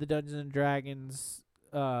subscribe to the Dungeons and Dragons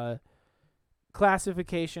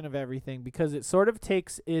classification of everything because it sort of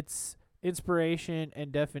takes its inspiration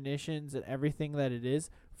and definitions and everything that it is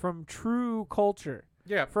from true culture,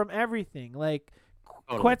 Yeah. from everything like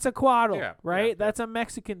Totally. Quetzalcoatl, Yeah, right? yeah. That's a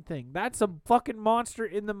Mexican thing. That's a fucking monster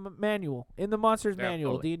in the manual, in the monsters Yeah,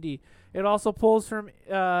 manual, totally. D&D. It also pulls from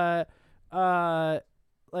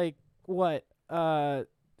like what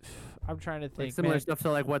I'm trying to think. Like similar man. stuff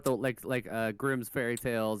to like what the like Grimm's fairy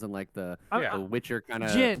tales and like the Yeah. the Witcher kind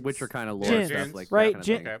Gins. of lore Gins, stuff like right? that kind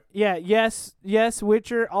Gin- of thing. Okay. Yeah, yes,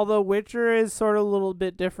 Witcher. Although Witcher is sort of a little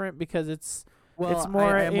bit different because it's Well, It's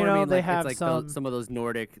more, I you more know, mean, they like, have it's like some- some of those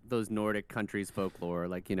Nordic countries folklore,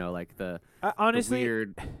 like like the honestly.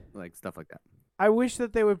 weird like stuff like that. I wish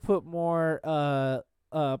that they would put more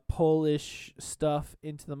Polish stuff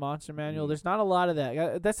into the monster manual. There's not a lot of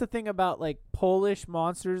that. That's the thing about like Polish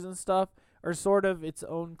monsters and stuff are sort of its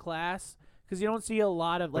own class because you don't see a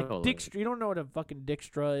lot of like Totally. Dijkstra. You don't know what a fucking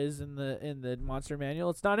Dijkstra is in the monster manual.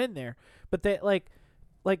 It's not in there. But they like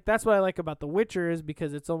that's what I like about The Witcher is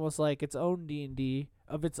because it's almost like its own D&D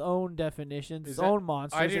of its own definitions, Is its that- own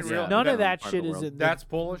monsters. I didn't realize None of that that part shit of the is world. in. That's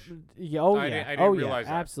Polish? Yeah, oh I yeah, didn't oh realize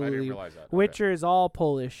yeah, that. absolutely. I didn't realize that. Okay. Witcher is all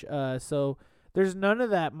Polish. So there's none of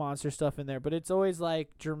that monster stuff in there, but it's always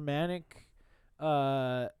like Germanic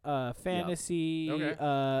fantasy,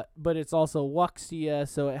 Okay. but it's also wuxia,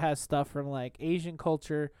 so it has stuff from like Asian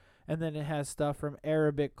culture, and then it has stuff from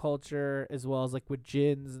Arabic culture as well as like with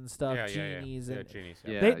jinns and stuff, genies, Yeah, and genies.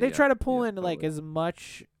 Yeah. they try to pull in like totally. as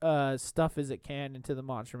much stuff as it can into the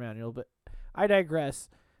monster manual. But I digress.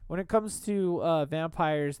 When it comes to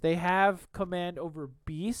vampires, they have command over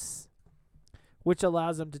beasts, which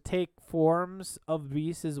allows them to take forms of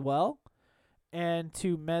beasts as well, and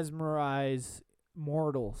to mesmerize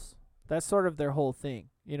mortals. That's sort of their whole thing,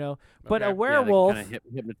 you know. But Okay. a werewolf, kind of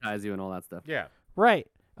hypnotize you and all that stuff. Yeah. right?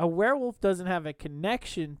 A werewolf doesn't have a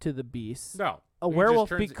connection to the beast. No. A He just werewolf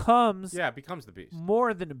turns- becomes Yeah, it becomes the beast.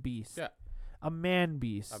 more than a beast. Yeah. A man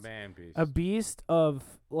beast. A man beast. A beast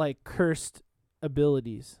of like cursed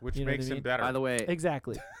abilities, which you know makes what I him mean? better. By the way,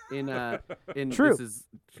 Exactly. in True. this is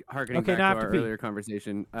harkening Okay, back not to to our pee. earlier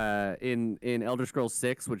conversation. In Elder Scrolls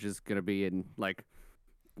 6, which is going to be in like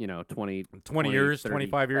 20 years, 30,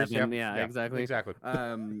 25 years. yeah, exactly. Exactly.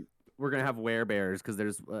 We're gonna have werebears because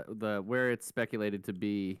there's where it's speculated to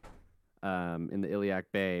be in the Iliac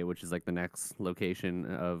Bay, which is like the next location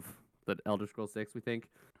of the Elder Scrolls 6, we think.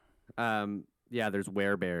 Yeah, there's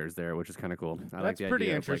werebears there, which is kind of cool. I like That's the pretty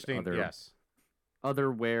idea interesting. Of like Yes. other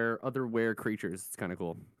were creatures. It's kind of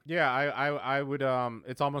cool. Yeah, I would.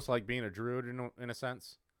 It's almost like being a druid in a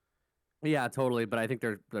sense. Yeah, totally. But I think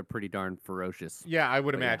they're pretty darn ferocious. Yeah, I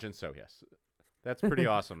would But yeah. imagine so. Yes. That's pretty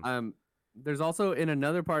awesome. There's also in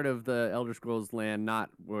another part of the Elder Scrolls land, not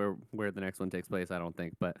where the next one takes place, I don't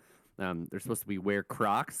think, but there's supposed to be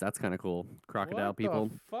crocs. That's kind of cool. Crocodile What people.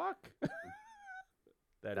 The fuck.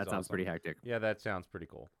 That is sounds awesome. pretty hectic. Yeah, that sounds pretty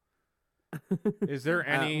cool. Is there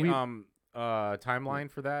any timeline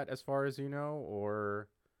for that, as far as you know, or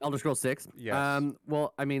Elder Scrolls 6? Yes.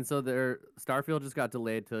 Well, I mean, so Starfield just got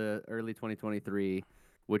delayed to early 2023,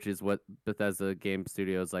 which is what Bethesda Game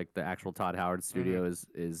Studios, like the actual Todd Howard studio,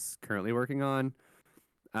 is currently working on.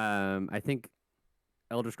 I think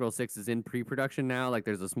Elder Scrolls 6 is in pre-production now. Like,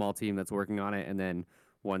 there's a small team that's working on it, and then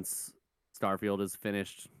once Starfield is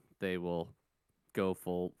finished, they will go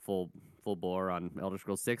full bore on Elder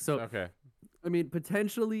Scrolls 6. So, okay. I mean,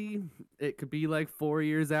 potentially it could be like 4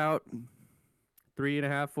 years out,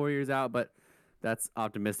 3.5, 4 years out, but that's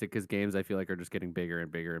optimistic because games I feel like are just getting bigger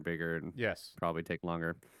and bigger and bigger and Yes. probably take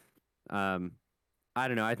longer. I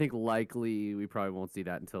don't know. I think likely we probably won't see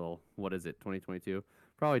that until, what is it, 2022?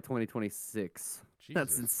 Probably 2026.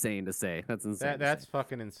 That's Jesus. insane to say. That's insane. That's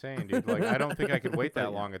fucking insane, dude. Like, I don't think I could wait But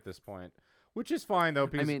that yeah. long at this point, which is fine though,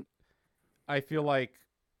 because I mean, I feel like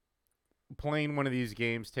playing one of these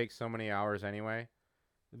games takes so many hours anyway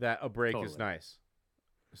that a break is Totally. nice.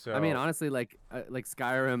 So I mean, honestly, like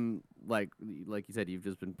Skyrim, like you said, you've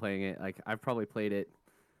just been playing it. Like I've probably played it,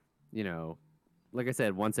 like I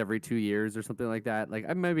said, once every 2 years or something like that. Like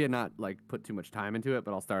I maybe not like put too much time into it,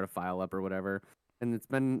 but I'll start a file up or whatever. And it's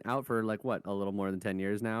been out for like what, a little more than 10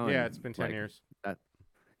 years now. yeah, and, it's been 10 like, years.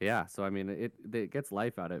 Yeah, so I mean, it gets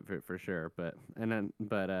life out of it for sure. But I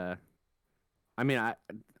mean,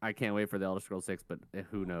 I can't wait for the Elder Scrolls 6, but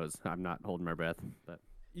who knows? I'm not holding my breath. But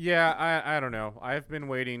Yeah, I don't know. I've been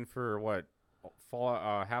waiting for what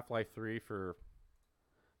Half-Life 3 for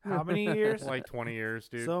How many years? like 20 years,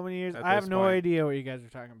 dude. So many years. at I have this no point. idea what you guys are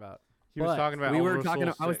talking about. He was but talking about we were Elder talking.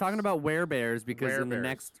 Scrolls I was 6. talking about werebears because in the Werebears.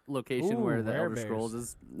 next location where Ooh, the Elder werebears. Scrolls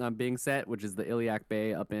is being set, which is the Iliac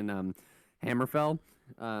Bay up in Hammerfell,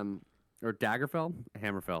 or Daggerfell,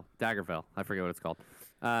 Daggerfell. I forget what it's called.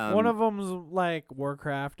 One of them's like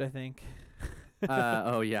Warcraft, I think.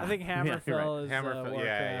 Oh yeah, I think Yeah, you're right. Hammerfell is Hammerfell.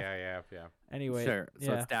 Warcraft. Yeah. Anyway, Sure.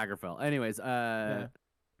 So yeah. it's Daggerfell. Anyways, Why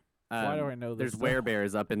do I know this? there's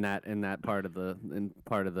werebears up in that part of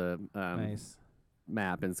the Nice.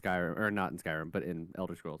 map in Skyrim, or not in Skyrim, but in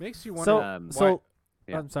Elder Scrolls. Makes you wonder. So, why- so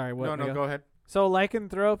yeah. I'm sorry. What? no, Miguel? go ahead. So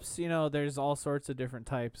lycanthropes, there's all sorts of different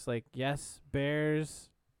types. Like yes, bears,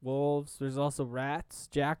 wolves. There's also rats,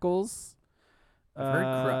 jackals. I've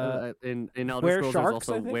heard in Elder were Scrolls sharks, I there's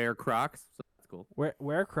also think? were-crocs, so that's cool.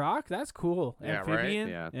 Were croc? That's cool. Yeah, right? Amphibian.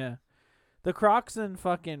 Yeah. The crocs in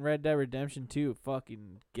fucking Red Dead Redemption 2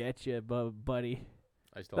 fucking get you, buddy.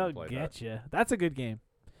 I still They'll haven't played get that. you. That's a good game.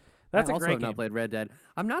 That's I a also great have game. not played Red Dead.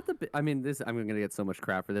 I'm not I'm gonna get so much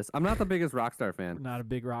crap for this. I'm not the biggest Rockstar fan. Not a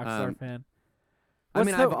big Rockstar fan. I What's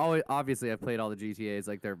mean, I've played all the GTAs.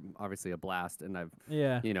 Like they're obviously a blast, and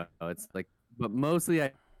Yeah. it's like, but mostly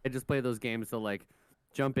I just play those games to like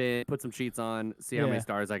jump in, put some cheats on, see how Yeah. many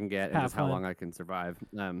stars I can get, and Have just how fun. long I can survive.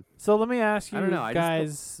 So let me ask I you don't know, I just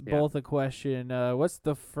guys yeah. both a question. What's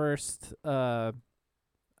the first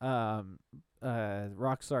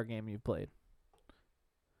Rockstar game you played?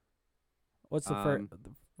 What's the first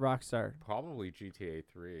Rockstar? Probably GTA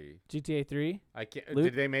 3. GTA 3? I can't. Luke?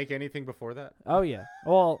 Did they make anything before that? Oh yeah.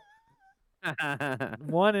 Well,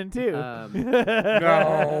 1 and 2. No.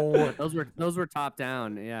 those were top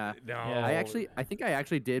down. Yeah. No. Yeah. I think I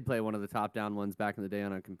actually did play one of the top down ones back in the day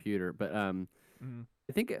on a computer, but Mhm.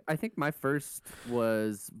 I think my first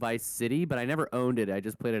was Vice City, but I never owned it. I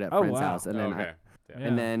just played it at Oh, friend's wow. house, and then Okay. Yeah.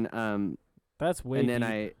 and then That's way and then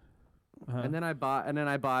deep. and then I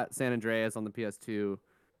bought San Andreas on the PS2,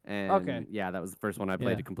 and Okay. yeah, that was the first one I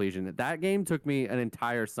played Yeah. to completion. That game took me an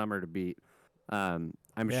entire summer to beat. I'm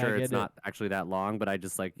Yeah, I sure it's get it. not actually that long, but I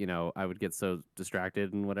just like I would get so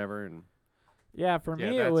distracted and whatever, and Yeah, for Yeah,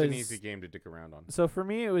 me that's it was an easy game to dick around on. So for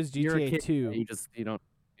me it was you're a GTA kid, 2. you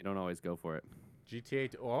don't always go for it.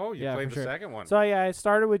 GTA. Oh, you Yeah, played for the sure. second one. So yeah, I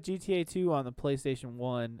started with GTA 2 on the PlayStation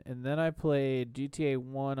 1, and then I played GTA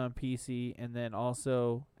 1 on PC, and then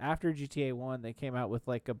also after GTA 1, they came out with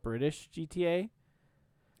like a British GTA,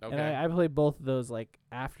 Okay. and I played both of those like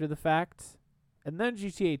after the fact, and then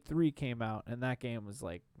GTA 3 came out, and that game was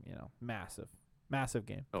like massive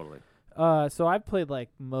game. Totally. So I've played like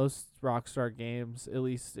most Rockstar games, at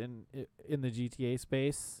least in the GTA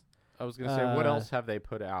space. I was gonna say, what else have they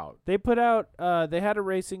put out? They put out they had a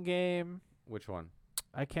racing game. Which one?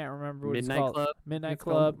 I can't remember what Midnight it's called. Club, Midnight it's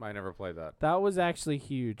called. Club. I never played that. That was actually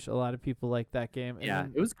huge. A lot of people like that game. And Yeah,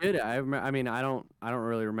 then it was good. I mean, I don't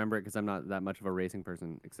really remember it because I'm not that much of a racing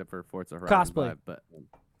person, except for Forza Horizon Cosplay. 5, but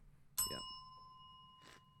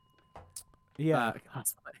yeah,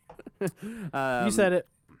 cosplay. you said it.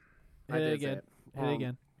 I Hit it did say again. it. Hit it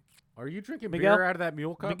again. Are you drinking Miguel? beer out of that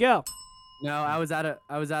mule cup? Miguel. No, I was out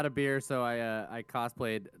of beer, so I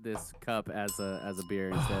cosplayed this cup as a beer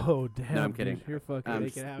instead. Oh damn! I'm dude, kidding. You're fucking I'm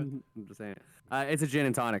making it happen. just saying. It's a gin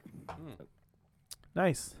and tonic.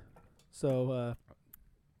 Nice. So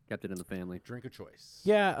Kept it in the family. Drink of choice.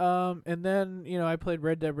 yeah. And then I played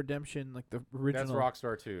Red Dead Redemption, like the original. That's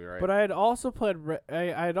Rockstar 2, right? But I had also played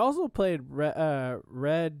I had also played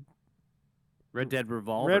Red Dead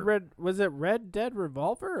Revolver. Was it Red Dead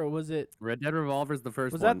Revolver or was it? Red Dead Revolver is the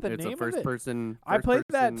first Was one. that the It's name a of first it? person. I played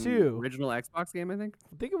that first-person too. Original Xbox game, I think.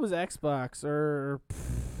 I think it was Xbox or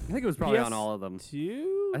I think it was probably on all of them.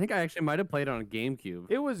 PS2. I think I actually might have played it on a GameCube.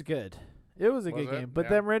 It was good. It was a Was good it? game. But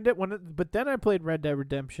Yeah. then I played Red Dead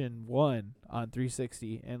Redemption 1 on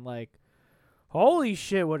 360 and like holy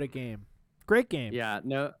shit, what a game. Great game. Yeah,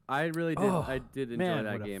 no, I really did. Oh, I did enjoy man,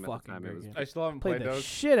 that what a game at the fucking time. great It was game. I still haven't Played played the those.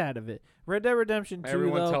 shit out of it. Red Dead Redemption 2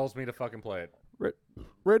 Everyone though. tells me to fucking play it.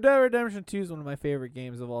 Red Dead Redemption 2 is one of my favorite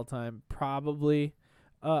games of all time, probably.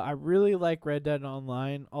 I really like Red Dead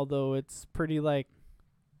Online, although it's pretty like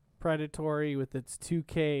predatory with its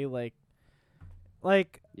 2K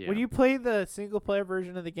Yeah. when you play the single player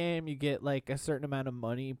version of the game, you get like a certain amount of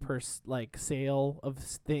money per like sale of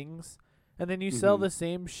things, and then you sell Mhm. the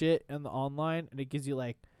same shit in the online, and it gives you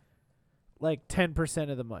like 10%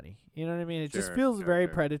 of the money. You know what I mean? It just Sure, feels sure, very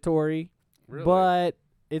sure. predatory, Really? but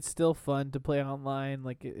it's still fun to play online.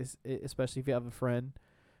 Like especially if you have a friend.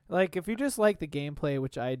 Like if you just like the gameplay,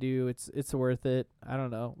 which I do, it's worth it. I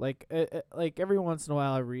don't know. Like every once in a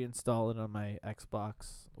while, I reinstall it on my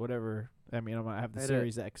Xbox, whatever. I mean, I have the I had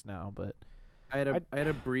Series X now, but I had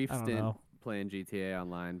a brief I don't stint know. playing GTA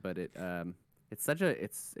Online, but it's such a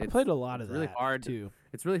it's I played a lot of it's really that hard too.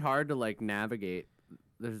 It's really hard to like navigate.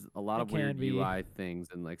 There's a lot It of weird can be. UI things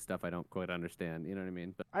and like stuff I don't quite understand. You know what I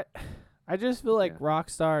mean? But I just feel like Yeah.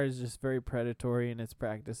 Rockstar is just very predatory in its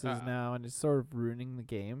practices Uh, now, and it's sort of ruining the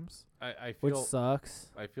games, I which feel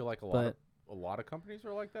sucks. I feel like but- a lot of companies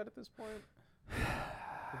are like that at this point.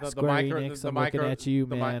 Square Enix, I'm looking at you,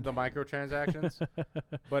 man. The microtransactions.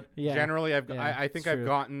 But Yeah, generally, I it's think I've true.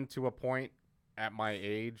 gotten to a point at my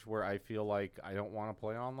age where I feel like I don't want to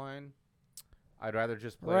play online. I'd rather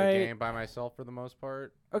just play Right. a game by myself for the most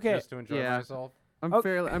part, Okay, just to enjoy Yeah. myself. I'm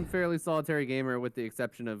Okay. fairly solitary gamer with the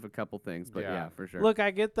exception of a couple things. But Yeah. yeah, for sure. look,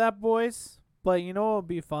 I get that, boys. But you know what would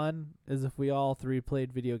be fun is if we all three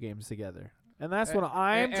played video games together, and that's what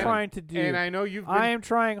I am trying to do. And I know you've been, I am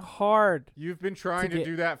trying hard. you've been trying to to get-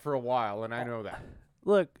 do that for a while, and I know that.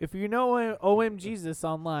 Look, if you know OM Jesus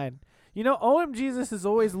online, you know OM Jesus is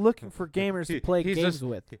always looking for gamers to play He's games just-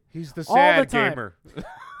 with. He's the All the sad time. gamer.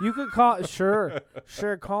 You could call sure,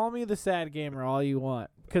 call me the sad gamer all you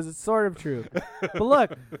want. because it's sort of true. But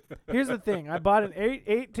look, here's the thing. I bought an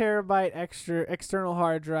 8 terabyte extra external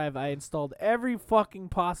hard drive. I installed every fucking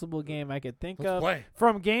possible game I could think Let's of, play.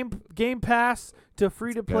 from Game Pass to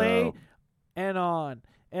free to play go. and on.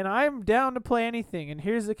 And I'm down to play anything. And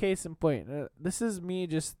here's the case in point. This is me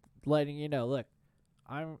just letting you know. Look,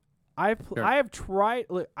 I have tried.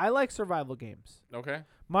 Look, I like survival games. Okay.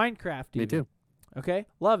 Minecraft. Me even. too. Okay,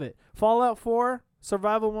 love it. Fallout 4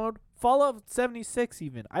 survival mode. Fallout 76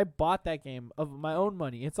 even. I bought that game of my own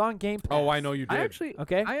money. It's on Game Pass. Oh, I know you did. I actually,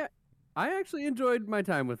 Okay. I actually enjoyed my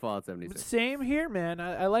time with Fallout 76. Same here, man.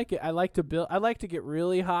 I like it. I like to build. I like to get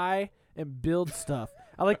really high and build stuff.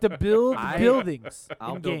 I like to build buildings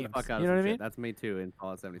I'll in build games. the fuck out You of know some what I shit. mean? That's me too in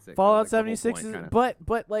Fallout 76. Fallout That was, like, the whole 76 is, point, kinda.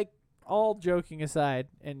 but like all joking aside,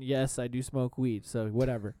 and yes, I do smoke weed, so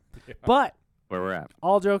whatever. But where we're at.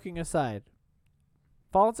 all joking aside,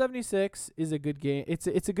 Fallout 76 is a good game. It's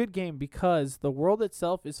a good game because the world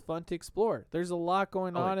itself is fun to explore. There's a lot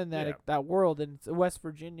going on in that yeah. that world, and it's West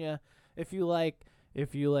Virginia. If you like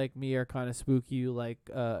me, are kind of spooky, you like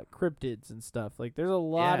cryptids and stuff. Like there's a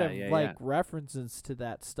lot of references to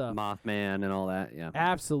that stuff. Mothman and all that. Yeah.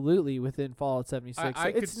 Absolutely within Fallout 76. I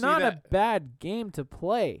So could it's see not a that. bad game to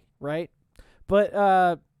play, right? But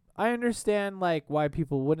I understand like why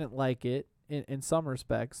people wouldn't like it in some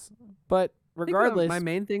respects. But I think, regardless, my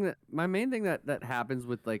main thing that happens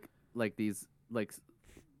with like these like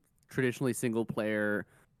traditionally single player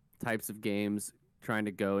types of games trying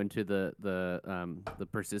to go into the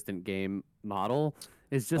persistent game model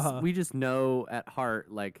is just we just know at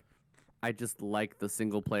heart, like, I just like the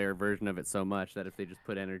single player version of it so much that if they just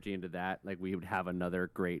put energy into that, like, we would have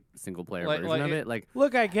another great single player version of it. Like,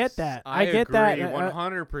 look, I get that. I get agree, that.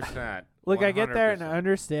 100%. Look, I get that and I 100%.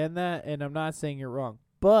 understand that, and I'm not saying you're wrong.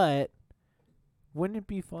 But wouldn't it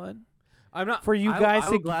be fun I'm not. for you guys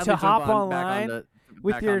to hop online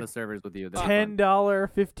with back your on the servers with you? That's $10,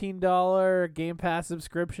 fun. $15 Game Pass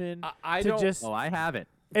subscription I to don't. just Oh, I have it.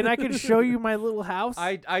 and I can show you my little house.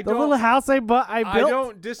 I the don't. little house I built. I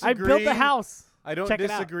don't disagree. I built the house. I don't Check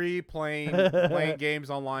it out. disagree. Playing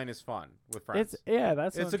games online is fun with friends. That's what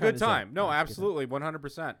It's I'm a trying good to say. time. No, That's absolutely,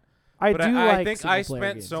 100%. I But do I like think I single-player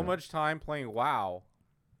spent games, so though. much time playing WoW.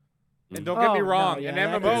 And Mm. don't get me Oh, wrong, no, yeah, an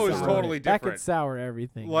that MMO could is sour totally it. That different. could sour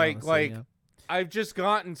everything. Like- honestly, like- yeah. I've just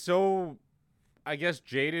gotten so, I guess,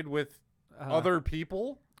 jaded with Uh-huh. other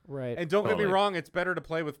people. Right. And don't get me Totally. wrong, it's better to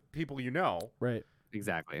play with people you know. Right.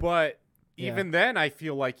 Exactly. But Yeah. even then, I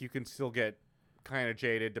feel like you can still get kind of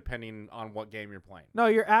jaded depending on what game you're playing. No,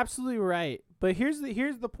 you're absolutely right. But here's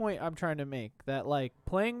the point I'm trying to make, that like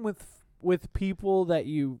playing with people that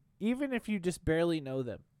you, even if you just barely know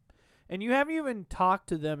them, and you haven't even talked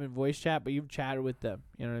to them in voice chat, but you've chatted with them.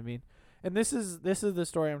 You know what I mean? And this is the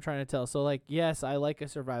story I'm trying to tell. So like, yes, I like a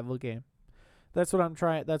survival game. That's what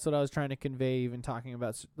I was trying to convey, even talking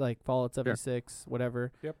about like Fallout 76,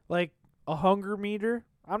 whatever. Yep. Like a hunger meter.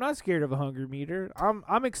 I'm not scared of a hunger meter.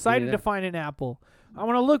 I'm excited neither. to find an apple. I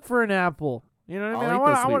want to look for an apple. You know what I mean? I'll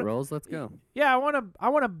eat those sweet wanna, rolls. Let's go. yeah, I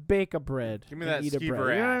want to bake a bread. Give me and that eat a skeever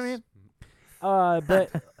bread. You know what I ass. mean?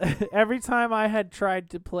 But every time I had tried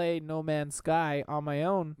to play No Man's Sky on my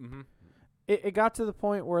own, Mm-hmm. it got to the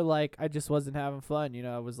point where like I just wasn't having fun. You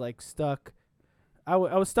know, I was like stuck. I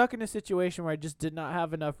was stuck in a situation where I just did not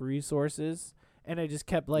have enough resources, and I just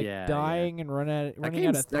kept like Yeah, dying and running out of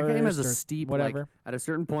That thirst game has a or steep whatever. Like, at a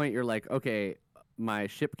certain point, you're like, okay, my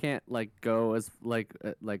ship can't like go as like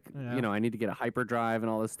Yeah. you know, I need to get a hyperdrive and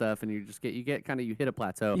all this stuff, and you hit a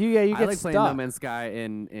plateau. you I get like stuck. playing No Man's Sky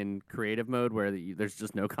in creative mode where there's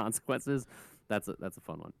just no consequences. That's a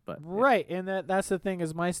fun one. But yeah. Right, and that's the thing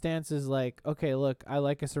is my stance is like, okay, look, I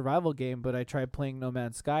like a survival game, but I tried playing No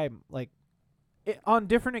Man's Sky like on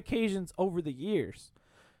different occasions over the years,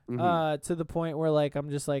 Mhm. to the point where like I'm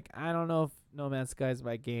just like, I don't know if No Man's Sky is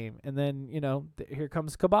my game. And then here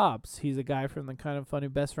comes Kebabs. He's a guy from the Kind of Funny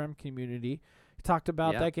Best Friend community. He talked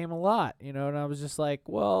about Yeah. that game a lot, and I was just like,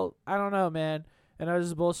 well, I don't know, man. And I was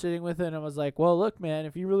just bullshitting with it, and I was like, well, look, man,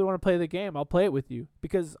 if you really want to play the game, I'll play it with you,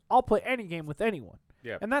 because I'll play any game with anyone.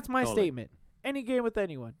 Yeah. And that's my Totally. statement. Any game with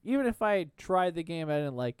anyone. Even if I tried the game, I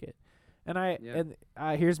didn't like it. And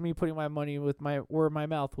here's me putting my money with where my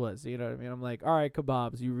mouth was. You know what I mean? I'm like, all right,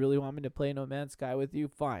 Kebabs, you really want me to play No Man's Sky with you?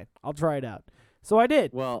 Fine, I'll try it out. So I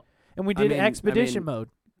did, Well, and we I did mean- expedition mode.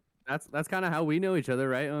 that's kind of how we know each other,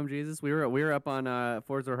 right? Jesus, we were up on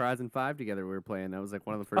Forza Horizon 5 together. We were playing. That was like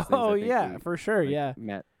one of the first things. Oh I think yeah, we, for sure, like, yeah.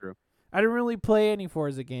 met through. I didn't really play any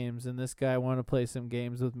Forza games, and this guy wanted to play some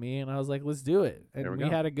games with me, and I was like, let's do it. And There we we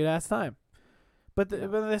go. had a good ass time. But Yeah.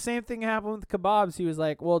 but the same thing happened with Kebabs. He was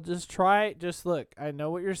like, well, just look, I know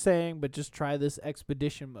what you're saying, but just try this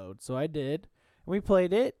expedition mode. So I did, We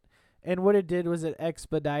played it, and what it did was it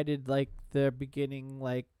expedited like the beginning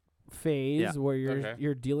like phase where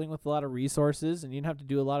you're dealing with a lot of resources and you didn't have to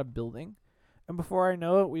do a lot of building. And before I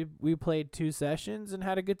know it, we played 2 sessions and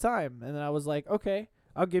had a good time. And then I was like, okay,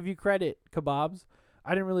 I'll give you credit, Kebabs.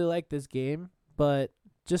 I didn't really like this game, but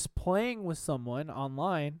just playing with someone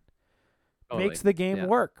online makes the game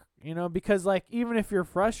work, you know, because like even if you're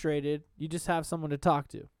frustrated, you just have someone to talk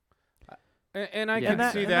to. And I can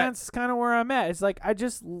see that. And that's kind of where I'm at. It's like I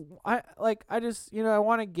just you know, I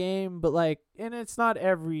want a game, but like, and it's not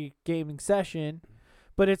every gaming session,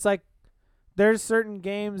 but it's like there's certain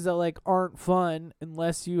games that like aren't fun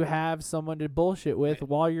unless you have someone to bullshit with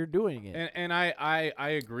while you're doing it. And I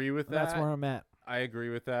agree with that. That's where I'm at. I agree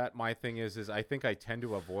with that. My thing is I think I tend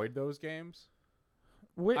to avoid those games.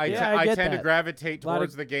 I tend to gravitate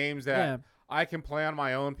towards the games that I can play on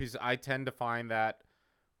my own because I tend to find that,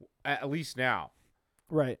 at least now,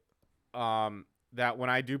 right, that when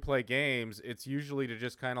I do play games, it's usually to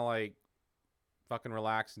just kind of like fucking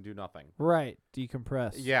relax and do nothing. Right,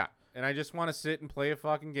 decompress. Yeah, and I just want to sit and play a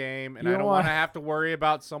fucking game, and I don't want to have to worry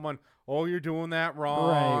about someone. Oh, you're doing that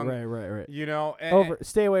wrong. Right. You know, and,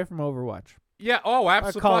 stay away from Overwatch. Yeah. Oh,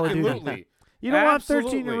 absolutely. You don't want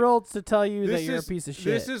 13-year-olds to tell you that you're a piece of shit.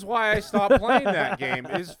 This is why I stopped playing that game.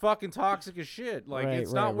 It's fucking toxic as shit. Like,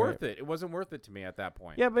 it's not worth it. It wasn't worth it to me at that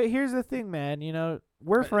point. Yeah, but here's the thing, man. You know,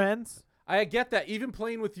 we're friends. I get that. Even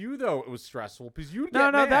playing with you, though, it was stressful because you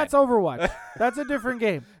No, that's Overwatch. That's a different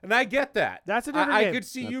game. And I get that. That's a different game. I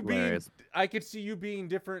could see you being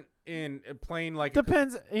different in playing like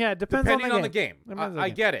depending on the game.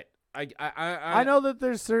 I get it. I know that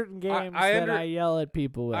there's certain games that I yell at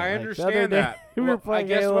people with. I like understand that. We were playing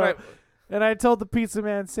Halo, and I told the pizza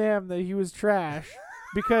man Sam that he was trash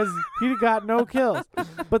because he got no kills.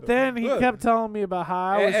 But then he kept telling me about how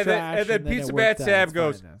I was trash. And then Pizza Man Sam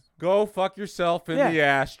goes, "Go fuck yourself in the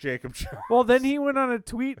ass, Jacob Jones." Well, then he went on a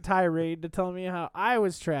tweet tirade to tell me how I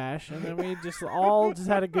was trash, and then we just all just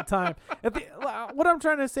had a good time. What I'm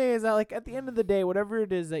trying to say is that, like, at the end of the day, whatever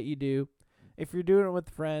it is that you do, if you're doing it with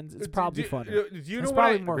friends, it's probably funner. It's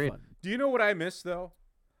probably more fun. Do you know what I miss, though?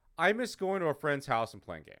 I miss going to a friend's house and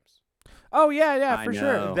playing games. Oh, yeah, for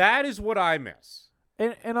sure. That is what I miss.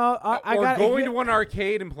 And I got going to an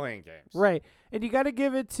arcade and playing games. Right. And you got to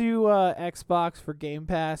give it to Xbox for Game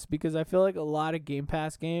Pass, because I feel like a lot of Game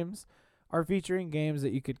Pass games are featuring games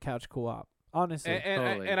that you could couch co-op. Honestly.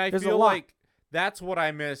 And I feel like that's what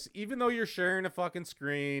I miss. Even though you're sharing a fucking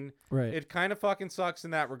screen, right? It kind of fucking sucks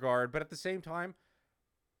in that regard. But at the same time,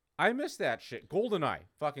 I miss that shit. GoldenEye,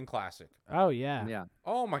 fucking classic. Oh yeah, yeah.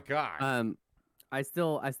 Oh my god. I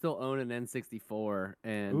still own an N64,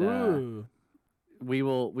 and we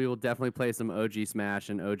will definitely play some OG Smash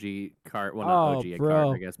and OG Kart. Well, not OG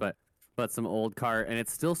Kart, I guess, but some old Kart, and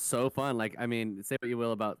it's still so fun. Like, I mean, say what you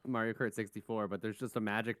will about Mario Kart 64, but there's just a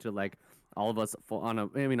magic to like all of us on a.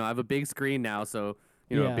 I mean, I have a big screen now, so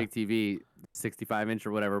a big TV, 65-inch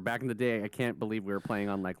or whatever. Back in the day, I can't believe we were playing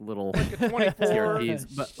on like little like a 24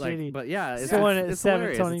 CRTs, but yeah, it's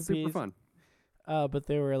 720p. It's super fun. But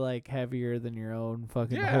they were like heavier than your own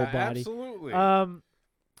fucking whole body. Absolutely.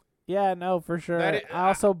 Yeah, no, for sure. I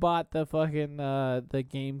also bought the fucking the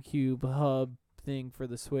GameCube hub thing for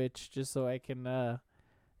the Switch just so I can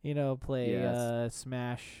play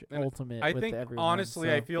Smash Ultimate with everyone. I think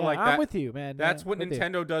honestly, I feel like I'm with you, man. That's what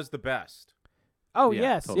Nintendo does the best. Oh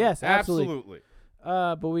yes, totally. yes, absolutely.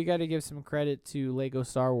 Absolutely. But we got to give some credit to Lego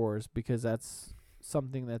Star Wars, because that's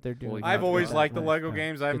something that they're doing. I've always liked the Lego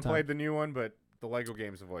games. I haven't played the new one, but the Lego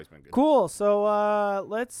games have always been good. Cool. So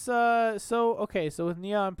let's so with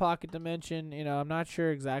Neon Pocket Dimension, I'm not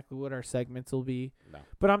sure exactly what our segments will be. No.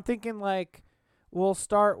 But I'm thinking like we'll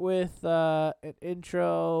start with an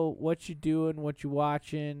intro, what you doing, what you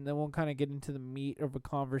watching, then we'll kind of get into the meat of a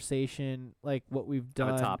conversation, like what we've done.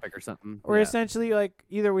 Have a topic or something. Or essentially like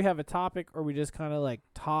either we have a topic or we just kind of like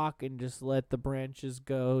talk and just let the branches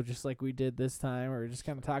go, just like we did this time, or just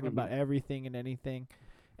kind of talking about everything and anything.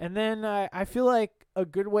 And then I feel like a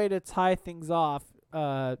good way to tie things off,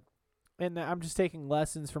 and I'm just taking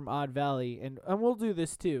lessons from Odd Valley, and we'll do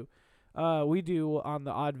this too. We do on the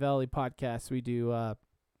Odd Valley podcast, we do,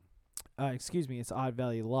 it's Odd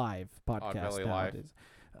Valley Live podcast. Odd Valley nowadays.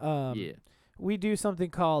 Live. We do something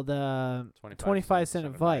called 25 cent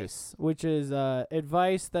advice, which is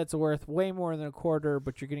advice that's worth way more than a quarter,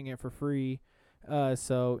 but you're getting it for free.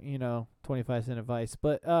 So 25 cent advice.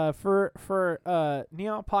 But for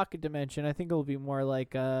Neon Pocket Dimension, I think it'll be more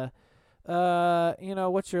like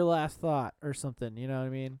what's your last thought or something. You know what I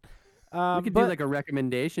mean? We could do like a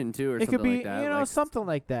recommendation too, or it something could be, like that. you know, like, something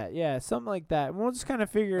like that. Yeah, something like that. We'll just kind of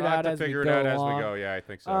figure it We'll have out to as figure we it go out as along. we go. Yeah, I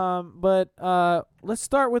think so. But let's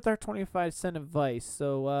start with our 25-cent advice.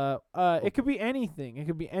 So it could be anything. It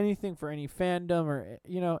could be anything for any fandom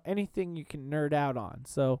or anything you can nerd out on.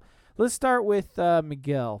 So let's start with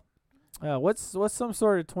Miguel. What's some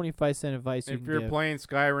sort of 25-cent advice you If can you're give? playing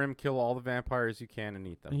Skyrim, kill all the vampires you can and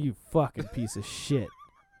eat them. You fucking piece of shit.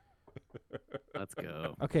 let's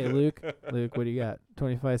go. Okay, Luke. Luke, what do you got?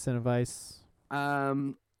 25-cent advice.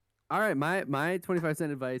 All right, my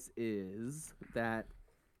 25-cent advice is that,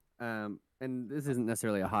 and this isn't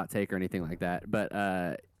necessarily a hot take or anything like that,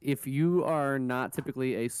 but if you are not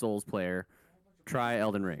typically a Souls player, try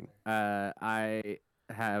Elden Ring. I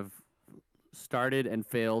have started and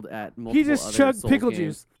failed at multiple. He just other chugged Souls pickle games.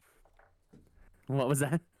 juice. What was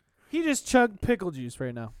that? He just chugged pickle juice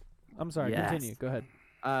right now. I'm sorry. Yes. Continue. Go ahead.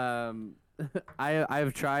 I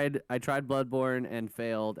tried Bloodborne and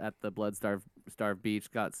failed at the Starved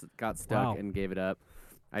Beach. Got stuck Wow. and gave it up.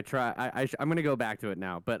 I'm gonna go back to it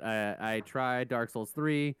now, but I tried Dark Souls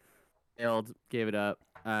 3, failed, gave it up.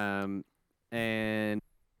 But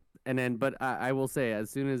I will say, as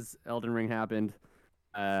soon as Elden Ring happened,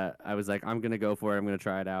 I was like, I'm gonna go for it. I'm gonna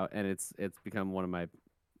try it out, and it's become one of my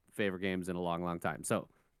favorite games in a long, long time. So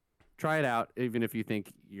try it out, even if you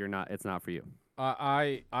think it's not for you.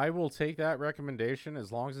 I will take that recommendation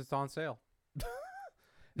as long as it's on sale.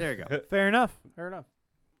 There you go. Fair enough.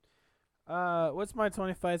 What's my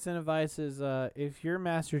 25-cent advice is if you're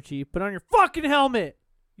Master Chief, put on your fucking helmet.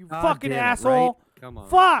 You fucking damn it, asshole. right? Come on.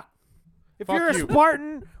 Fuck. If Fuck you're a you.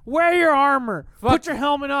 Spartan, wear your armor. Fuck Put your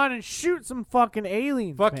helmet on and shoot some fucking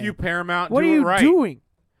aliens. Fuck man. you, Paramount. What do are it you right. doing?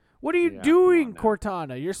 What are you Yeah, doing, come on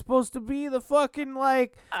Cortana? You're supposed to be the fucking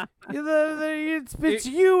it's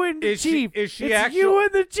you and the Is she- chief. is she it's actual- you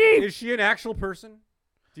and the chief. Is she an actual person?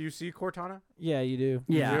 Do you see Cortana? Yeah, you do.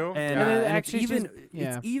 Yeah, do? and, And it and actually it's even just-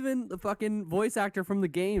 yeah. it's even the fucking voice actor from the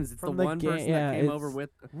games. It's From the the one ga- person yeah, that came it's- over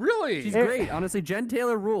with. Really? She's It- great, honestly. Jen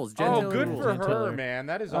Taylor rules. Jen Oh, Taylor good rules. for Jen her, Taylor. man.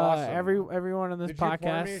 That is awesome. Everyone on this Did you pour me a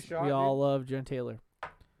podcast, shot, we all dude? love Jen Taylor.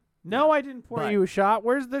 No, I didn't pour But- you a shot.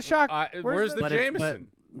 Where's the shot? Where's the But Jameson?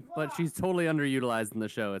 but she's totally underutilized in the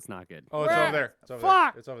show. It's not good. Oh, it's Where? over there. It's over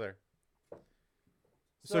Fuck. there. It's over there.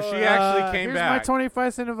 So she actually came here's back. my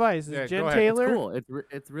 25-cent advice. Is Yeah, Jen go ahead. Taylor It's cool.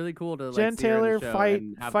 It's really cool to Jen see her in the Taylor show fight-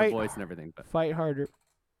 and have fight- the voice and everything. But fight harder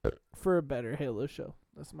for a better Halo show.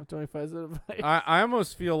 That's my 25-cent advice. I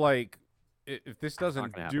almost feel like if this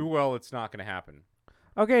doesn't gonna do well, it's not going to happen.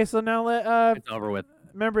 Okay, so now it's over with.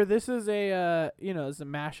 remember this is a it's a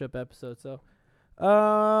mashup episode. So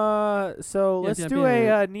let's yep, do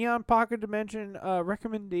yep. a Neon Pocket Dimension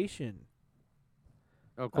recommendation.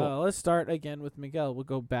 Oh, cool. Let's start again with Miguel. We'll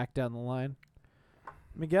go back down the line.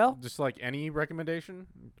 Miguel? Just like any recommendation,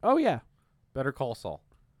 Oh yeah. Better Call Saul.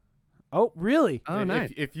 Oh really? Oh, If-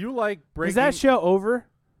 nice. If you like breaking, Is that show over?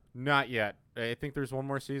 not yet. I think there's one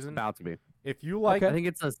more season. About to be. If you like, Okay. I think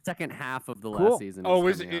it's the second half of the Cool. last season. oh,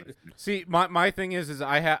 is coming out. it? See, my thing is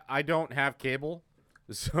I don't have cable,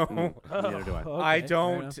 so Neither do I. I Okay, fair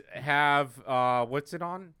don't have what's it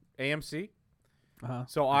on AMC. Uh-huh.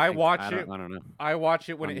 So I watch it. I don't know. I watch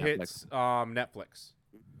it when On it Netflix. hits Netflix.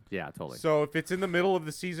 Yeah, totally. So if it's in the middle of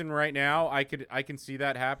the season right now, I can see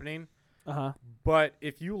that happening. Uh-huh. But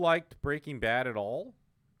if you liked Breaking Bad at all,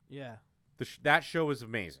 Yeah. that show is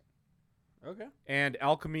amazing. Okay. And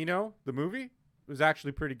El Camino, the movie, was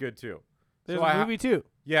actually pretty good too. There's So a movie too.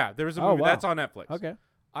 Yeah, there's a Oh, movie wow. that's on Netflix. Okay.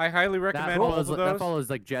 I highly that recommend both follows, of those. that follows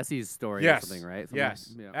like Jesse's story yes, or something, right? Something-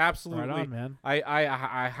 yes, yeah. absolutely. Right on, man.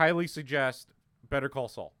 I highly suggest Better Call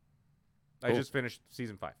Saul. I Cool. just finished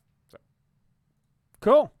season 5. So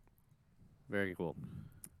Cool. Very cool.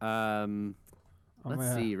 I'm Let's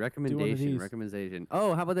gonna see. these. Recommendation.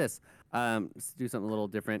 Oh, how about this? Let's do something a little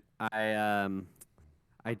different.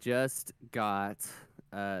 I just got.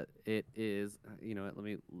 It is. You know what?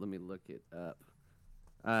 Let me look it up.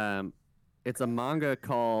 It's a manga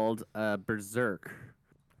called Berserk.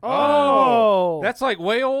 Oh, that's like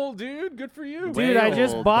way old, dude. Good for you. dude! I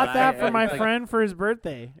just old, bought but that I- for my like- friend for his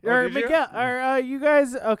birthday. Oh, or did you? Miguel, or you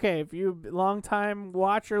guys? Okay, if you long time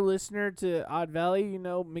watcher listener to Odd Valley, you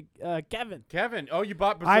know Kevin. Kevin, oh, you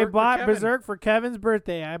bought Berserk I for bought Kevin. Berserk for Kevin's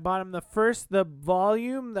birthday. I bought him the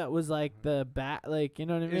volume that was like the bat, like you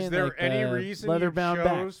know what I mean. Is there like any the reason leather you bound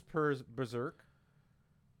back? chose Berserk?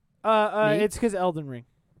 Me? It's because Elden Ring.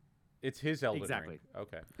 It's his Elden Exactly. Ring.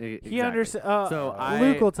 Okay. He Exactly. understands. So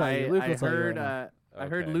Luke will tell you. Luke I will tell you heard. right now. I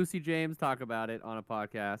heard Okay. Lucy James talk about it on a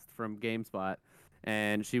podcast from GameSpot,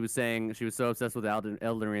 and she was saying she was so obsessed with Elden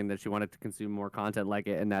Ring that she wanted to consume more content like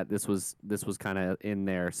it, and that this was kind of in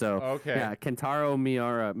there. So Okay. yeah, Kentaro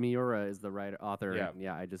Miura is the author. Yeah. And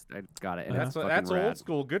yeah, I got it. And That's it's that's fucking old rad.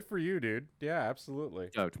 school. Good for you, dude. Yeah, absolutely.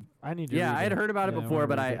 Stoked. I need to. Yeah, read I had it. heard about it Yeah, before, wanna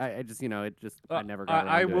but read it. I just I never got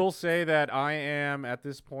I around to will it. say that I am at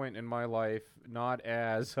this point in my life not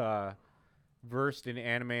as versed in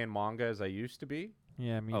anime and manga as I used to be.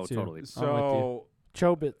 Yeah, me Oh, too. totally. So,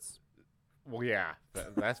 Chobits. well, yeah,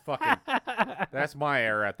 that's fucking that's my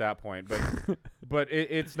era at that point. But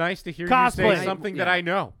it's nice to hear you Cosplay. say something that Yeah. I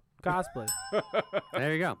know. Cosplay.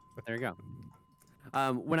 There you go. There you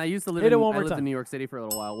go. When I used to live Hit it in, one I more lived time. in New York City for a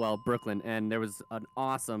little while, Brooklyn, and there was an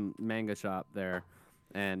awesome manga shop there,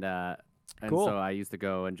 and Cool. so I used to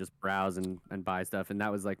go and just browse and buy stuff, and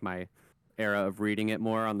that was like my era of reading it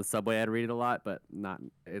more on the subway. I'd read it a lot, but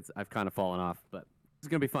I've kind of fallen off, but it's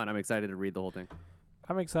gonna be fun. I'm excited to read the whole thing.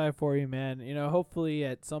 I'm excited for you, man. Hopefully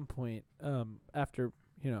at some point, after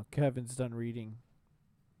Kevin's done reading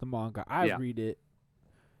the manga, I Yeah. read it,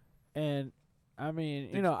 and I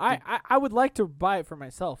mean, Did- I would like to buy it for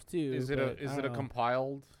myself too. Is it but I a don't know.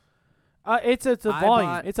 compiled? It's a I volume.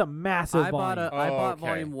 bought- It's a massive I bought volume. Oh, I bought okay.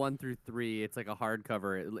 volume 1 through 3. It's like a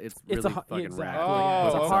hardcover. It's It's a really fucking exactly. rad. Oh,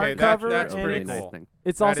 It's a okay, hardcover that's and pretty it's- cool. thing.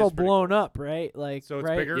 It's that also is pretty blown cool. up, right? Like, So it's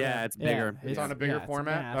right? bigger? Yeah, it's bigger. It's on a bigger it's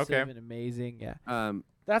format? massive Okay. and amazing. Yeah, Um,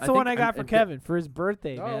 that's I the one think I got I'm- for and Kevin for his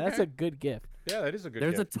birthday. Oh, Man, that's okay. a good gift. Yeah, that is a good.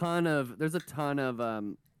 there's gift. a ton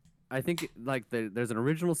of I think like there's an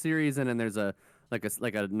original series and then there's a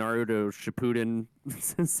Naruto Shippuden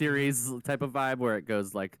series type of vibe where it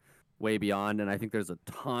goes like way beyond, and I think there's a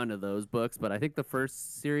ton of those books, but I think the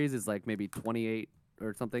first series is like maybe 28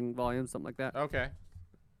 or something volumes, something like that. Okay,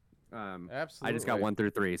 I absolutely. just got 1 through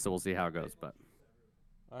 3, so we'll see how it goes. But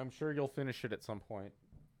I'm sure you'll finish it at some point.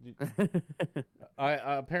 I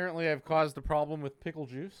apparently I've caused a problem with pickle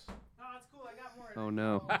juice. No, it's cool. I got more. oh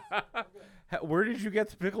no, Where did you get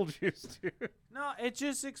the pickle juice to? No, it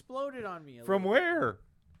just exploded on me. From where?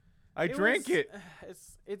 I drank it.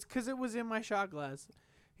 It's because it was in my shot glass.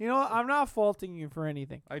 You know what? I'm not faulting you for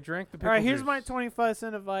anything. I drank the pickle All right, juice. here's my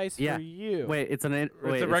 25-cent advice Yeah. for you. wait, it's It's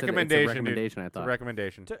wait, a recommendation, It's a recommendation. dude. I It's a thought.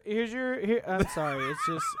 recommendation. I'm sorry. It's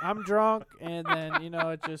just I'm drunk, and then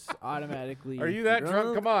it just automatically. Are you that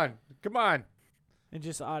drunk? Come on. It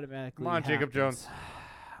just automatically. Come on, Jacob happens.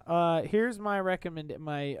 Here's my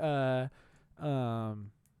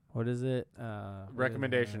what is it?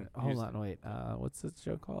 Recommendation. Hold Use on, wait. What's this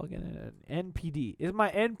show called again? NPD. Is my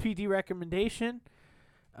NPD recommendation?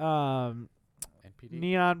 NPD.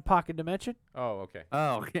 Neon Pocket Dimension. Oh, okay.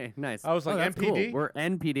 Oh, okay, nice. I was like, that's cool. NPD? We're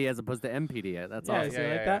NPD as opposed to MPD. That's Yeah, awesome. so yeah,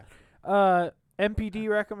 like yeah. that. MPD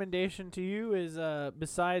recommendation to you is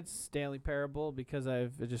besides Stanley Parable, because I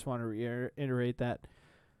just want to reiterate that.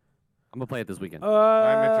 I'm gonna play it this weekend.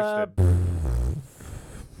 I'm interested.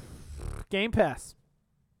 Game Pass.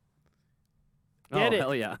 Get oh it.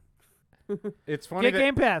 hell yeah! It's funny Get that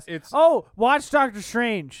Game Pass. it's Watch Doctor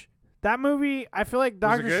Strange. That movie, I feel like Was it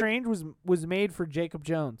Doctor good? Strange was made for Jacob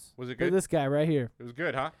Jones. Was it For good? this guy right here. It was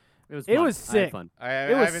good, huh? It was. It fun. was I had sick. fun.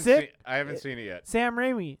 It was sick. I haven't seen it yet. Sam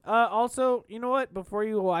Raimi. Also, you know what? Before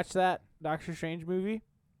you watch that Doctor Strange movie,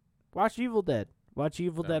 watch Evil Dead. Watch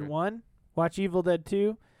Evil Dead Okay. 1. Watch Evil Dead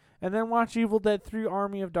 2. And then watch Evil Dead 3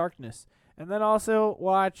 Army of Darkness. And then also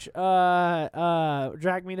watch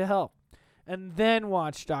Drag Me to Hell. And then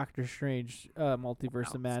watch Doctor Strange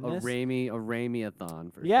Multiverse of Madness. A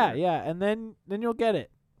Raimi-a-thon for Yeah, sure. yeah. And then you'll get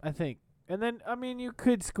it, I think. And then, I mean, you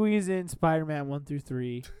could squeeze in Spider-Man 1 through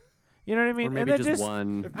 3. You know what I mean? Or maybe and then just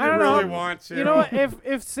one. If I you don't know. really want to. You know what?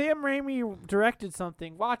 If Sam Raimi directed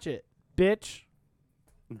something, watch it, bitch.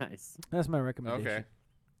 Nice. That's my recommendation. Okay.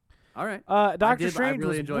 All right. Doctor I Strange really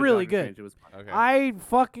was enjoyed really Doctor good. Strange. It was fun. Okay. I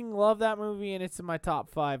fucking love that movie, and it's in my top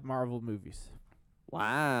 5 Marvel movies.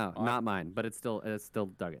 Wow, not mine, but it's still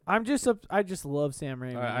dug it. I just love Sam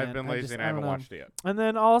Raimi. I've man. been lazy and I haven't don't know. watched it yet. And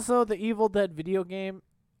then also the Evil Dead video game,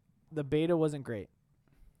 the beta wasn't great,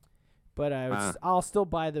 but I'll still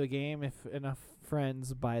buy the game if enough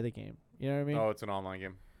friends buy the game. You know what I mean? Oh, it's an online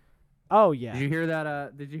game. Oh yeah, Did you hear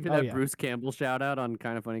that? Did you hear Oh, that yeah. Bruce Campbell shout out on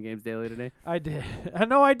Kind of Funny Games Daily today? I did.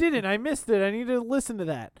 No, I didn't. I missed it. I need to listen to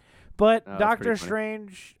that. But Oh, that's Doctor pretty funny.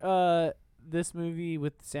 Strange, this movie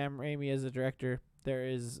with Sam Raimi as the director, there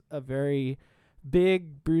is a very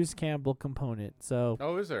big Bruce Campbell component. So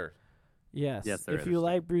Oh, is there? yes, Yes, there if is. you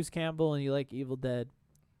like Bruce Campbell and you like Evil Dead,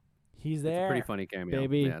 he's there. It's a pretty funny cameo.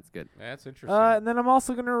 baby. Yeah, it's good. That's interesting. And then I'm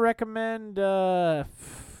also gonna recommend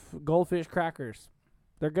Goldfish crackers.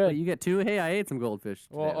 They're But good. you get 2. Hey, I ate some goldfish.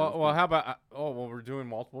 Today. well, how about? How about? We're doing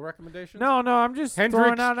multiple recommendations. No, I'm just Hendrick's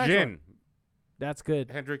throwing out an extra Gin. one. That's good.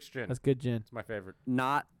 Hendrick's gin. That's good gin. It's my favorite.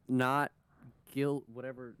 Not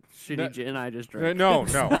whatever shitty No- gin I just drank. No.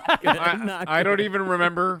 Not I don't good. even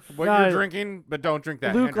remember what No, you're drinking, but don't drink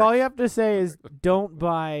that. Luke, all you Hendrick's. have to say is don't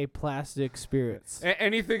buy plastic spirits.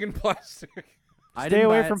 Anything in plastic. I Stay didn't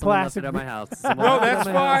away buy it, from someone left plastic it at my house. Someone No, left it at that's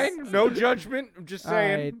my house. fine. No judgment. I'm just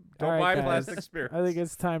saying. All Don't right, buy guys. plastic spirits. I think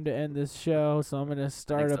it's time to end this show, so I'm going to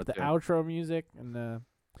start think up so, the too. outro music. And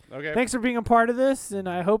Okay. thanks for being a part of this, and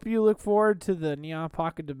I hope you look forward to the Neon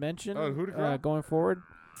Pocket Dimension Oh, who to grab? going forward.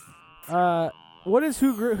 What is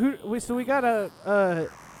so we got a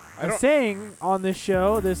don't- saying on this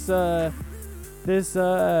show, this Odd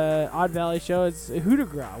Valley show. It's Coup de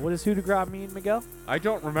grace. What does coup de grace mean, Miguel? I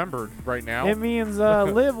don't remember right now. It means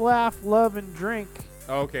live, laugh, love, and drink.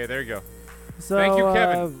 Okay, there you go. So, Thank you,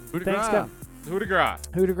 Kevin. Coup de Thanks, grace. Kevin. Coup de grace.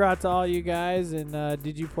 Coup de grace to all you guys. And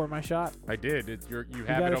did you pour my shot? I did. You You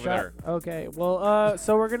have got it a over shot? there. Okay. Well,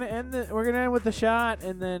 so we're gonna end with the shot,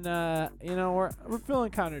 and then we're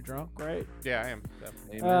feeling kind of drunk, right? Yeah, I am.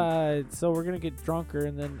 Amen. So we're gonna get drunker,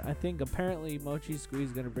 and then I think apparently Mochi Squeeze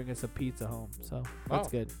is gonna bring us a pizza home. So that's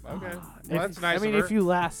Oh, good. Okay. Well, If- that's nice. I mean, of if her.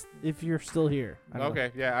 you're still here. I don't know.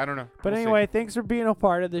 Okay. Yeah, I don't know. But We'll see. anyway, thanks for being a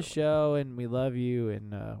part of this show, and we love you,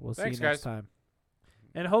 and we'll Thanks, see you next guys. time.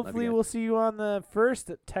 And hopefully guys. we'll see you on the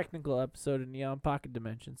first technical episode of Neon Pocket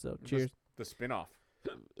Dimension. So cheers. The spin-off.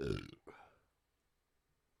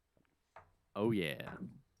 Oh yeah.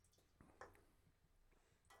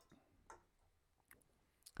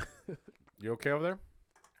 You okay over there?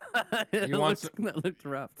 That You want looks- that looks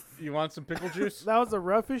rough. You want some pickle juice? That was the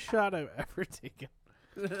roughest shot I've ever taken.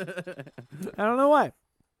 I don't know why.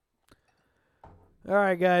 All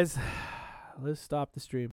right, guys. Let's stop the stream.